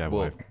 Yeah. But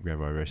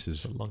Gabo rest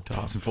his A long time.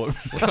 past employment.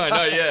 I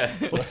know, yeah.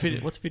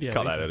 What's video?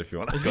 Cut Easy? that out if you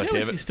want. Is God Video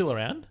damn Easy it. still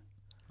around?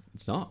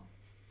 It's not.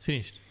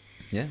 Finished.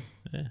 Yeah.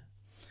 Yeah.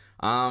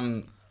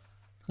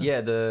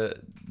 Yeah, the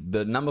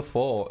number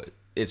 4,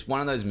 it's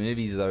one of those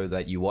movies, though,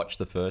 that you watch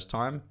the first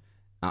time.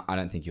 I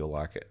don't think you'll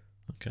like it.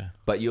 Okay.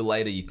 But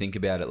you think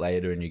about it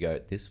later and you go,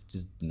 this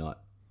is not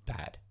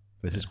bad.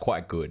 This is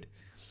quite good.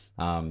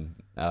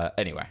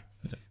 Anyway,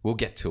 we'll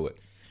get to it.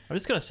 I'm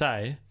just gonna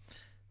say,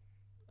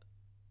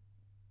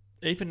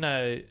 even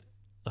though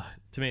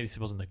to me this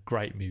wasn't a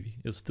great movie,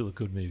 it was still a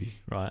good movie,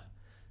 right?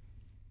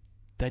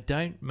 They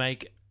don't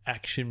make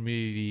action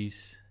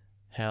movies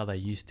how they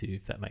used to,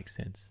 if that makes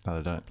sense. No,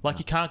 they don't. Like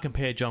you can't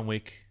compare John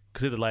Wick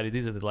because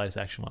these are the latest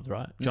action ones,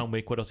 right? John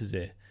Wick. What else is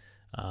there?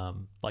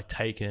 Like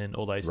Taken,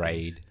 all those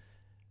Raid. things.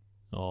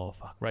 Oh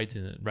fuck,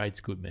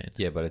 Raid's good, man.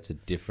 Yeah, but it's a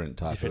different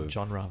type Different of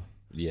genre.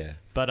 Yeah.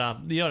 But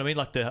you know what I mean?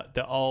 Like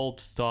the old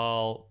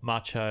style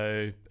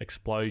macho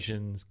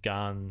explosions,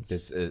 guns,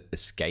 There's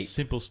escape.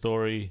 simple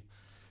story.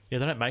 Yeah,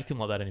 they don't make them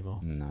like that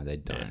anymore. No, they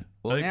don't. Yeah.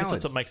 Well, I think now that's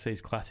it's, what makes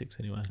these classics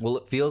anyway. well,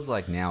 it feels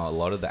like now a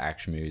lot of the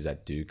action movies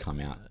that do come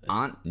out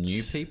aren't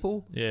new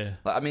people. Yeah.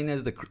 Like, I mean,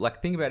 there's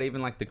think about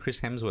even like the Chris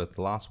Hemsworth,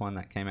 the last one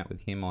that came out with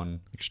him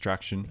on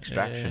Extraction.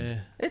 Extraction. Yeah.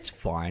 It's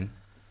fine.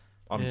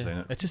 I haven't Yeah. seen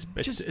it.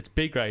 It's it's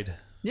B grade.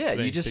 Yeah, To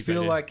me, you just big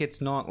feel idea. like it's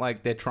not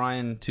like they're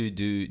trying to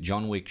do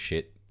John Wick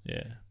shit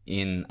Yeah.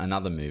 in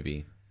another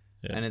movie.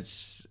 Yeah. And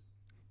it's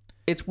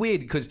weird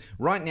because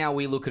right now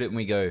we look at it and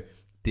we go,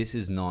 this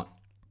is not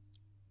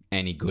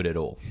any good at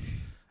all.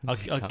 I'll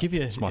give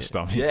you It's my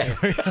stomach. Yeah.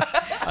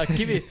 I'll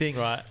give you a thing,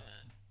 right?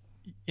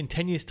 In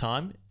 10 years'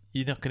 time,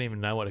 you're not going to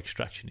even know what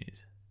Extraction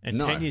is. In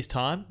No. 10 years'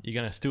 time, you're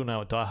going to still know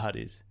what Die Hard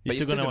is. You're But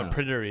you're still going to know still what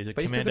Predator is, what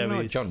But you still Commando don't know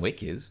what is. John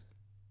Wick is.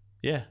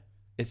 Yeah.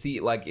 It's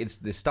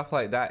the stuff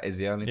like that is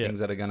the only Yeah. things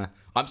that are gonna.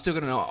 I'm still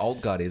gonna know what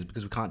Old Guard is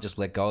because we can't just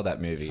let go of that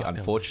movie, Fuck, that was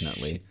a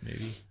unfortunately. shit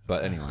movie.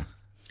 But anyway,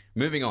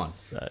 moving on.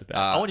 So bad.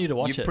 I want you to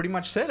watch You it. pretty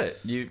much said it.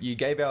 You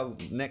gave our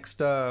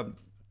next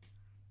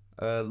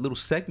little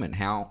segment.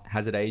 How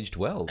has it aged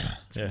well?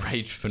 It's Yeah.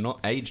 aged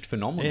yeah,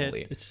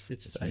 phenomenally. it's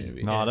This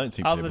movie. No, yeah. I don't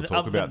think Other people than- talk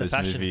other than about the this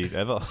fashion. movie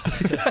ever.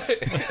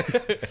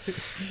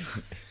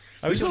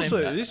 I was This just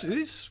also, saying-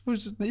 this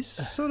was this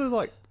sort of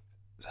like.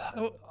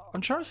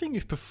 I'm trying to think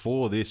if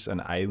before this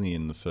and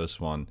Alien, the first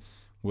one,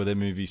 were their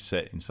movies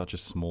set in such a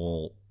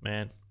small,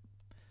 man.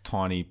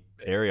 tiny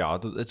area.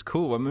 It's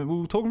cool. I mean, we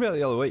were talking about it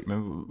the other week.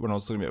 Remember when I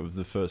was talking about with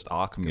the first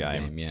Arkham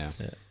game? Yeah.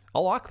 I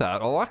like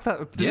that. I like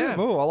that. Yeah.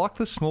 Yeah. I like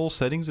the small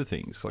settings of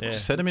things. Like Yeah,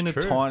 set them in a it's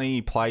true.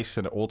 tiny place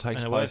and it all takes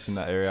And it place works. in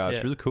that area. Yeah.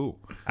 It's really cool.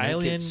 Make it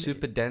Alien,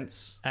 super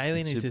dense.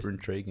 Alien and is super just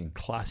intriguing.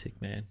 classic,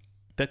 man.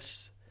 They're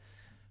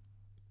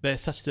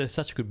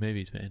such good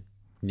movies, man.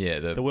 Yeah.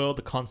 The world,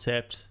 the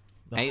concept.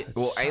 It's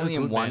so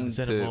Alien good, man. 1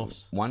 The to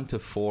Xenomorphs. 1 to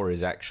 4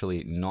 is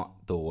actually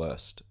not the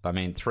worst. I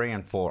mean, 3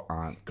 and 4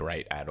 aren't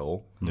great at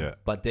all. Yeah.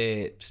 But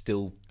they're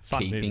still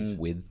Fun keeping movies.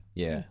 with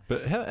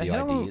But how the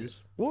ideas.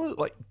 What was,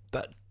 like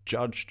that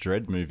Judge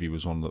Dredd movie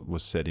was one that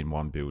was set in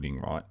one building,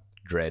 right?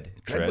 Dredd.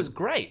 Dredd Dredd. was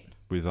great.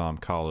 With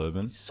Carl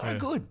Urban. So Yeah.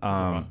 good.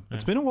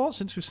 It's been a while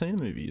since we've seen a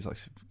movie. It's like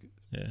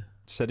Yeah.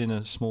 set in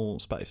a small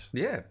space.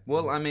 Yeah.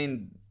 Well, I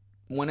mean,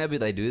 whenever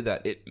they do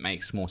that, it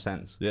makes more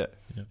sense. Yeah.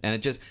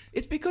 And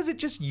it's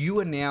because you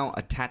are now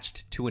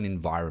attached to an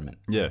environment,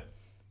 Yeah.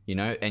 you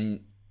know?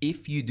 And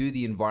if you do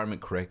the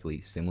environment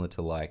correctly, similar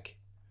to like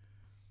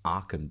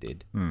Arkham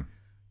did,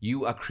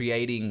 you are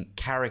creating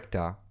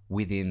character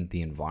within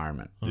the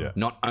environment. Yeah.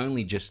 Not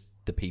only just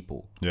the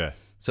people. Yeah.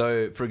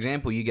 So, for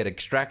example, you get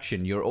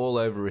Extraction, you're all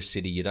over a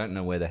city, you don't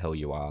know where the hell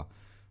you are.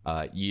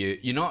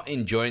 You're not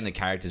enjoying the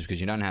characters because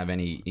you don't have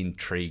any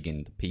intrigue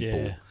in the people.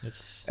 Yeah.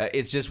 It's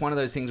It's just one of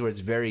those things where it's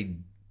very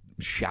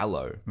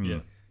shallow.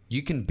 yeah.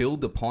 You can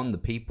build upon the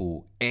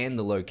people and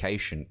the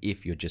location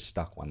if you're just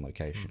stuck one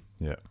location.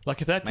 Yeah.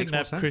 Like if that Makes didn't more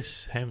have sense.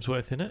 Chris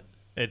Hemsworth in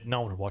it,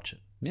 no one would watch it.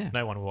 Yeah.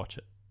 No one would watch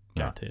it.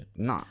 Guarantee it.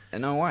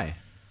 No way.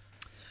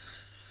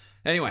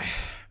 Anyway,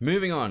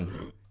 moving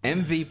on.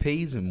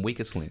 MVPs and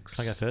weakest links.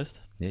 Can I go first?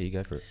 Yeah, you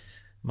go for it.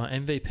 My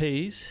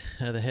MVPs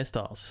are the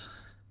hairstyles.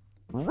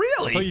 I thought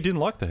Really? you didn't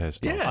like the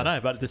hairstyle. Yeah. I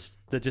know, but they're just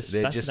They're just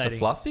fascinating. so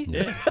fluffy?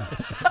 Yeah.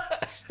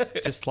 It's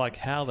just like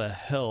how the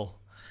hell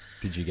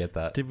Did you get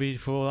that? did we?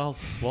 Well, I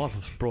was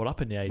brought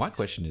up in the 80s. My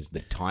question is the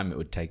time it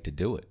would take to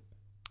do it.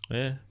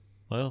 Yeah.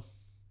 Well,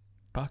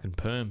 fucking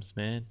perms,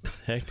 man.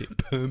 Hectic.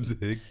 Perms.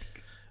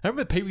 I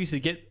remember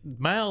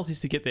males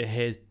used to get their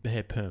hair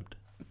permed.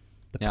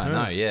 Yeah, I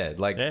know. Yeah,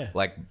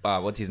 Yeah.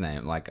 What's his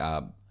name?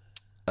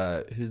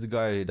 Who's the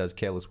guy who does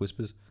Careless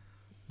Whispers?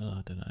 Oh,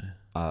 I don't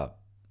know.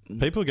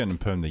 People are getting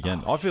permed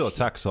again. I feel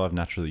attacked because I have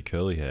naturally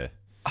curly hair.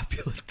 I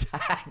feel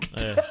attacked.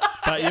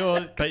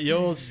 Yeah. But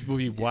yours will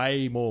be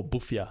way more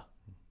buffier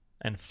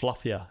and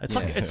fluffier.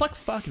 It's like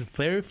fucking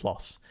fairy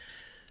floss.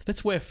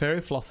 Let's wear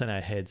fairy floss in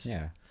our heads.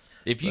 Yeah.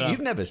 If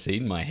you've never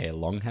seen my hair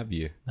long, have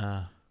you?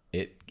 Nah.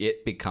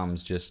 it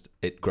becomes just,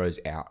 it grows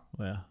out.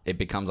 Wow. It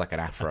becomes like an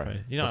afro.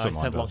 You know, That's I what used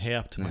to have mine long does. hair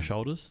up to my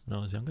shoulders when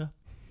I was younger.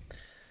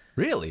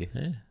 Really?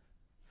 Yeah.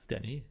 It's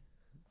down here.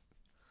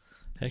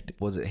 Hectic.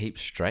 Was it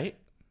heaps straight?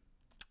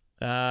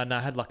 No, I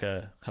had like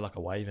a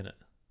wave in it.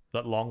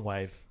 That long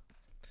wave.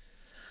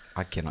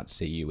 I cannot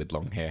see you with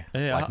long hair.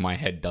 Yeah, Like my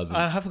head doesn't.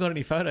 I haven't got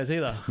any photos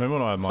either. Remember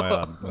when I had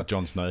my my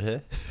Jon Snow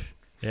hair?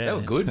 Yeah. They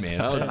were good,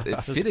 man. It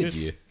That's fitted good.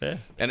 you. Yeah.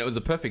 And it was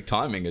the perfect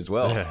timing as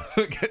well. Yeah.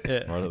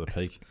 Yeah. Right at the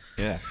peak.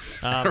 Yeah.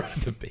 Um, Right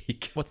at the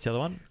peak. What's the other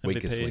one?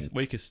 Weakest MVP?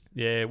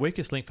 link.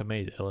 Weakest link for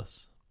me is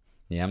Ellis.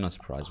 Yeah, I'm not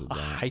surprised with I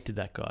that. hated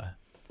that guy,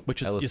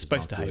 which is Ellis you're is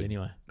supposed to not hate good.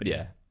 anyway. But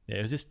Yeah. yeah,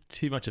 it was just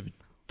too much of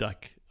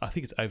like I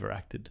think it's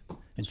overacted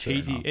and fair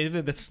cheesy. enough.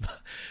 Even that's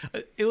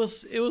it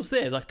was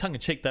there like tongue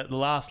in cheek. That the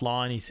last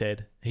line he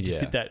said, he just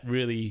Yeah. did that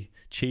really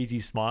cheesy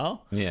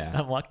smile. Yeah. And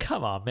I'm like,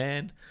 come on,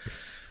 man.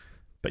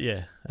 But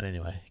yeah, and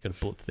anyway, he got a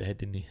bullet to the head,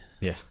 didn't he?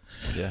 Yeah.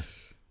 Yeah.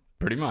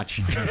 Pretty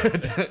much.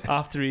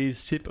 After his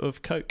sip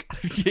of Coke.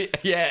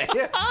 yeah.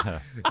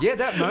 Yeah,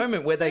 that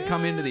moment where they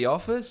come into the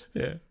office.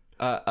 Yeah.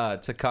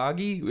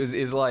 Takagi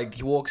is like,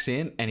 he walks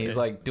in and he's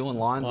like doing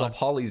lines off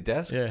Holly's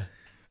desk. Yeah.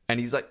 And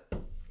he's like,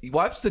 he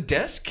wipes the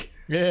desk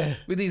Yeah.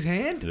 with his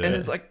hand. Yeah. And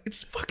it's like,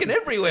 it's fucking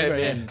everywhere,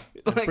 Yeah. man.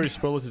 And Like,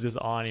 Bruce Willis is just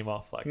eyeing him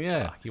off like,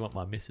 Yeah. fuck, you want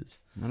my missus.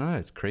 I know,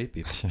 it's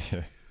creepy.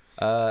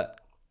 Yeah.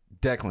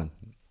 Declan.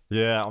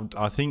 Yeah,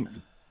 I think,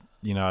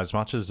 you know, as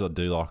much as I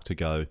do like to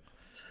go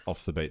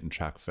off the beaten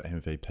track for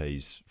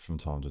MVPs from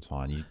time to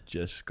time, you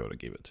just got to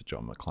give it to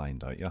John McClane,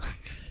 don't you?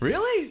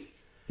 Really?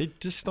 He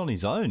just on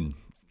his own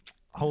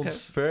Okay,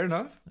 holds. fair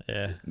enough.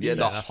 Yeah. Yeah,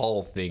 the Fair enough.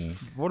 whole thing.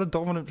 What a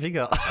dominant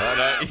figure!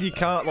 You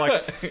can't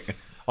like.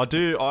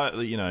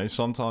 You know,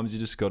 sometimes you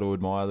just got to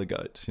admire the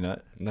goats. You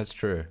know, That's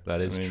true.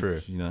 That is I mean,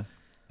 true. You know,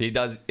 He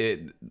does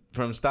it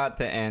from start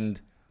to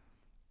end.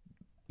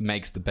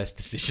 Makes the best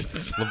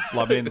decisions.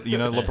 I mean, you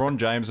know, LeBron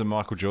James and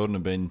Michael Jordan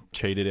have been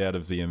cheated out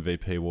of the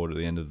MVP award at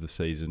the end of the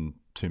season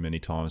too many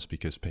times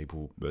because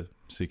people were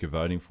sick of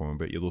voting for him.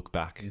 But you look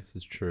back This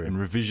is true. in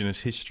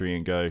revisionist history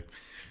and go,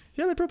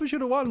 yeah, they probably should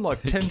have won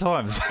like 10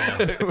 times.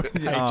 Hey,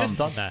 just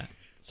on that.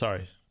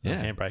 Sorry.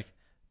 Yeah. Handbrake.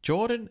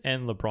 Jordan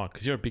and LeBron,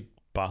 because you're a big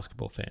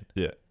basketball fan.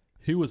 Yeah,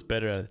 Who was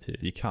better out of the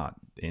two? you can't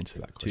answer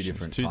that question.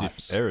 different It's two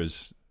types. different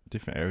eras.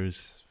 Different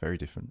eras, very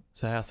different.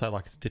 So how so?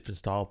 Like it's different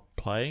style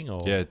playing,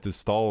 or Yeah, the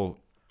style.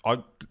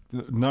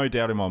 No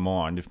doubt in my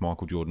mind, if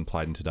Michael Jordan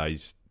played in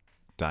today's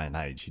day and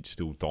age, he'd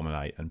still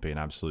dominate and be an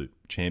absolute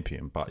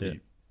champion. But Yeah.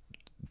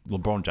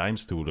 LeBron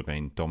James still would have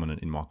been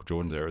dominant in Michael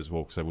Jordan's era as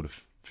well because they would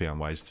have found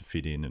ways to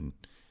fit in and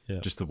Yeah.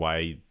 just the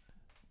way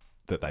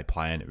that they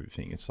play and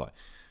everything. It's like,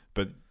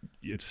 but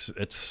it's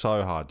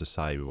so hard to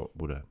say what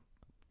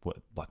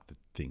like the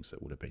things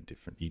that would have been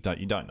different. You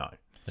don't know.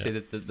 See,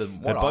 the They're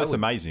what I both would,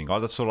 amazing.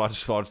 That's what I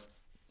just thought.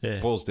 yeah,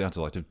 Boils down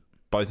to like they're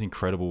both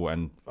incredible,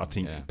 and I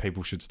think Yeah.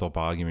 people should stop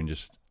arguing.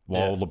 Just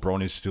while Yeah.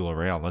 LeBron is still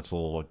around, let's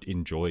all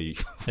enjoy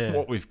Yeah.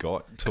 what we've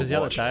got to Because the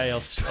other watch. day I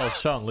was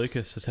showing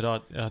Lucas. I said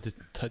I just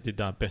did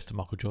best of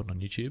Michael Jordan on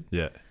YouTube,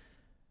 Yeah,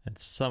 and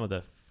some of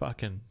the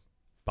fucking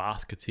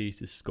baskets he used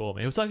to score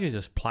me. It was like he was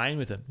just playing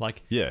with him.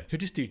 Like yeah,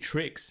 he'd just do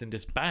tricks and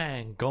just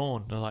bang,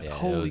 gone. And I'm like, Yeah, it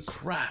holy was-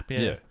 crap! yeah,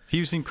 Yeah,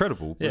 he was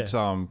incredible. Yeah.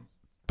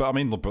 But I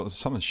mean, LeBron,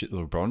 some of the shit that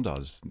LeBron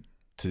does.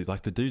 To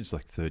like the dude's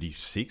like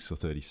 36 or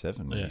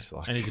 37. yeah. He's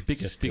like, And he's a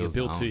bigger Still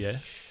build too. young. Yeah,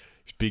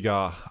 he's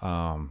bigger.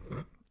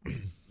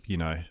 You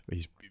know,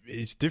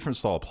 he's different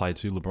style of play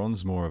too.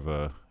 LeBron's more of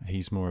a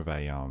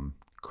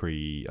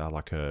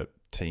like a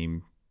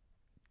team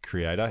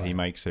creator. He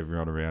makes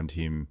everyone around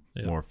him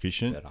Yeah. more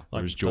efficient. Better.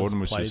 Whereas Like, Jordan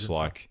does was plays just and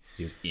stuff. like,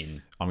 he was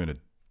in. I'm going to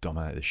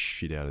dominate the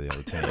shit out of the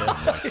other team.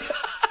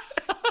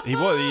 Like, he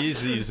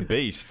was a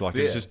beast. Like,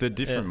 it was Yeah. just the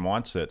different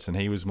mindsets. And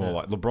he was more Yeah.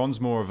 like, LeBron's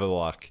more of a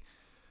like,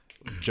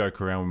 joke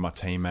around with my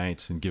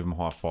teammates and give them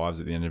high fives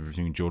at the end of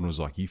everything. Jordan was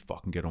like, you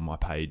fucking get on my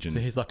page. And so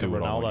he's like a do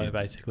what I want you Ronaldo to."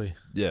 basically.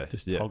 Yeah.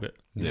 Just yeah. hog it.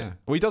 Yeah.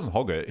 Well, he doesn't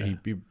hog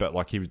it. But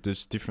like, he was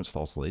just different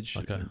styles of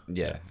leadership. Okay.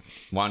 Yeah.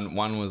 One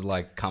was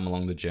like, come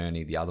along the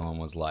journey. The other one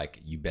was like,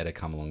 you better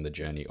come along the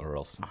journey or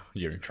else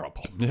you're in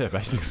trouble. Yeah,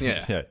 basically.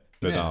 Yeah. Yeah.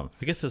 But, Yeah.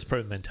 I guess there's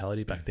probably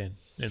mentality back then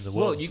in the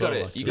Well, world. you as got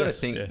to like, you got to yes,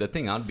 think. yeah. The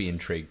thing I'd be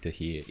intrigued to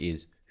hear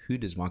is who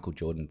does Michael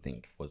Jordan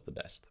think was the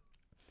best?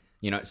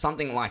 You know,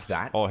 something like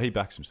that. oh, he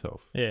backs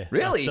himself. Yeah,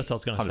 Really? That's what I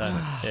was going to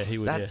say. Yeah, he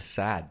would. That's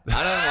sad.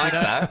 I don't like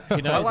that.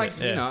 he knows I like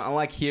it, yeah. you know, I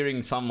like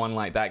hearing someone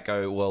like that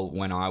go, well,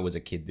 when I was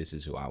a kid, this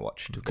is who I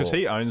watched. Because Or-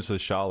 he owns the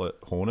Charlotte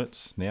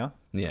Hornets now.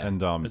 Yeah.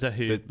 And yeah. Is that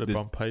who there's-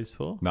 LeBron plays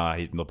for? No,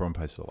 LeBron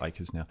plays for the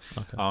Lakers now.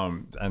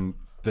 Okay. And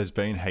there's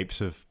been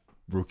heaps of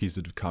rookies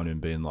that have come in and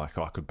been like,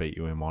 I could beat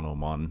you in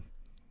one-on-one.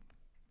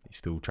 He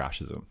still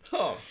trashes them.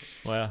 Oh,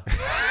 Wow.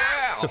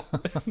 wow.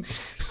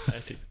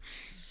 Hectic.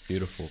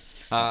 Beautiful.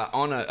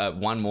 On a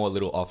one more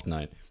little off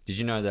note, did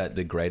you know that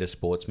the greatest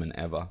sportsman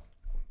ever?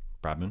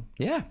 Bradman.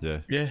 Yeah. Yeah.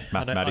 Yeah, I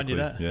Mathematically. knew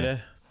that. Yeah. Yeah.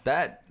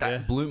 That Yeah.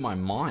 blew my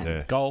mind.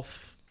 Yeah.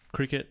 Golf,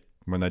 cricket.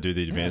 when they do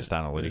the advanced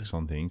analytics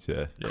on things.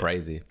 Yeah.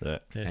 Crazy. Yeah.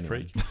 Yeah,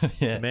 Anyway. freak.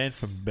 Yeah. The man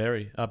from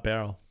Barrel.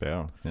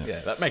 Barrel. Yeah. Yeah,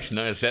 that makes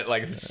no sense.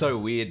 Like, it's so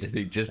weird to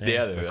think just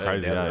down the road.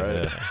 Crazy. down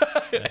the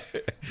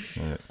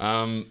Yeah.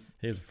 road.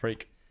 He was a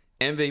freak.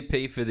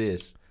 MVP for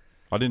this.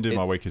 I didn't do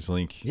my It's- weakest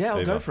link. Yeah, I'll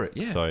either. go for it,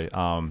 yeah. So,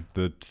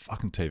 the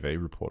fucking TV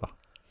reporter.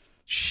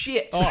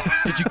 Shit.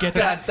 Oh, did you get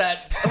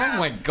that? Oh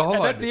my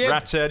God. at the end-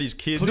 Rats out his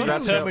kids. Please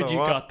Rats tell out me the you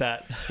wife. got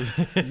that.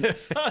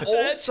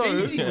 Also- How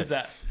cheesy was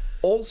that?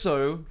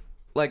 Also,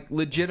 like,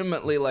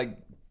 legitimately, like,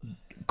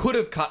 could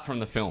have cut from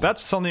the film.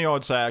 That's something I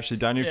would say, actually,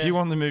 Daniel. If Yeah. you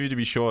want the movie to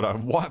be shorter,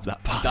 wipe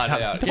that part Done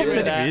out. out. It doesn't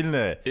Get need rid to of be that. in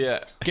there.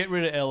 yeah. Get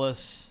rid of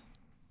Ellis.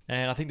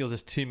 And I think there was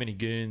just too many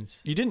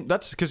goons. You didn't.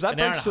 That's because that An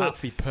hour and breaks a the. half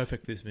would be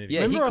perfect for this movie.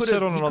 Yeah, Remember I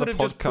said on he another could've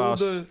just pulled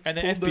podcast- And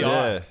the pulled FBI.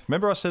 Yeah.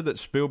 Remember I said that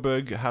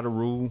Spielberg had a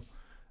rule,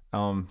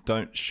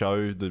 don't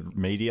show the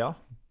media.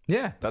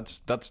 Yeah. That's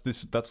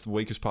the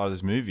weakest part of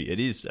this movie. It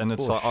is, and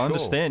it's For like I sure.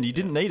 understand you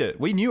didn't need it.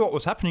 We knew what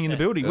was happening in the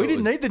building. We It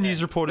didn't was- need the news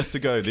reporters to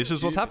go. This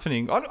is what's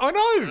happening. I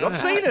know. I've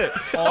seen it.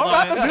 Although-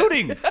 I'm at the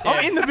building.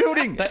 I'm in the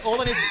building.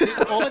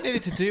 All I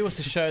needed to do was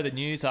to show the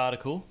news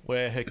article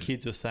where her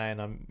kids were saying,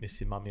 "I miss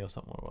your mummy" or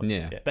something. It was.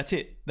 Yeah. That's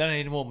it. They don't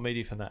need more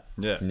media from that.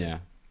 Yeah. Yeah.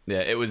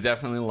 Yeah. It was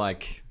definitely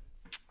like.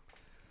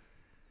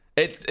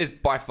 It's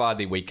by far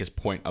the weakest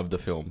point of the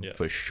film, Yeah.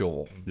 for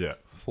sure. Yeah.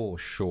 For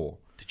sure.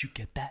 Did you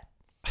get that?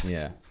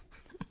 Yeah.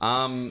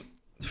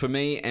 For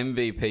me,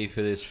 MVP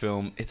for this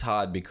film, it's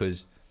hard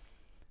because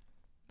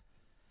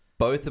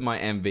both of my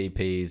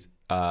MVPs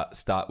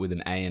start with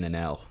an A and an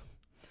L.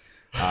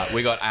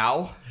 We got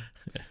Al,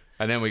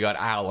 and then we got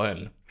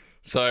Alan.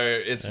 So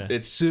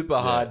it's super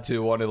hard to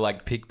want to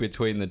like pick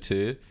between the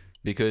two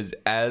because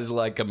as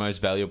like a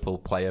most valuable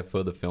player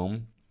for the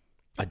film,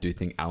 I do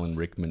think Alan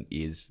Rickman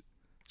is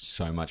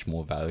so much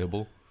more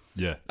valuable.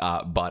 Yeah.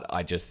 But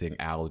I just think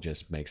Al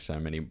just makes so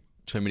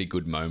many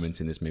good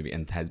moments in this movie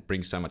and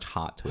brings so much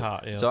heart to it.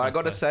 Heart, yeah, I was so I gonna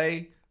got to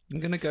say, I'm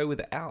gonna go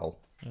with Al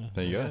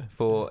There you go.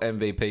 for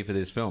MVP for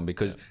this film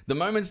because the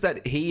moments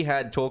that he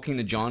had talking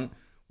to John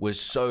was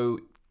so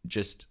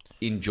just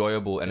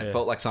enjoyable and it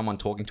felt like someone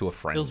talking to a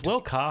friend. It was well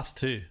cast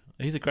too.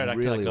 He's a great actor.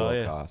 really that guy, well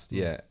yeah. cast,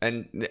 yeah.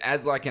 And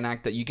as like an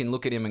actor, you can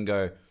look at him and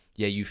go,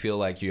 yeah, you feel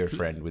like you're a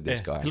friend with this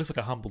Yeah, guy. He looks like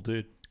a humble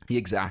dude.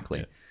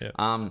 Exactly.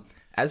 Yeah,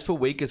 As for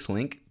weakest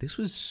link, this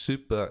was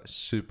super,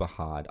 super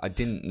hard. I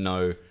didn't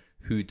know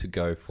who to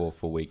go for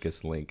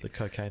weakest link. The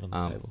cocaine on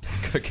the table.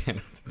 Cocaine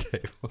on the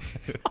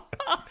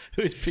table.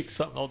 Who's picked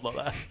something odd like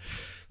that?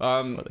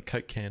 Like the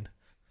coke can.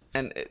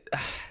 And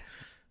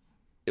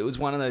it was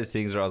one of those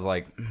things where I was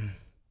like,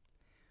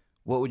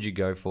 what would you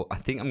go for? I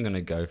think I'm going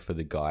to go for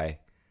the guy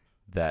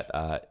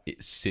that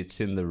it sits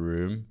in the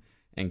room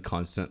and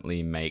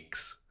constantly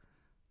makes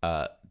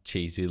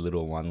cheesy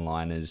little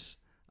one-liners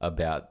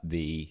about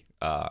the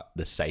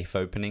safe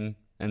opening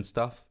and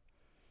stuff.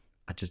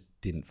 I just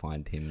didn't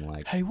find him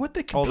like... Hey, what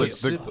the Oh,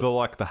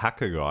 complete... the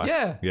hacker guy.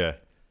 Yeah. Yeah.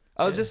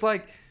 I was just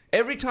like,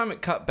 every time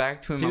it cut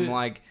back to him, I'm He-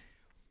 like,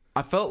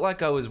 I felt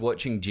like I was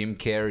watching Jim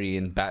Carrey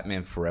in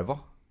Batman Forever.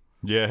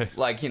 Yeah.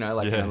 Like, Yeah.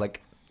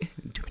 like,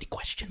 too many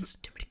questions,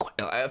 or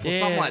Yeah.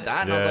 something like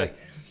that. And I was Yeah. like,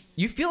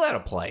 you feel out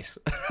of place.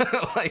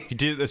 like, He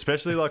did,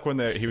 especially like when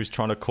he was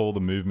trying to call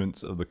the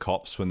movements of the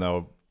cops when they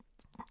were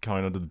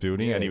coming onto the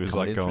building, Yeah, and he was coming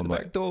like in through going the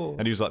like, back door.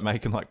 and he was like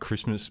making like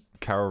Christmas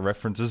Carol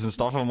references and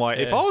stuff. I'm like,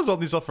 if Yeah. I was on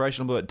this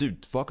operation, I'd be like,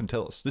 dude, fucking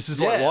tell us. This is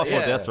like Yeah, life or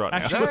yeah. death right now.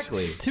 Actually,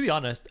 Exactly. to be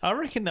honest, I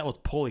reckon that was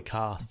poorly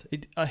cast. He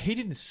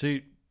didn't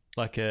suit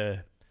like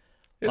a...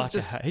 It was Like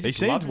just- he He just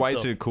seemed loved way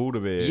himself. too cool to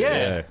be.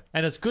 Yeah.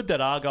 And it's good that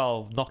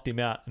Argyle knocked him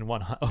out in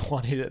one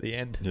hit at the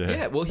end. Yeah.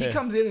 yeah, well, he Yeah.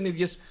 comes in and he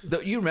just...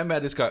 You remember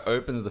how this guy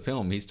opens the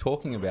film. He's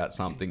talking about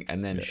something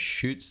and then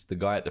shoots the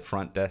guy at the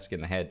front desk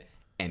in the head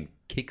and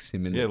kicks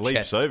him in Yeah, the leaps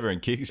chest. over and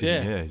kicks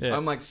him. Yeah, Yeah. yeah.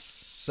 I'm like,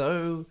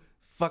 so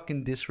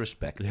fucking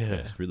disrespectful. Yeah,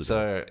 it's really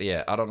So,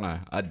 yeah, I don't know.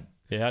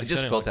 Yeah, It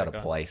just don't felt like out of that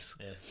guy. place.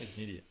 Yeah, he's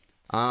an idiot.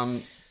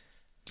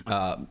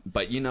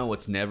 But you know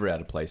what's never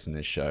out of place in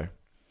this show?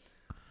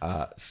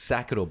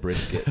 Sack it or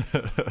brisket.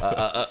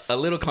 A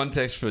little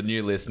context for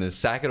new listeners.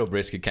 Sack it or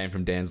brisket came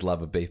from Dan's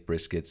love of beef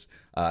briskets.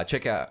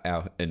 Check out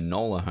our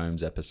Enola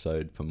Holmes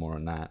episode for more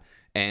on that.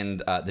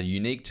 And the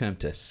unique term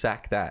to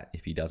sack that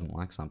if he doesn't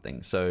like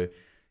something. So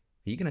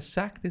are you going to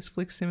sack this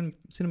flick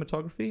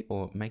cinematography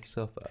or make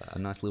yourself a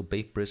nice little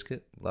beef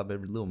brisket? Love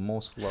every little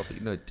morsel of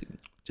it.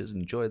 Just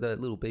enjoy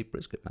that little beef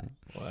brisket, mate.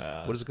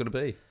 Wow. What is it going to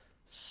be?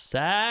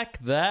 Sack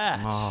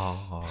that.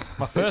 Oh,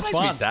 My this first makes me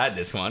one. sad,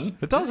 this one.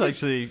 It does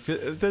actually.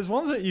 There's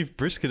ones that you've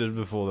brisketed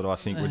before that I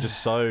think were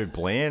just so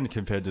bland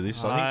compared to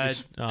this. I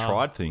think this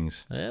tried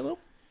things. Yeah, well,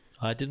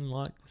 I didn't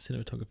like the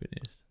cinematography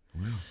in this.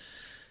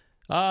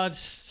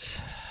 Just,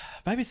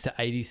 maybe it's the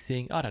 80s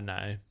thing. I don't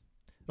know.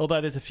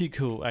 Although there's a few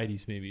cool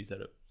 80s movies that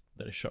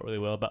are shot really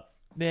well. But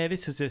yeah,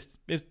 this was just...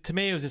 to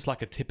me, it was just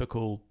like a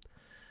typical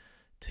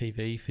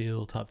TV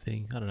feel type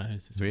thing. I don't know.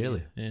 It's just Really?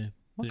 weird. Yeah.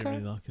 Didn't Okay.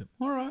 really like it.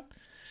 All right.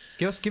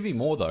 Give me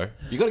more though.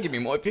 You got to give me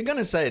more. If you're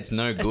gonna say it's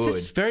no It's good,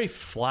 just very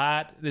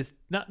flat. There's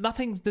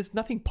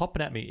nothing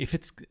popping at me. If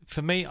it's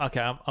for me,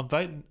 okay, I'm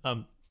voting.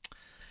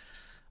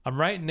 I'm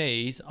rating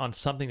these on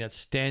something that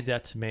stands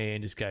out to me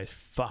and just goes,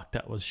 fuck,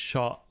 that was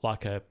shot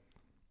like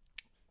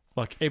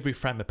every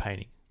frame of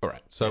painting. All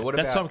right. So what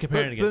That's about? what I'm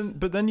comparing it against.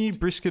 But then you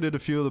brisketed a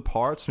few of the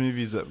Pirates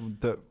movies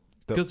that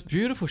Because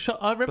beautiful shot.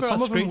 I remember I some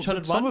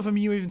screenshotted some one of them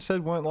you even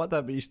said weren't like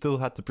that, but you still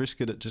had to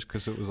brisket it just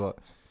because it was like,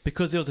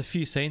 because there was a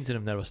few scenes in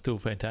them that were still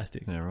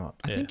fantastic. yeah, right.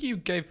 I think you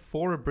gave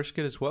 4 a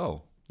brisket as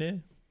well. Yeah,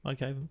 I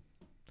gave them.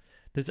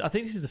 I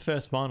think this is the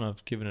first one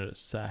I've given it a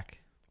sack.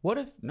 What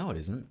if? No, it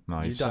isn't. No,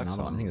 you've you've done sacked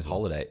another one. I some think it's as well.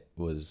 Holiday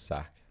was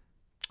sack.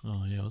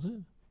 Oh yeah, was it?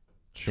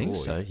 I think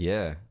Sure. so.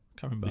 Yeah.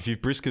 Can't remember. If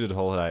you've brisketed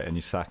Holiday and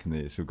you're sacking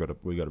this, we got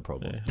a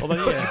problem. Yeah.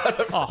 Although, yeah.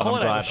 Oh,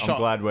 Holiday was shot. I'm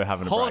glad we're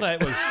having a Holiday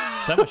break. was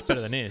so much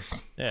better than this.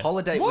 Yeah.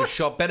 Holiday was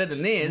shot better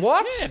than this.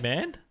 What? Yeah,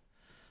 man.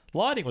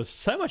 Lighting was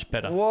so much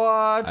better.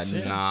 What?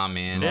 Nah,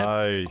 man. Yeah.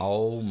 No.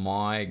 Oh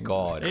my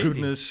god. Easy.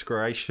 Goodness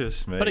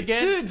gracious me. But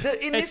again, Dude,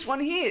 in this it's- one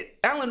here,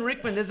 Alan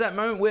Rickman, there's that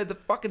moment where the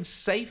fucking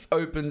safe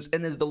opens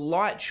and there's the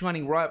light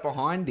shining right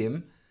behind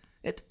him.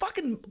 It's a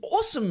fucking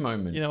awesome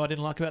moment. you know what I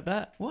didn't like about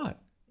that? What?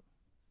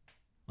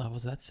 Oh,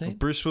 was that scene?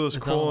 Bruce Willis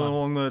There's crawling another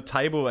along the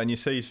table, and you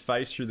see his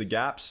face through the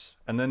gaps,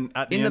 and then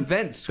at the In the end,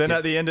 vents. Then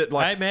at the end, it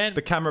Hey, man.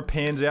 the camera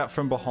pans out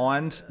from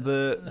behind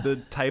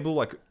the table,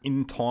 like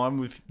in time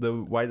with the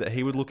way that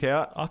he would look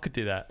out. I could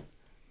do that.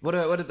 What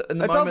in the It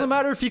moment, doesn't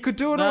matter if you could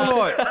do it or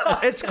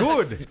not. It's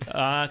good.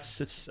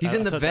 It's He's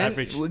in the that's vent.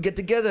 average. We'll get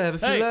together, have a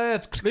few Hey,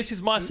 laughs. this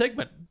is my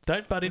segment.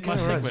 Don't butt in my All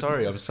right, segment.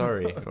 sorry, I'm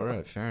sorry. All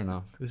right, fair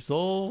enough. This is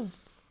all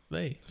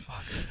me.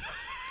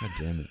 God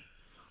damn it.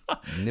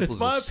 Nipples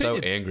my are so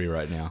opinion. angry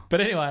right now. But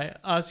anyway,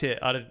 I didn't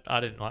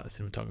like the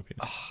cinematography.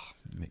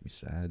 You make me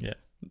sad. Yeah.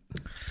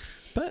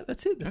 But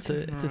that's it. It's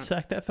a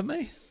sack that for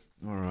me.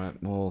 All right.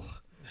 Well,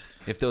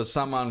 if there was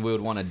someone we would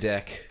want to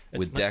deck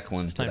with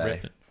Declan It's no today,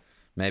 Rickman.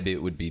 maybe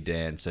it would be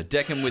Dan. So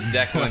Decking with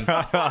Declan.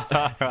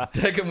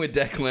 Decking with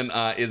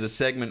Declan is a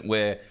segment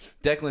where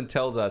Declan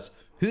tells us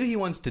who he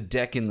wants to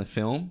deck in the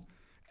film,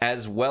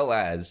 as well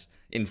as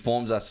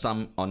informs us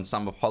on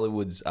some of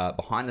Hollywood's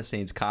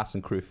behind-the-scenes cast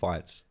and crew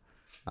fights.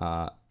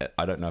 I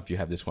don't know if you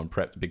have this one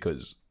prepped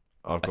because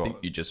I've I got. think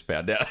you just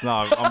found out. No,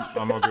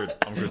 I'm all good.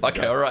 I'm good. to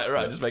Okay, go. all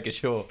right. Just making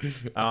sure.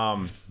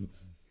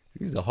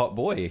 He's a hot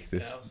boy,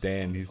 this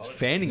Dan. He's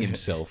fanning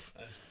himself.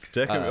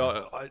 There's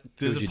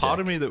would a you part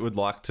of deck? me that would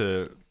like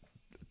to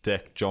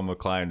deck John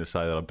McClane to say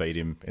that I beat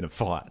him in a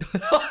fight.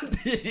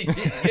 You're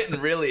getting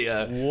really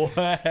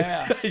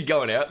Wow. you're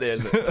going out there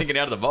and thinking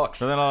out of the box.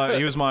 But then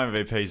he was my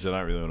MVP, so I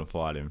don't really want to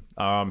fight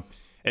him.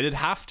 It'd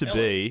have to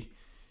be,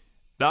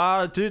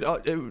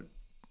 dude.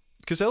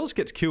 Because Ellis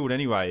gets killed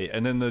anyway,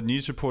 and then the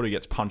news reporter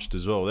gets punched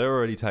as well. They're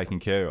already taken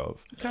care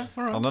of. Okay,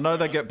 all right. And I know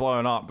they get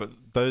blown up,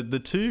 but the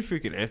two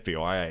freaking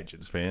FBI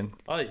agents, man,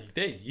 Oh,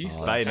 they're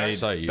useless. they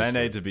so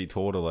need to be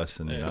taught a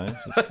lesson, you know,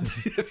 Well, they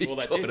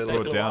Taught did. it They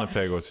brought did down a what?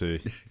 peg or two.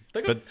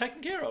 They got but-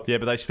 taken care of. Yeah,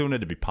 but they still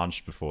need to be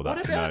punched before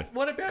that.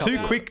 What about Too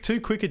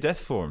quick a death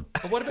for him.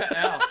 What about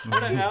Al? What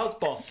about Al's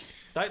boss?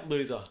 That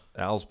loser.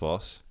 Al's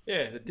boss.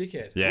 Yeah, the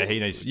dickhead. Yeah, he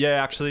needs.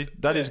 Yeah, actually,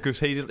 that is good.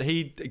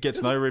 He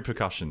gets no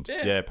repercussions.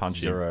 Yeah. Yeah, punch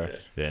Zero. him.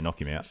 Yeah,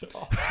 knock him out.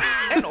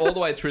 And all the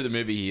way through the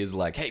movie, he is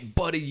like, "Hey,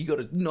 buddy, you got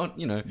to not,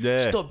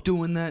 Yeah. stop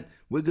doing that.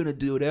 We're gonna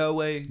do it our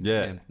way."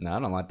 Yeah. No, I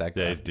don't like that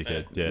guy. Yeah, he's a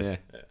dickhead. Yeah. Yeah.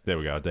 There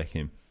we go. I deck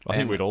him. I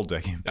think And- we'd all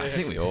deck him. I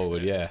think we all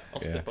would. Yeah.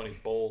 I'll yeah. step on his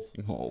balls.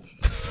 Oh.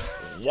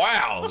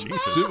 Wow,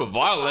 super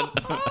violent.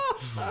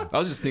 I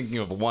was just thinking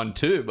of a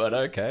 1-2, but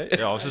okay.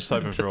 Yeah, I was just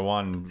hoping for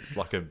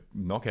like a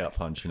knockout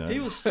punch, you know. He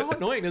was so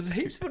annoying. There's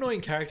heaps of annoying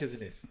characters in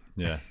this.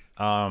 Yeah.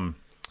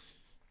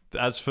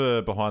 As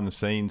for behind the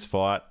scenes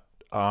fight,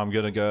 I'm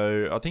gonna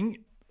go. I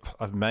think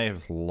I may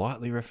have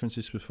lightly referenced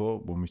this before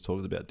when we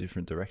talked about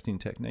different directing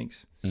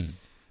techniques.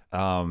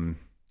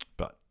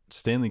 But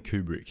Stanley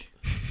Kubrick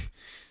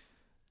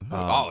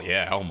Oh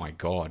yeah. Oh my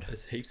god.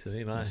 There's heaps of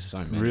him, eh? So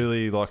many.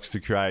 really likes to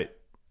create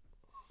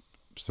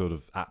sort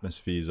of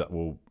atmospheres that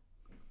will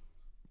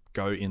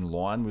go in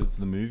line with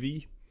the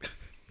movie.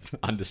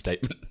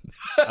 Understatement.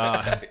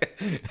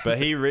 But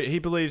he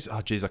believes.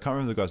 Oh, geez, I can't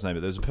remember the guy's name.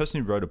 But there's a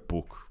person who wrote a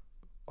book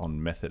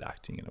on method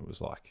acting, and it was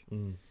like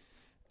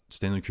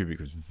Stanley Kubrick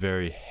was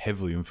very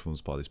heavily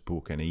influenced by this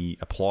book, and he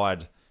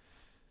applied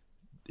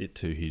it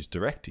to his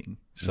directing.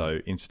 So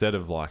instead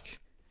of like,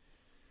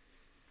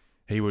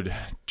 he would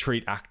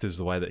treat actors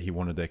the way that he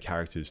wanted their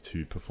characters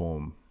to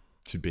perform,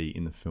 to be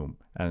in the film,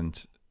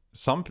 and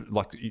some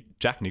like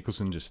Jack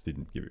Nicholson just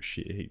didn't give a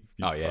shit.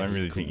 Oh, yeah, I don't he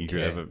really think you could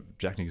couldn't ever.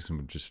 Jack Nicholson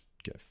would just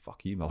go,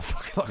 "Fuck you,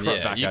 motherfucker!" Like, right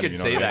Yeah, back you at could him,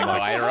 know see what I that mean? Like,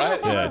 guy, right?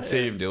 Yeah. You could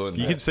see him doing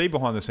you that. can see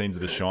behind the scenes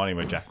of The Shining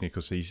when Jack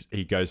Nicholson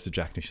he goes to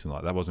Jack Nicholson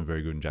like, "That wasn't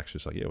very good," and Jack's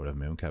just like, "Yeah, whatever,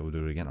 man. Okay, we'll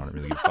do it again. I don't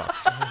really give a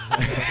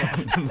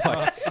fuck."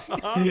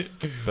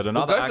 But We'll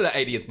another go for the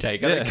 80th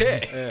take. I don't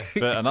care.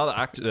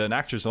 but an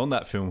actress on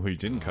that film who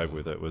didn't cope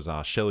with it was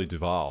Shelley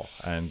Duvall,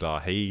 and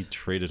he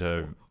treated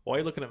her. Why are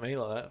you looking at me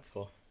like that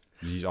for?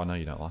 I know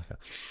you don't like her.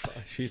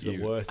 She's the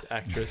worst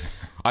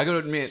actress. I got to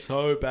admit,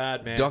 So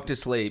bad, man. Doctor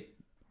Sleep.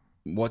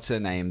 What's her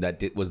name?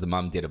 That was the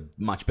mum. Did a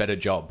much better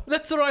job.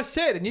 That's what I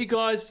said, and you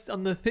guys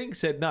on the thing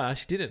said, nah,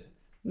 she didn't.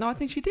 No, I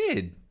think she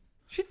did.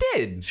 She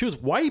did. She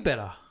was way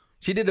better.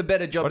 She did a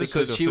better job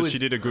because she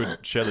did a good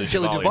Shelley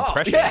Shelley Duvall Duvall,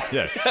 impression.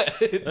 yeah.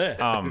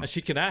 Yeah. And she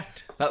can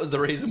act. That was the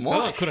reason why.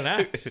 No, I couldn't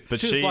act.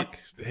 But she was like,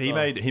 he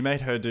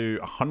made her do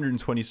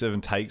 127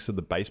 takes of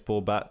the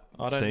baseball bat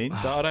scene.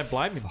 I don't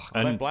blame him.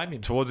 I don't blame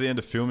him. Towards the end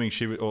of filming,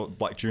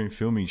 during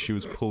filming, she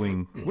was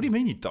pulling. What do you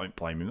mean you don't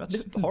blame him?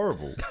 That's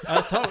horrible.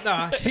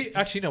 Actually,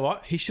 you know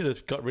what? He should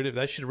have got rid of.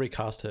 They should have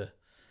recast her.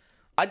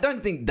 I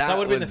don't think that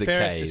would have was been the the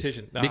fairest case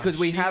decision. No, because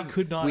we she have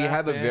could not we act,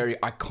 have a man. very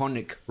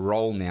iconic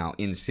role now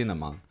in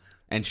cinema,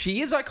 and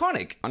she is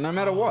iconic no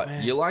matter what,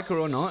 man. you like her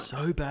or not.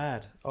 So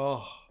bad.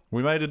 Oh,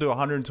 We made her do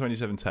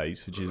 127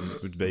 takes, which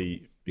would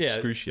be yeah.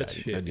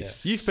 excruciating. That'd be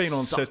You've been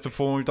on sets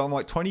before. We've done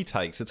like 20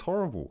 takes. It's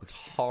horrible. It's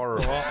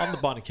horrible. Well, I'm the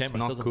behind the camera. It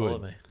not doesn't good.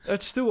 bother me.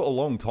 It's still a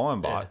long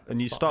time, Yeah, and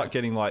you it's start fine.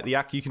 getting like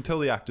you can tell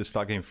the actors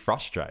start getting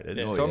frustrated.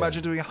 Yeah. So Oh, yeah.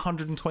 imagine doing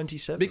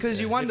 127. Because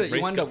you wonder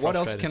Reese got what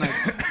else can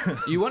I?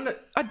 You wonder.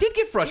 I did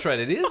get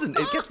frustrated.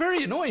 It gets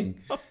very annoying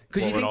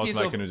because you when think I to was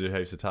yourself, making her do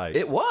heaps of takes.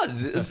 it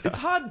was. It's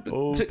hard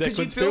Oh, because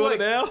you Declan's feel feeling like it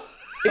now.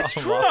 it's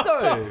true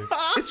though.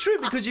 It's true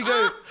because you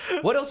go,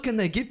 what else can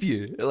they give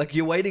you? Like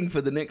you're waiting for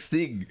the next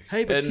thing.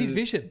 Hey, but it's And- his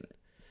vision.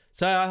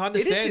 So I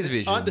understand. his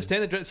vision. I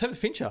understand the. It's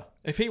Fincher.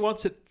 If he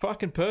wants it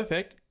fucking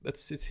perfect,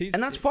 it's his.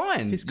 And that's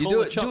fine. His You call do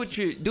and it. Do shots.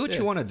 what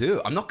you want to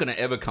do. I'm not going to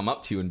ever come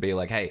up to you and be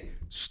like, "Hey,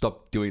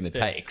 stop doing the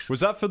takes."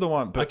 Was that for the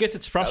one? I But guess it's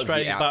was the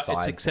frustrating, but it's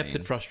outside accepted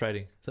scene.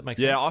 frustrating. Does that make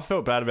sense? yeah, I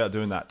felt bad about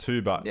doing that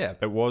too. But Yeah.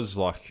 it was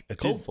like it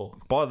Called did. for.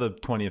 By the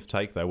 20th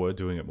take, they were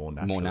doing it more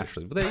naturally. More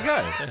naturally. But there you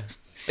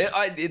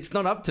go. It's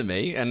not up to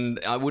me, and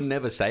I would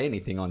never say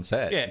anything on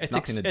set. Yeah, it's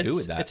nothing to do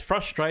with that. It's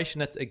frustration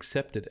that's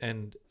accepted,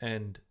 and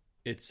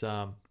it's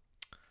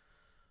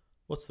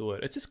what's the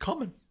word? It's just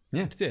common.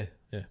 Yeah. Yeah.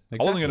 I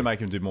wasn't going to make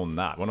him do more than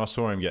that. When I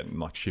saw him getting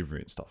like shivery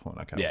and stuff, I went,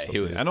 okay. Yeah, I'll stop he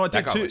was- doing it. And I that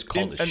did guy too. was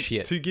cold as and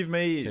shit. To give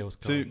me, He was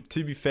to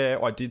cold. be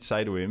fair, I did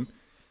say to him,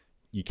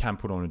 "You can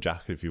put on a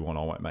jacket if you want.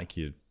 I won't make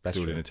you That's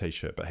do it true. in a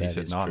t-shirt." But he That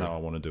said, is "No, true. I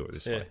want to do it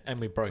this Yeah, way." and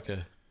we broke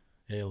a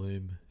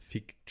heirloom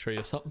fig tree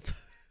or something.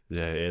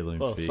 Yeah, heirloom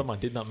Well, fig. someone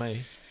did, not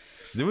me.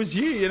 It was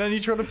you. You know,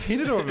 you trying to pin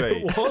it on me.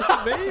 It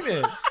wasn't me,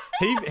 man.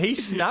 He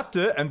snapped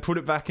it and put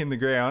it back in the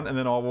ground, and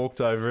then I walked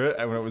over it,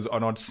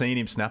 and I'd seen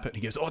him snap it, and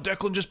he goes, "Oh,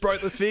 Declan just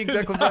broke the fig.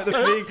 Declan broke the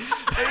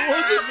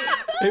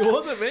fig." It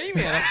wasn't me,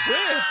 man.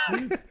 I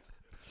swear.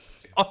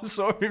 I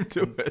saw him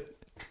do it.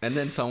 And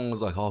then someone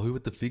was like, "Oh, who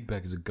with the fig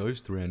bag is a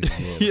ghost around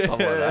here?" Yeah.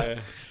 Something like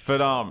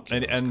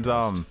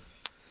that.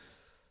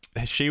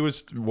 But she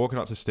was walking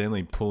up to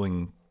Stanley,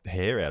 pulling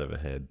hair out of her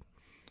head,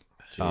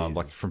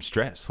 like from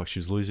stress, like she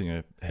was losing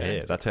her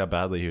hair. That's how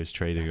badly he was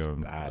treating her.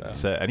 bad.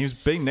 So, and he was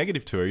being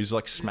negative to her. He was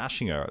like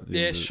smashing her.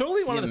 Yeah,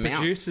 surely one of the amount.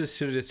 producers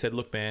should have just said,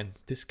 "Look, man,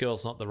 this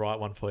girl's not the right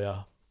one for you."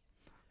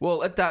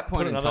 Well, at that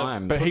point in another-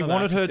 time, But Put he another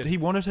wanted her. actress in. He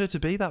wanted her to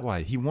be that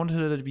way. He wanted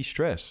her to be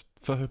stressed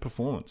for her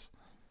performance.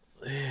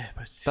 Yeah,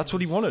 but That's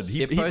what he wanted.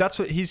 That's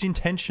what his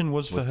intention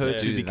was for Was her to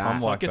to do become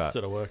that. So I like guess it that.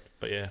 sort of worked,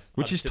 but yeah,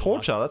 which I is just didn't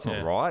torture. like it. That's not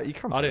Yeah. right. You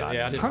can't I do didn't- that.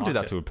 yeah, I You didn't can't do like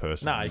that it. to a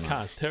person. No, you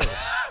can't. It's terrible.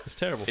 It's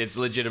terrible. it's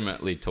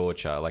legitimately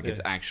torture. Like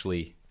it's Yeah.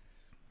 actually,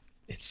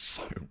 it's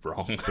so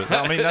wrong.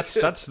 I mean, that's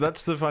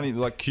the funny.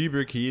 Like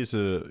Kubrick, he's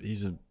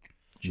a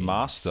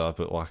master,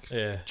 but like,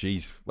 Yeah.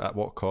 geez, at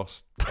what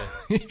cost?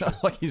 You know,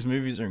 like his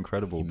movies are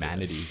incredible. but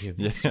humanity,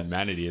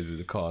 humanity is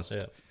the cost.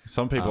 Yeah.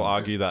 Some people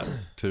argue that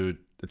to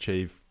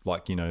achieve,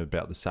 like, you know,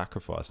 about the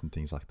sacrifice and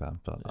things like that.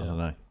 But I don't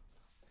know.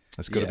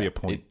 There's got to be a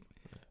point.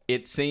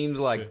 It seems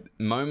like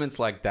moments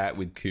like that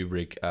with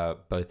Kubrick are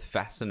both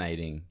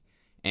fascinating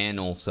and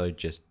also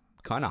just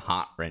kind of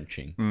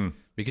heart-wrenching.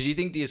 Because you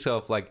think to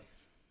yourself, like,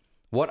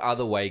 what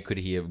other way could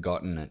he have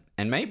gotten it?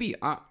 And maybe,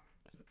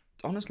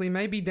 honestly,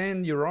 maybe,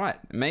 Dan, you're right.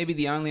 Maybe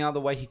the only other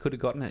way he could have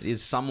gotten it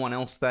is someone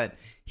else that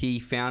he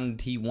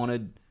found he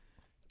wanted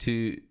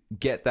to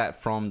get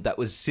that from that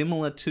was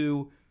similar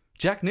to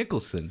Jack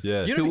Nicholson.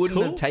 Yeah. You know Who what'd be wouldn't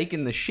cool? have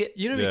taken the shit.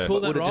 You know, what'd Yeah. be cool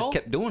but that would have role. just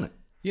kept doing it.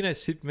 You know,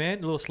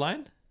 Superman, Lois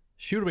Lane.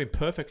 She would have been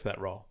perfect for that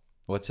role.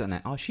 What's her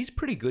name? Oh, she's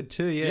pretty good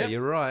too. Yeah, Yep.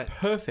 you're right.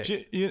 Perfect.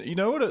 You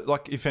know what?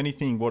 Like, if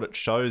anything, what it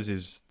shows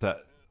is that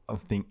I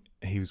think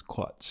he was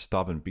quite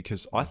stubborn,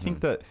 because I think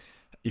that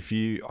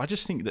I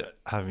just think that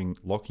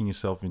locking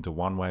yourself into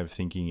one way of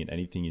thinking in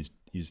anything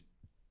is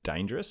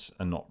dangerous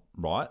and not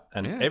right.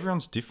 And Yeah.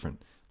 everyone's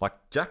different. Like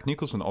Jack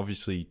Nicholson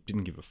obviously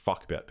didn't give a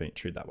fuck about being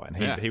treated that way,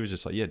 and he was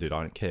just like, yeah, dude,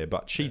 I don't care.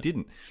 But she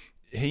didn't.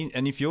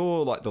 And if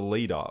you're like the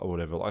leader or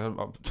whatever, like I'm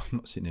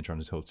not sitting there trying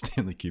to tell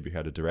Stanley Kubrick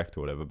how to direct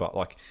or whatever, but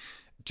like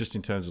just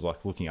in terms of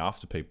like looking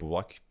after people,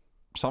 like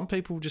some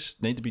people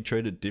just need to be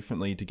treated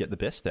differently to get the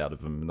best out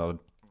of them. And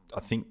I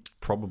think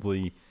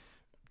probably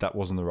that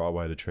wasn't the right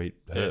way to treat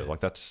her. Yeah. Like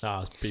that's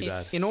No, it's pretty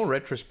bad. In all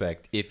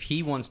retrospect, if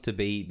he wants to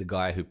be the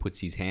guy who puts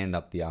his hand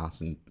up the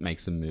ass and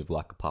makes them move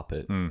like a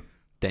puppet,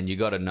 then you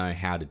got to know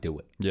how to do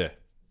it. yeah.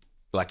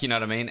 Like, you know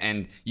what I mean?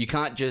 And you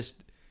can't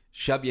just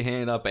shove your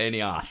hand up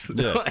any ass.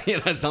 Yeah.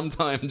 You know,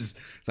 sometimes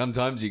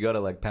you got to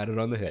like pat it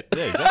on the head.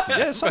 Yeah, exactly.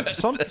 Yeah,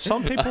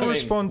 some people I mean,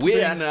 respond to weird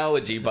being,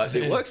 analogy, but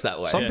it works that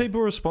way. some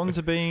people respond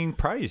to being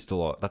praised a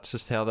lot. That's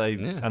just how they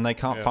and they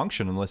can't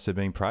function unless they're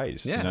being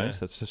praised. Yeah. You know, Yeah. so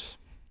that's just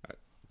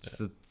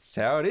It's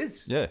how it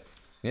is. yeah.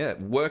 Yeah,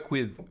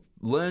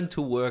 learn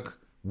to work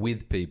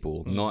with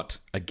people, not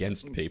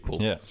against people.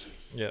 Yeah.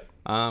 Yeah.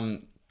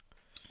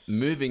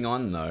 Moving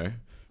on though,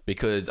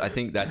 because I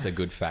think that's a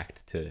good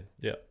fact to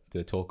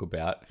talk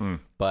about.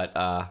 But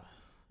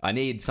I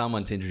need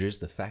someone to introduce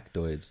the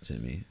factoids to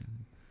me.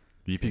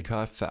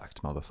 Yippee-ki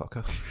fact,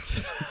 motherfucker.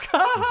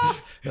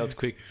 That was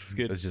quick. It's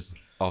good. It's just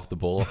off the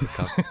ball, off the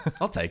cuff.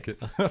 I'll take it.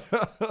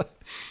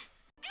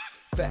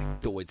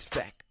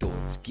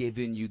 Factoids,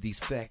 giving you these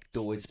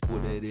factoids.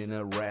 Put it in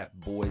a rap,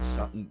 boys,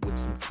 something with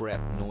some trap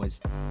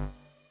noise.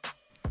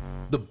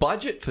 The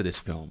budget for this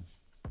film,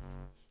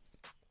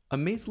 a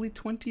measly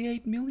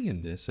 28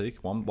 million. Yeah, see,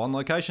 one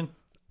location.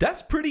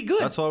 That's pretty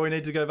good. That's why we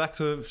need to go back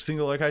to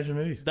single location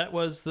movies. That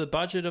was the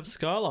budget of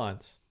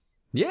Skylines.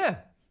 Yeah.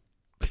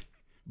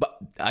 But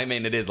I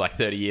mean, it is like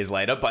 30 years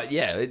later, but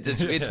yeah,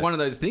 it's one of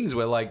those things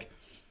where like,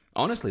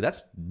 honestly,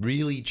 that's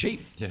really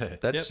cheap. Yeah.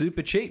 That's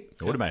super cheap.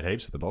 It would have made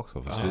heaps at the box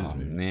office too. Oh,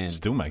 man.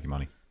 Still making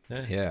money.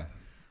 Yeah.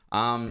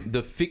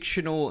 The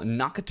fictional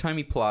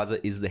Nakatomi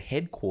Plaza is the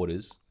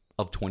headquarters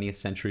of 20th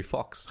Century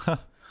Fox.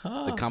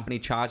 The company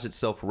charged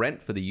itself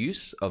rent for the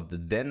use of the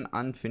then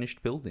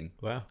unfinished building.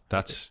 Wow.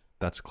 That's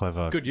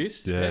clever. Good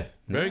use. Yeah.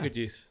 Very good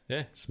use.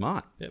 Yeah.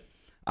 Smart.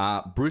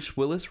 Yep. Bruce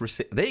Willis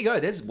received... There you go.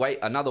 There's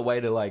another way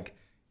to like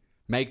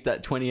make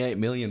that 28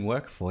 million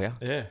work for you.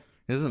 Yeah.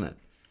 Isn't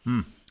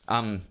it?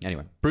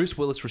 Anyway, Bruce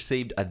Willis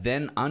received a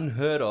then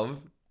unheard of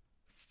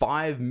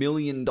 $5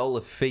 million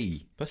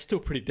fee. That's still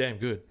pretty damn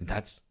good.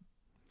 That's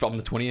from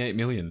the 28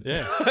 million.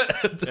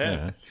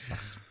 Yeah.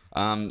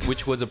 Yeah.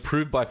 Which was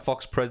approved by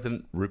Fox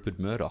president Rupert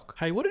Murdoch.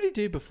 Hey, what did he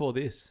do before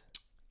this?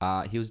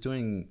 He was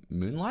doing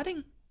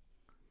Moonlighting.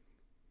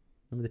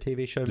 Remember the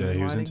TV show? Yeah,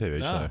 he was in Moonlighting? TV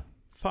show.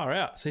 Far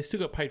out. So he still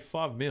got paid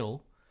 $5 million.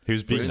 He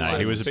was big name.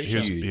 He was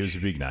huge. he was a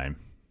big name.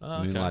 Oh,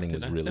 okay. Moonlighting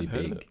was Didn't- really never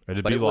heard of big, it.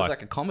 It'd but be it was like-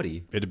 like a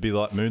comedy. It'd be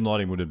like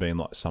Moonlighting would have been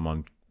like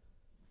someone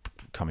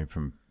coming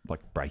from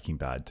like Breaking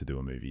Bad to do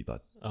a movie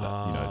like that,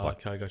 you know,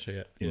 like okay, gotcha.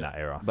 Yeah. in that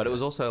era. But it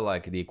was also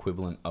like the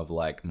equivalent of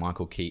like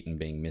Michael Keaton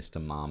being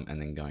Mr. Mom and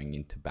then going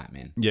into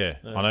Batman. Yeah,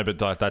 I know,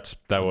 but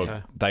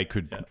Okay. they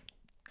could. Yeah.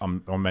 I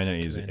mean,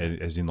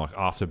 as in like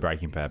after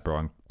Breaking Bad,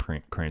 Bryan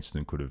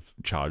Cranston could have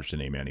charged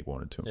any amount he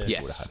wanted to him. Yeah.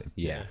 People would have Yes. had him.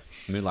 Yeah.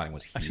 Moonlighting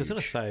was huge. Actually, I was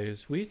going to say,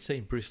 it's weird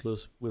seeing Bruce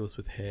Willis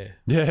with hair.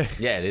 Yeah,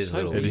 Yeah, it is So a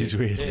little it weird. is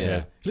weird.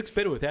 Yeah, He looks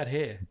better without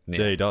hair.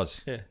 yeah, he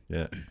does. Yeah.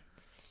 Yeah,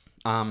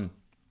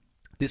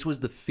 This was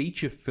the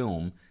feature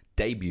film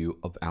debut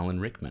of Alan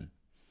Rickman,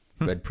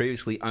 who had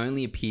previously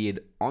only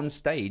appeared on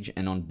stage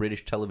and on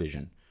British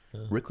television.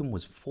 Rickman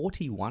was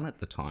 41 at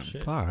the time.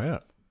 far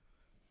out.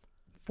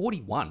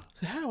 41.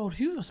 So how old?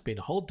 He must have been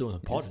old doing the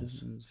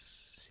Potters.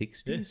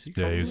 60s.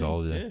 Yeah, he was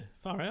old. Yeah.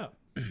 Far out.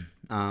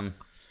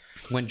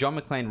 When John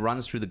McClane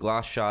runs through the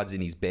glass shards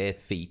in his bare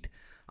feet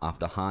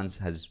after Hans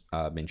has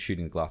been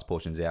shooting the glass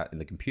portions out in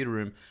the computer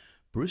room,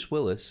 Bruce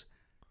Willis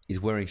is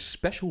wearing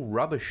special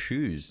rubber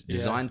shoes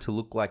designed to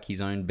look like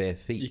his own bare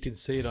feet. You can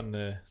see it on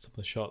some of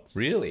the shots.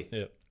 Really?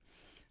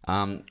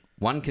 Yeah.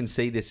 One can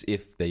see this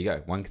if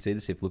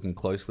looking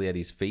closely at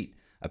his feet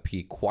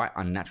appear quite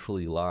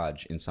unnaturally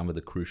large in some of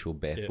the crucial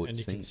barefoot And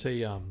you scenes. can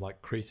see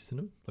like creases in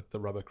them, like the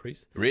rubber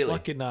crease. Really?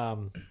 Like in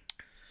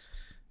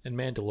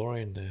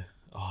Mandalorian.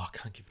 I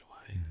can't give it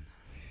away.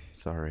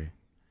 Sorry.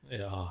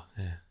 Yeah.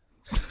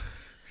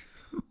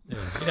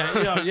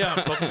 Yeah,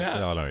 I'm talking about. I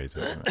know what you're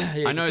talking about. Yeah, I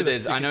you can know see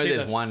there's you can see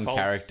there's the one folds.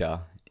 character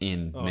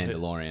in Oh,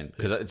 Mandalorian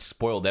because it's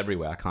spoiled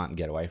everywhere. I can't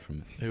get away from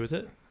it. Who was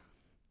it?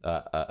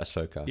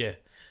 Ahsoka. Yeah.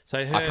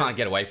 So her, I can't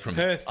get away from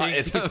her it. thing.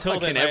 It's you can tell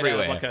they're fucking made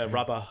everywhere. out of like a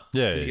rubber.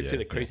 Yeah, 'cause you can yeah, see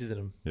the yeah. creases in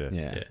them. Yeah.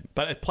 yeah.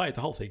 But it played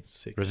the whole thing's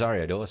sick.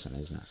 Rosario Dawson,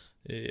 isn't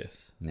it?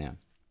 Yes. Yeah.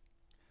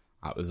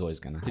 I was always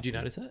going to. Did you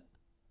notice that?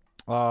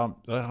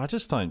 I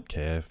just don't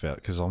care about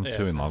because I'm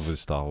too in love with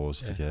Star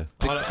Wars to care.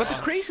 But the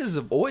creases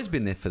have always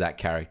been there for that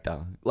character.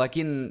 Like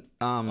in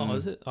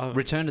is it? Oh.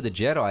 Return of the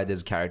Jedi,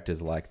 there's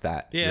characters like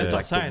that. Yeah, it's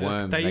that's like what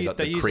I'm the saying. worms. They got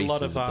the use a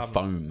creases lot of the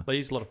foam. They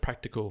use a lot of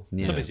practical.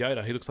 Yeah. Sometimes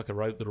Yoda, he looks like a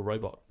little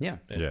robot. Yeah.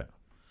 Yeah.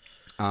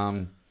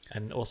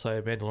 And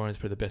also, Mandalorian is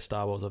probably the best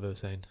Star Wars I've ever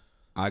seen.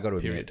 I got to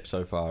admit, Period.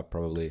 so far,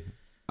 probably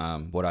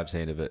what I've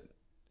seen of it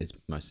is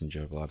most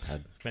enjoyable I've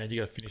had. Man, you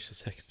got to finish the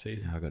second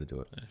season. I got to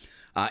do it.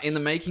 In the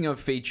making of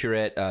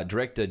featurette,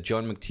 director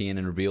John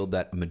McTiernan revealed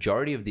that a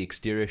majority of the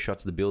exterior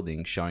shots of the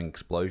building showing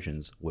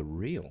explosions were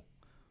real.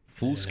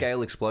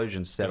 Full-scale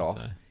explosions set Gonna off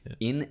say, yeah.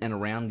 in and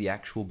around the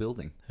actual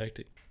building.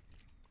 Hectic.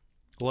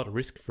 A lot of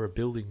risk for a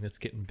building that's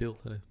getting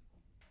built.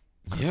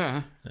 Eh?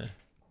 Yeah.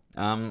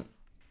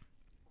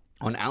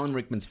 On Alan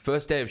Rickman's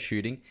first day of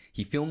shooting,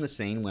 he filmed the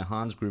scene where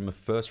Hans Gruber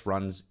first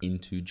runs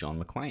into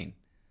John McClane.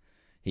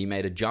 He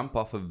made a jump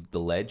off of the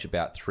ledge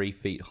about 3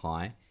 feet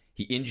high.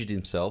 He injured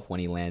himself when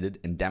he landed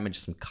and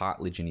damaged some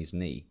cartilage in his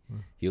knee.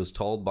 He was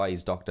told by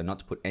his doctor not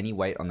to put any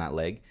weight on that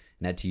leg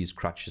and had to use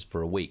crutches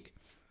for a week.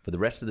 For the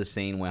rest of the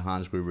scene where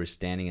Hans Gruber is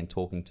standing and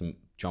talking to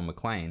John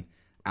McClane,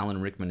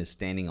 Alan Rickman is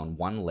standing on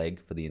one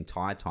leg for the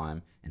entire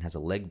time and has a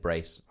leg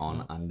brace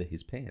on under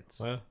his pants.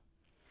 Wow.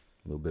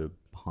 A little bit of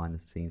behind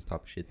the scenes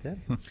type of shit there.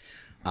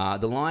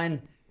 The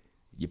line,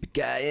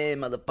 "Yippee-ki-yay,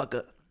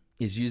 motherfucker,"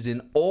 is used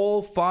in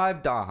all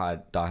 5 Die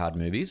Hard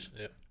movies.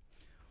 Yep.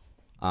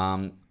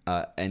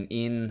 And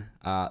in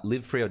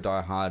Live Free or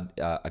Die Hard,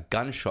 a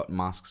gunshot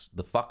masks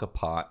the fucker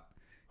part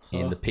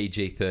in the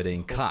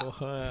PG-13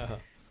 cut.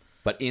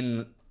 But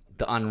in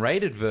the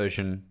unrated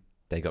version,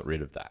 they got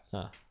rid of that.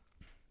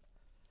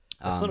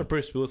 It's not a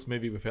Bruce Willis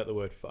movie without the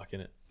word fuck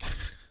in it.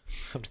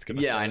 I'm just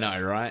gonna say I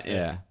know, right?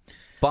 Yeah.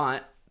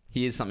 But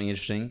here's something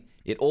interesting.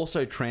 It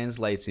also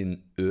translates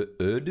in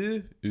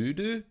Urdu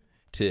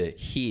to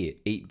here,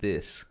 eat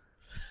this.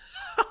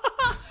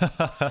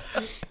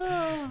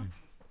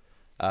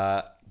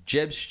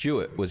 Jeb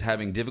Stewart was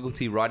having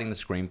difficulty writing the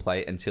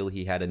screenplay until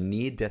he had a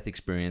near-death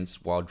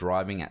experience while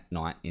driving at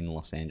night in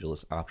Los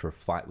Angeles after a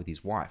fight with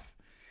his wife.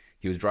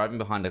 He was driving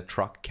behind a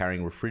truck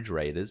carrying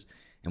refrigerators,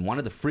 and one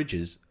of the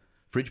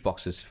fridge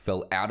boxes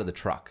fell out of the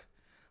truck.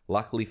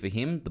 Luckily for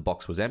him, the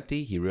box was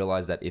empty. He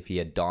realized that if he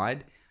had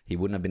died, he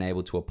wouldn't have been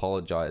able to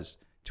apologize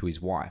to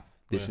his wife.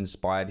 This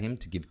inspired him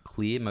to give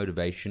clear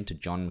motivation to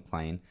John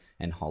McClane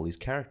and Holly's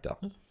character.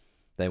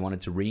 They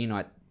wanted to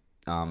reunite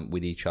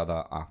with each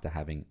other after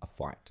having a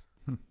fight.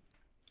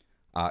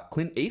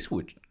 Clint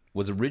Eastwood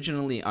was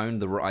originally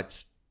owned the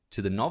rights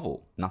to the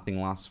novel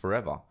Nothing Lasts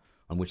Forever,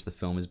 on which the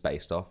film is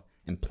based off,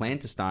 and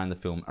planned to star in the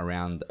film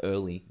around the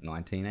early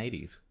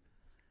 1980s.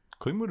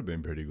 Clint would have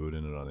been pretty good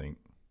in it, I think.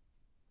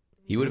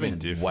 He would have been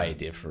different. way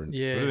different.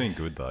 Yeah. Would have been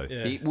good though.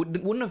 Yeah. He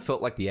wouldn't have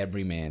felt like the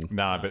everyman.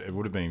 Nah, but it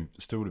would have been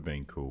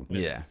cool.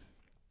 Yeah.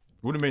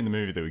 Wouldn't have been the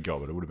movie that we got,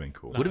 but it would have been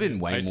cool. Would have been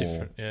way more.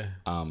 different. Yeah.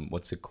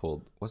 What's it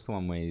called? What's the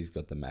one where he's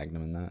got the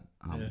Magnum in that?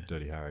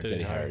 Dirty Harry.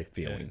 Dirty Harry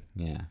feeling.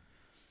 Yeah.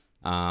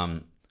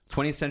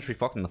 20th Century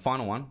Fox, and the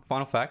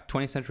final fact,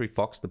 20th Century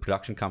Fox, the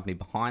production company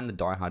behind the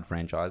Die Hard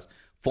franchise,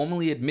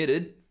 formally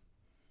admitted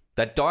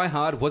that Die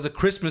Hard was a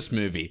Christmas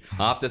movie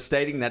after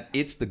stating that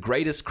it's the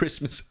greatest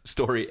Christmas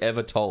story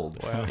ever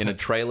told in a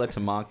trailer to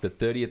mark the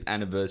 30th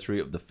anniversary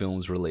of the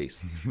film's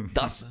release,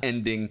 thus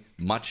ending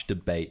much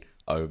debate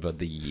over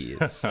the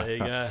years. There you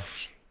go.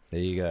 There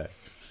you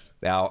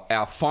go.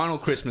 Our final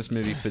Christmas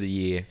movie for the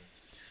year.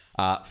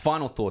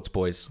 Final thoughts,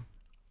 boys.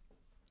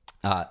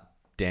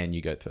 Dan,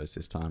 you go first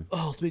this time.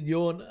 Oh, it's been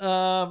yawn.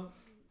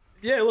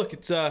 Yeah, look,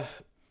 it's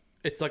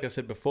like I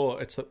said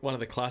before, it's one of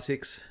the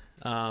classics.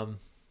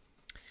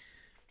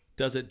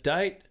 Does it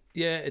date?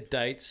 Yeah, it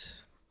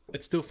dates.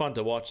 It's still fun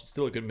to watch. It's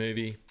still a good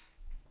movie.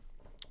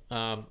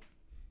 A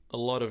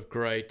lot of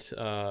great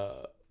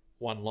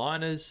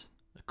one-liners,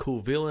 a cool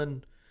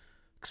villain,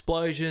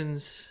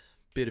 explosions,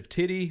 bit of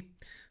titty.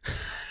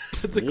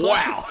 It's a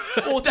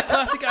classic, well, it's a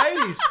classic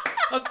 80s.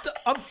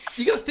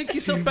 You got to think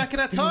yourself back in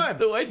that time.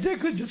 The way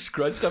Declan just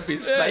scrunched up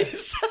his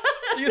face.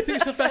 You got to think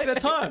yourself back in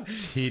that time.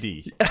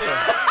 Titty.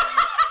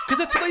 Because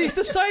that's what they used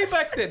to say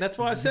back then. That's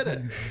why I said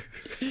it.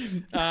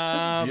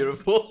 That's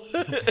beautiful.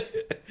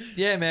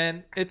 Yeah,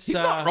 man. It's He's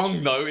not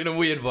wrong, though, in a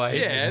weird way.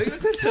 Yeah,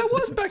 that's how it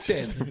was back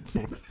then.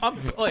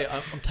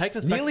 I'm taking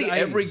us back Nearly to the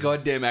 80s. every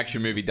goddamn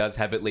action movie does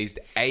have at least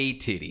a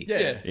titty.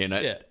 Yeah. You know?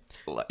 Yeah.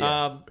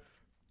 Yeah.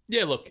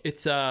 Yeah, look,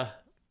 it's I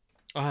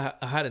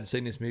hadn't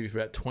seen this movie for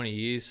about 20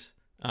 years.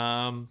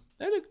 And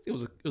it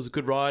was a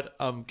good ride.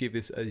 Give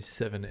this a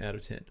 7 out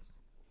of 10.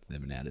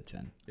 7 out of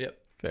 10. Yep.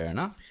 Fair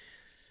enough.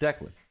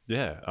 Declan.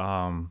 Yeah.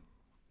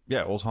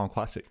 All-time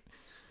classic.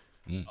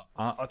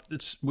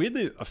 It's weird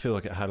that I feel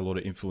like it had a lot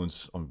of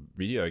influence on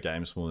video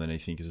games more than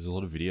anything, because there's a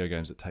lot of video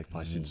games that take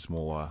place in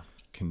smaller,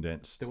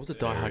 condensed. There was a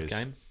Die Hard areas.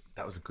 game.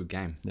 That was a good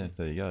game. Yeah,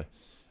 there you go.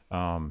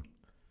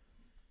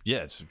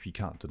 Yeah, you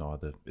can't deny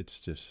that. It's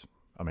just,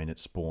 I mean, it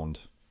spawned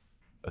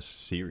a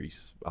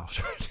series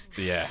after it.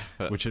 Yeah.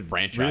 Which it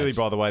franchise. really,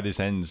 by the way this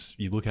ends,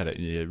 you look at it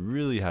and it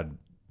really had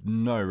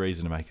no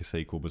reason to make a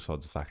sequel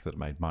besides the fact that it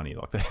made money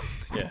like that.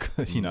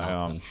 Yeah. You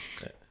know, Nothing.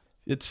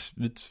 it's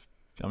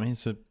I mean,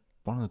 it's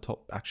one of the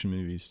top action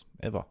movies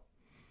ever.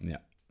 Yeah.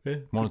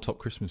 One of the top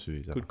Christmas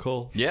movies ever. Good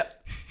call.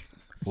 Yep.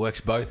 Works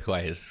both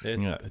ways.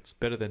 Yeah, it's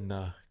better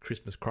than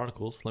Christmas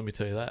Chronicles, let me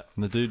tell you that.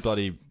 And the dude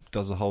bloody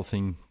does the whole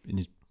thing in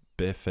his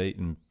bare feet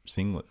and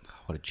singlet.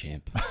 What a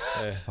champ.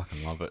 Yeah.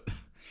 Fucking love it.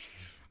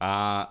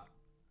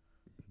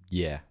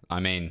 Yeah. I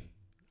mean,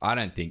 I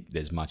don't think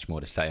there's much more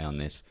to say on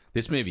this.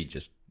 This movie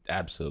just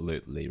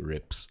absolutely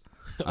rips.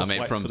 I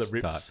mean, from for the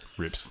start,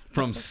 Rips.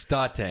 from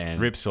start to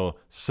end. Rips or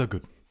so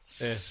good.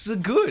 So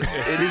good.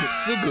 It is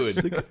so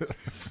good.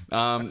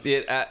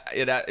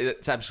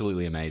 It's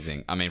absolutely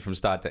amazing. I mean, from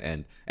start to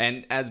end.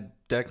 And as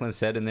Declan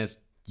said in this,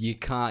 you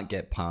can't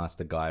get past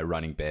a guy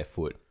running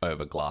barefoot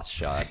over glass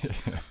shards,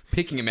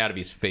 picking him out of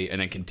his feet and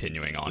then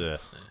continuing on. Yeah.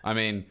 I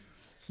mean,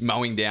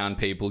 mowing down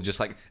people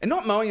and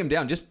not mowing them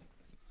down, just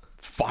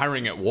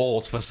firing at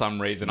walls for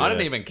some reason. I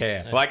don't even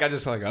care.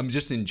 I'm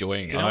just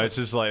enjoying it. No, it's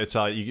just like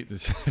you get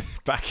this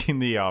back in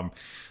the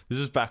this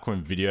is back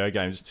when video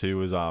games too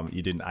was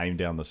you didn't aim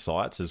down the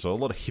sights. There's a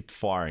lot of hip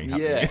firing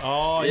happening. Yeah.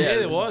 Oh, yeah,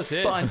 there was.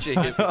 Yeah. Bunch of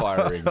hip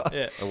firing.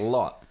 Yeah. A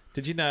lot.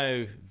 Did you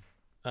know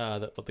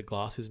what the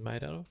glass is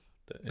made out of?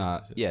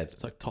 Yeah,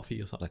 It's like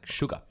toffee or something. like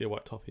sugar. Yeah,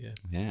 white toffee, yeah.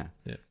 Yeah.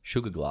 Yeah.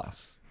 Sugar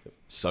glass.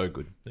 So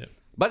good. Yeah.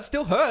 But it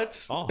still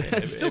hurts. Oh, yeah,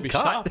 It's still it'd be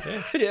cut.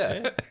 sharp,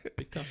 Yeah.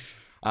 Big time.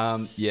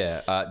 John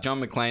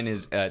McClane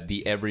is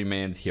the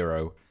everyman's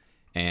hero,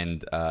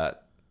 and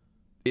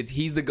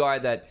he's the guy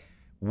that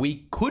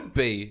we could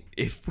be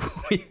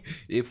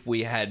if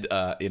we had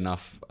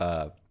enough.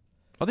 I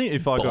think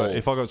if I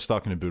balls. got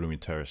stuck in a building with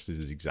terrorists, this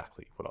is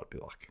exactly what I'd be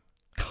like.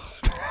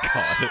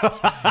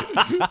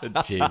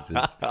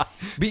 Jesus, but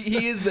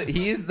he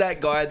is that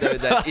guy though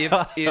that if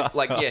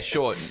like yeah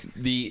sure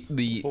the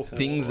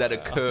things that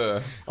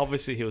occur.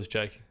 Obviously, he was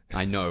joking.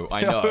 I know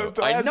I As know if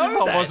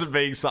that. I wasn't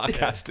being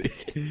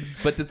sarcastic.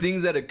 But the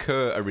things that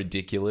occur are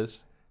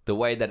ridiculous. The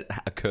way that it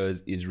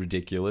occurs is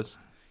ridiculous.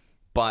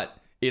 But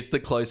it's the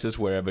closest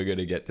we're ever going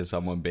to get to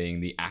someone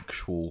being the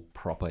actual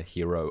proper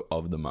hero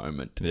of the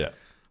moment. Yeah.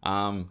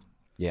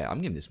 Yeah,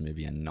 I'm giving this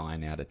movie a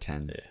 9 out of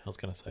 10. Yeah, I was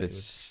going to say.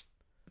 It's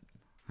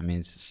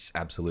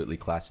absolutely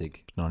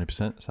classic.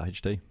 90%. It's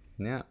HD.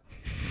 Yeah,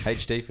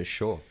 HD for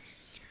sure.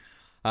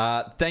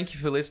 Thank you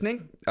for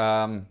listening.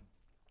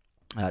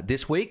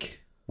 This week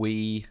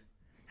we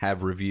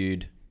have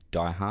reviewed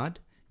Die Hard.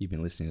 You've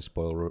been listening to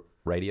Spoiler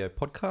Radio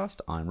Podcast.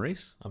 I'm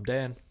Reese. I'm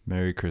Dan.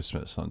 Merry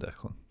Christmas on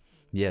Declan.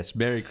 Yes,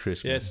 Merry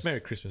Christmas. Yes, Merry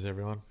Christmas,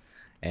 everyone.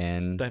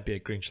 And Don't be a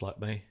Grinch like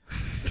me.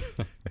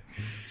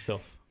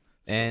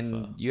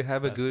 you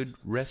have a good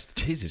rest.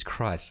 Jesus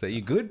Christ, are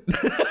you good?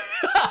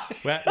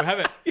 We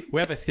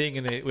have a thing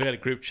in it. We had a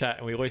group chat,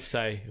 and we always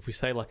say, if we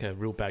say like a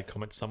real bad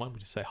comment to someone, we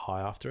just say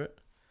hi after it.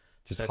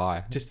 Just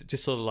hi. Just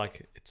sort of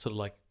like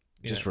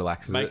you Just know,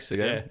 relaxes makes it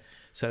again. Yeah.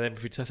 So then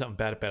if we say something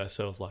bad about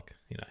ourselves, like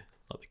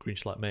like the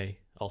Grinch like me,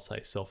 I'll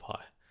say self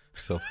hi.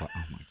 Self-hi.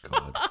 Oh my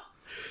God.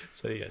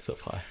 So yeah,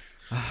 self hi.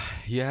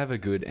 You have a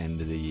good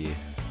end of the year.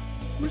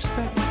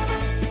 Respect.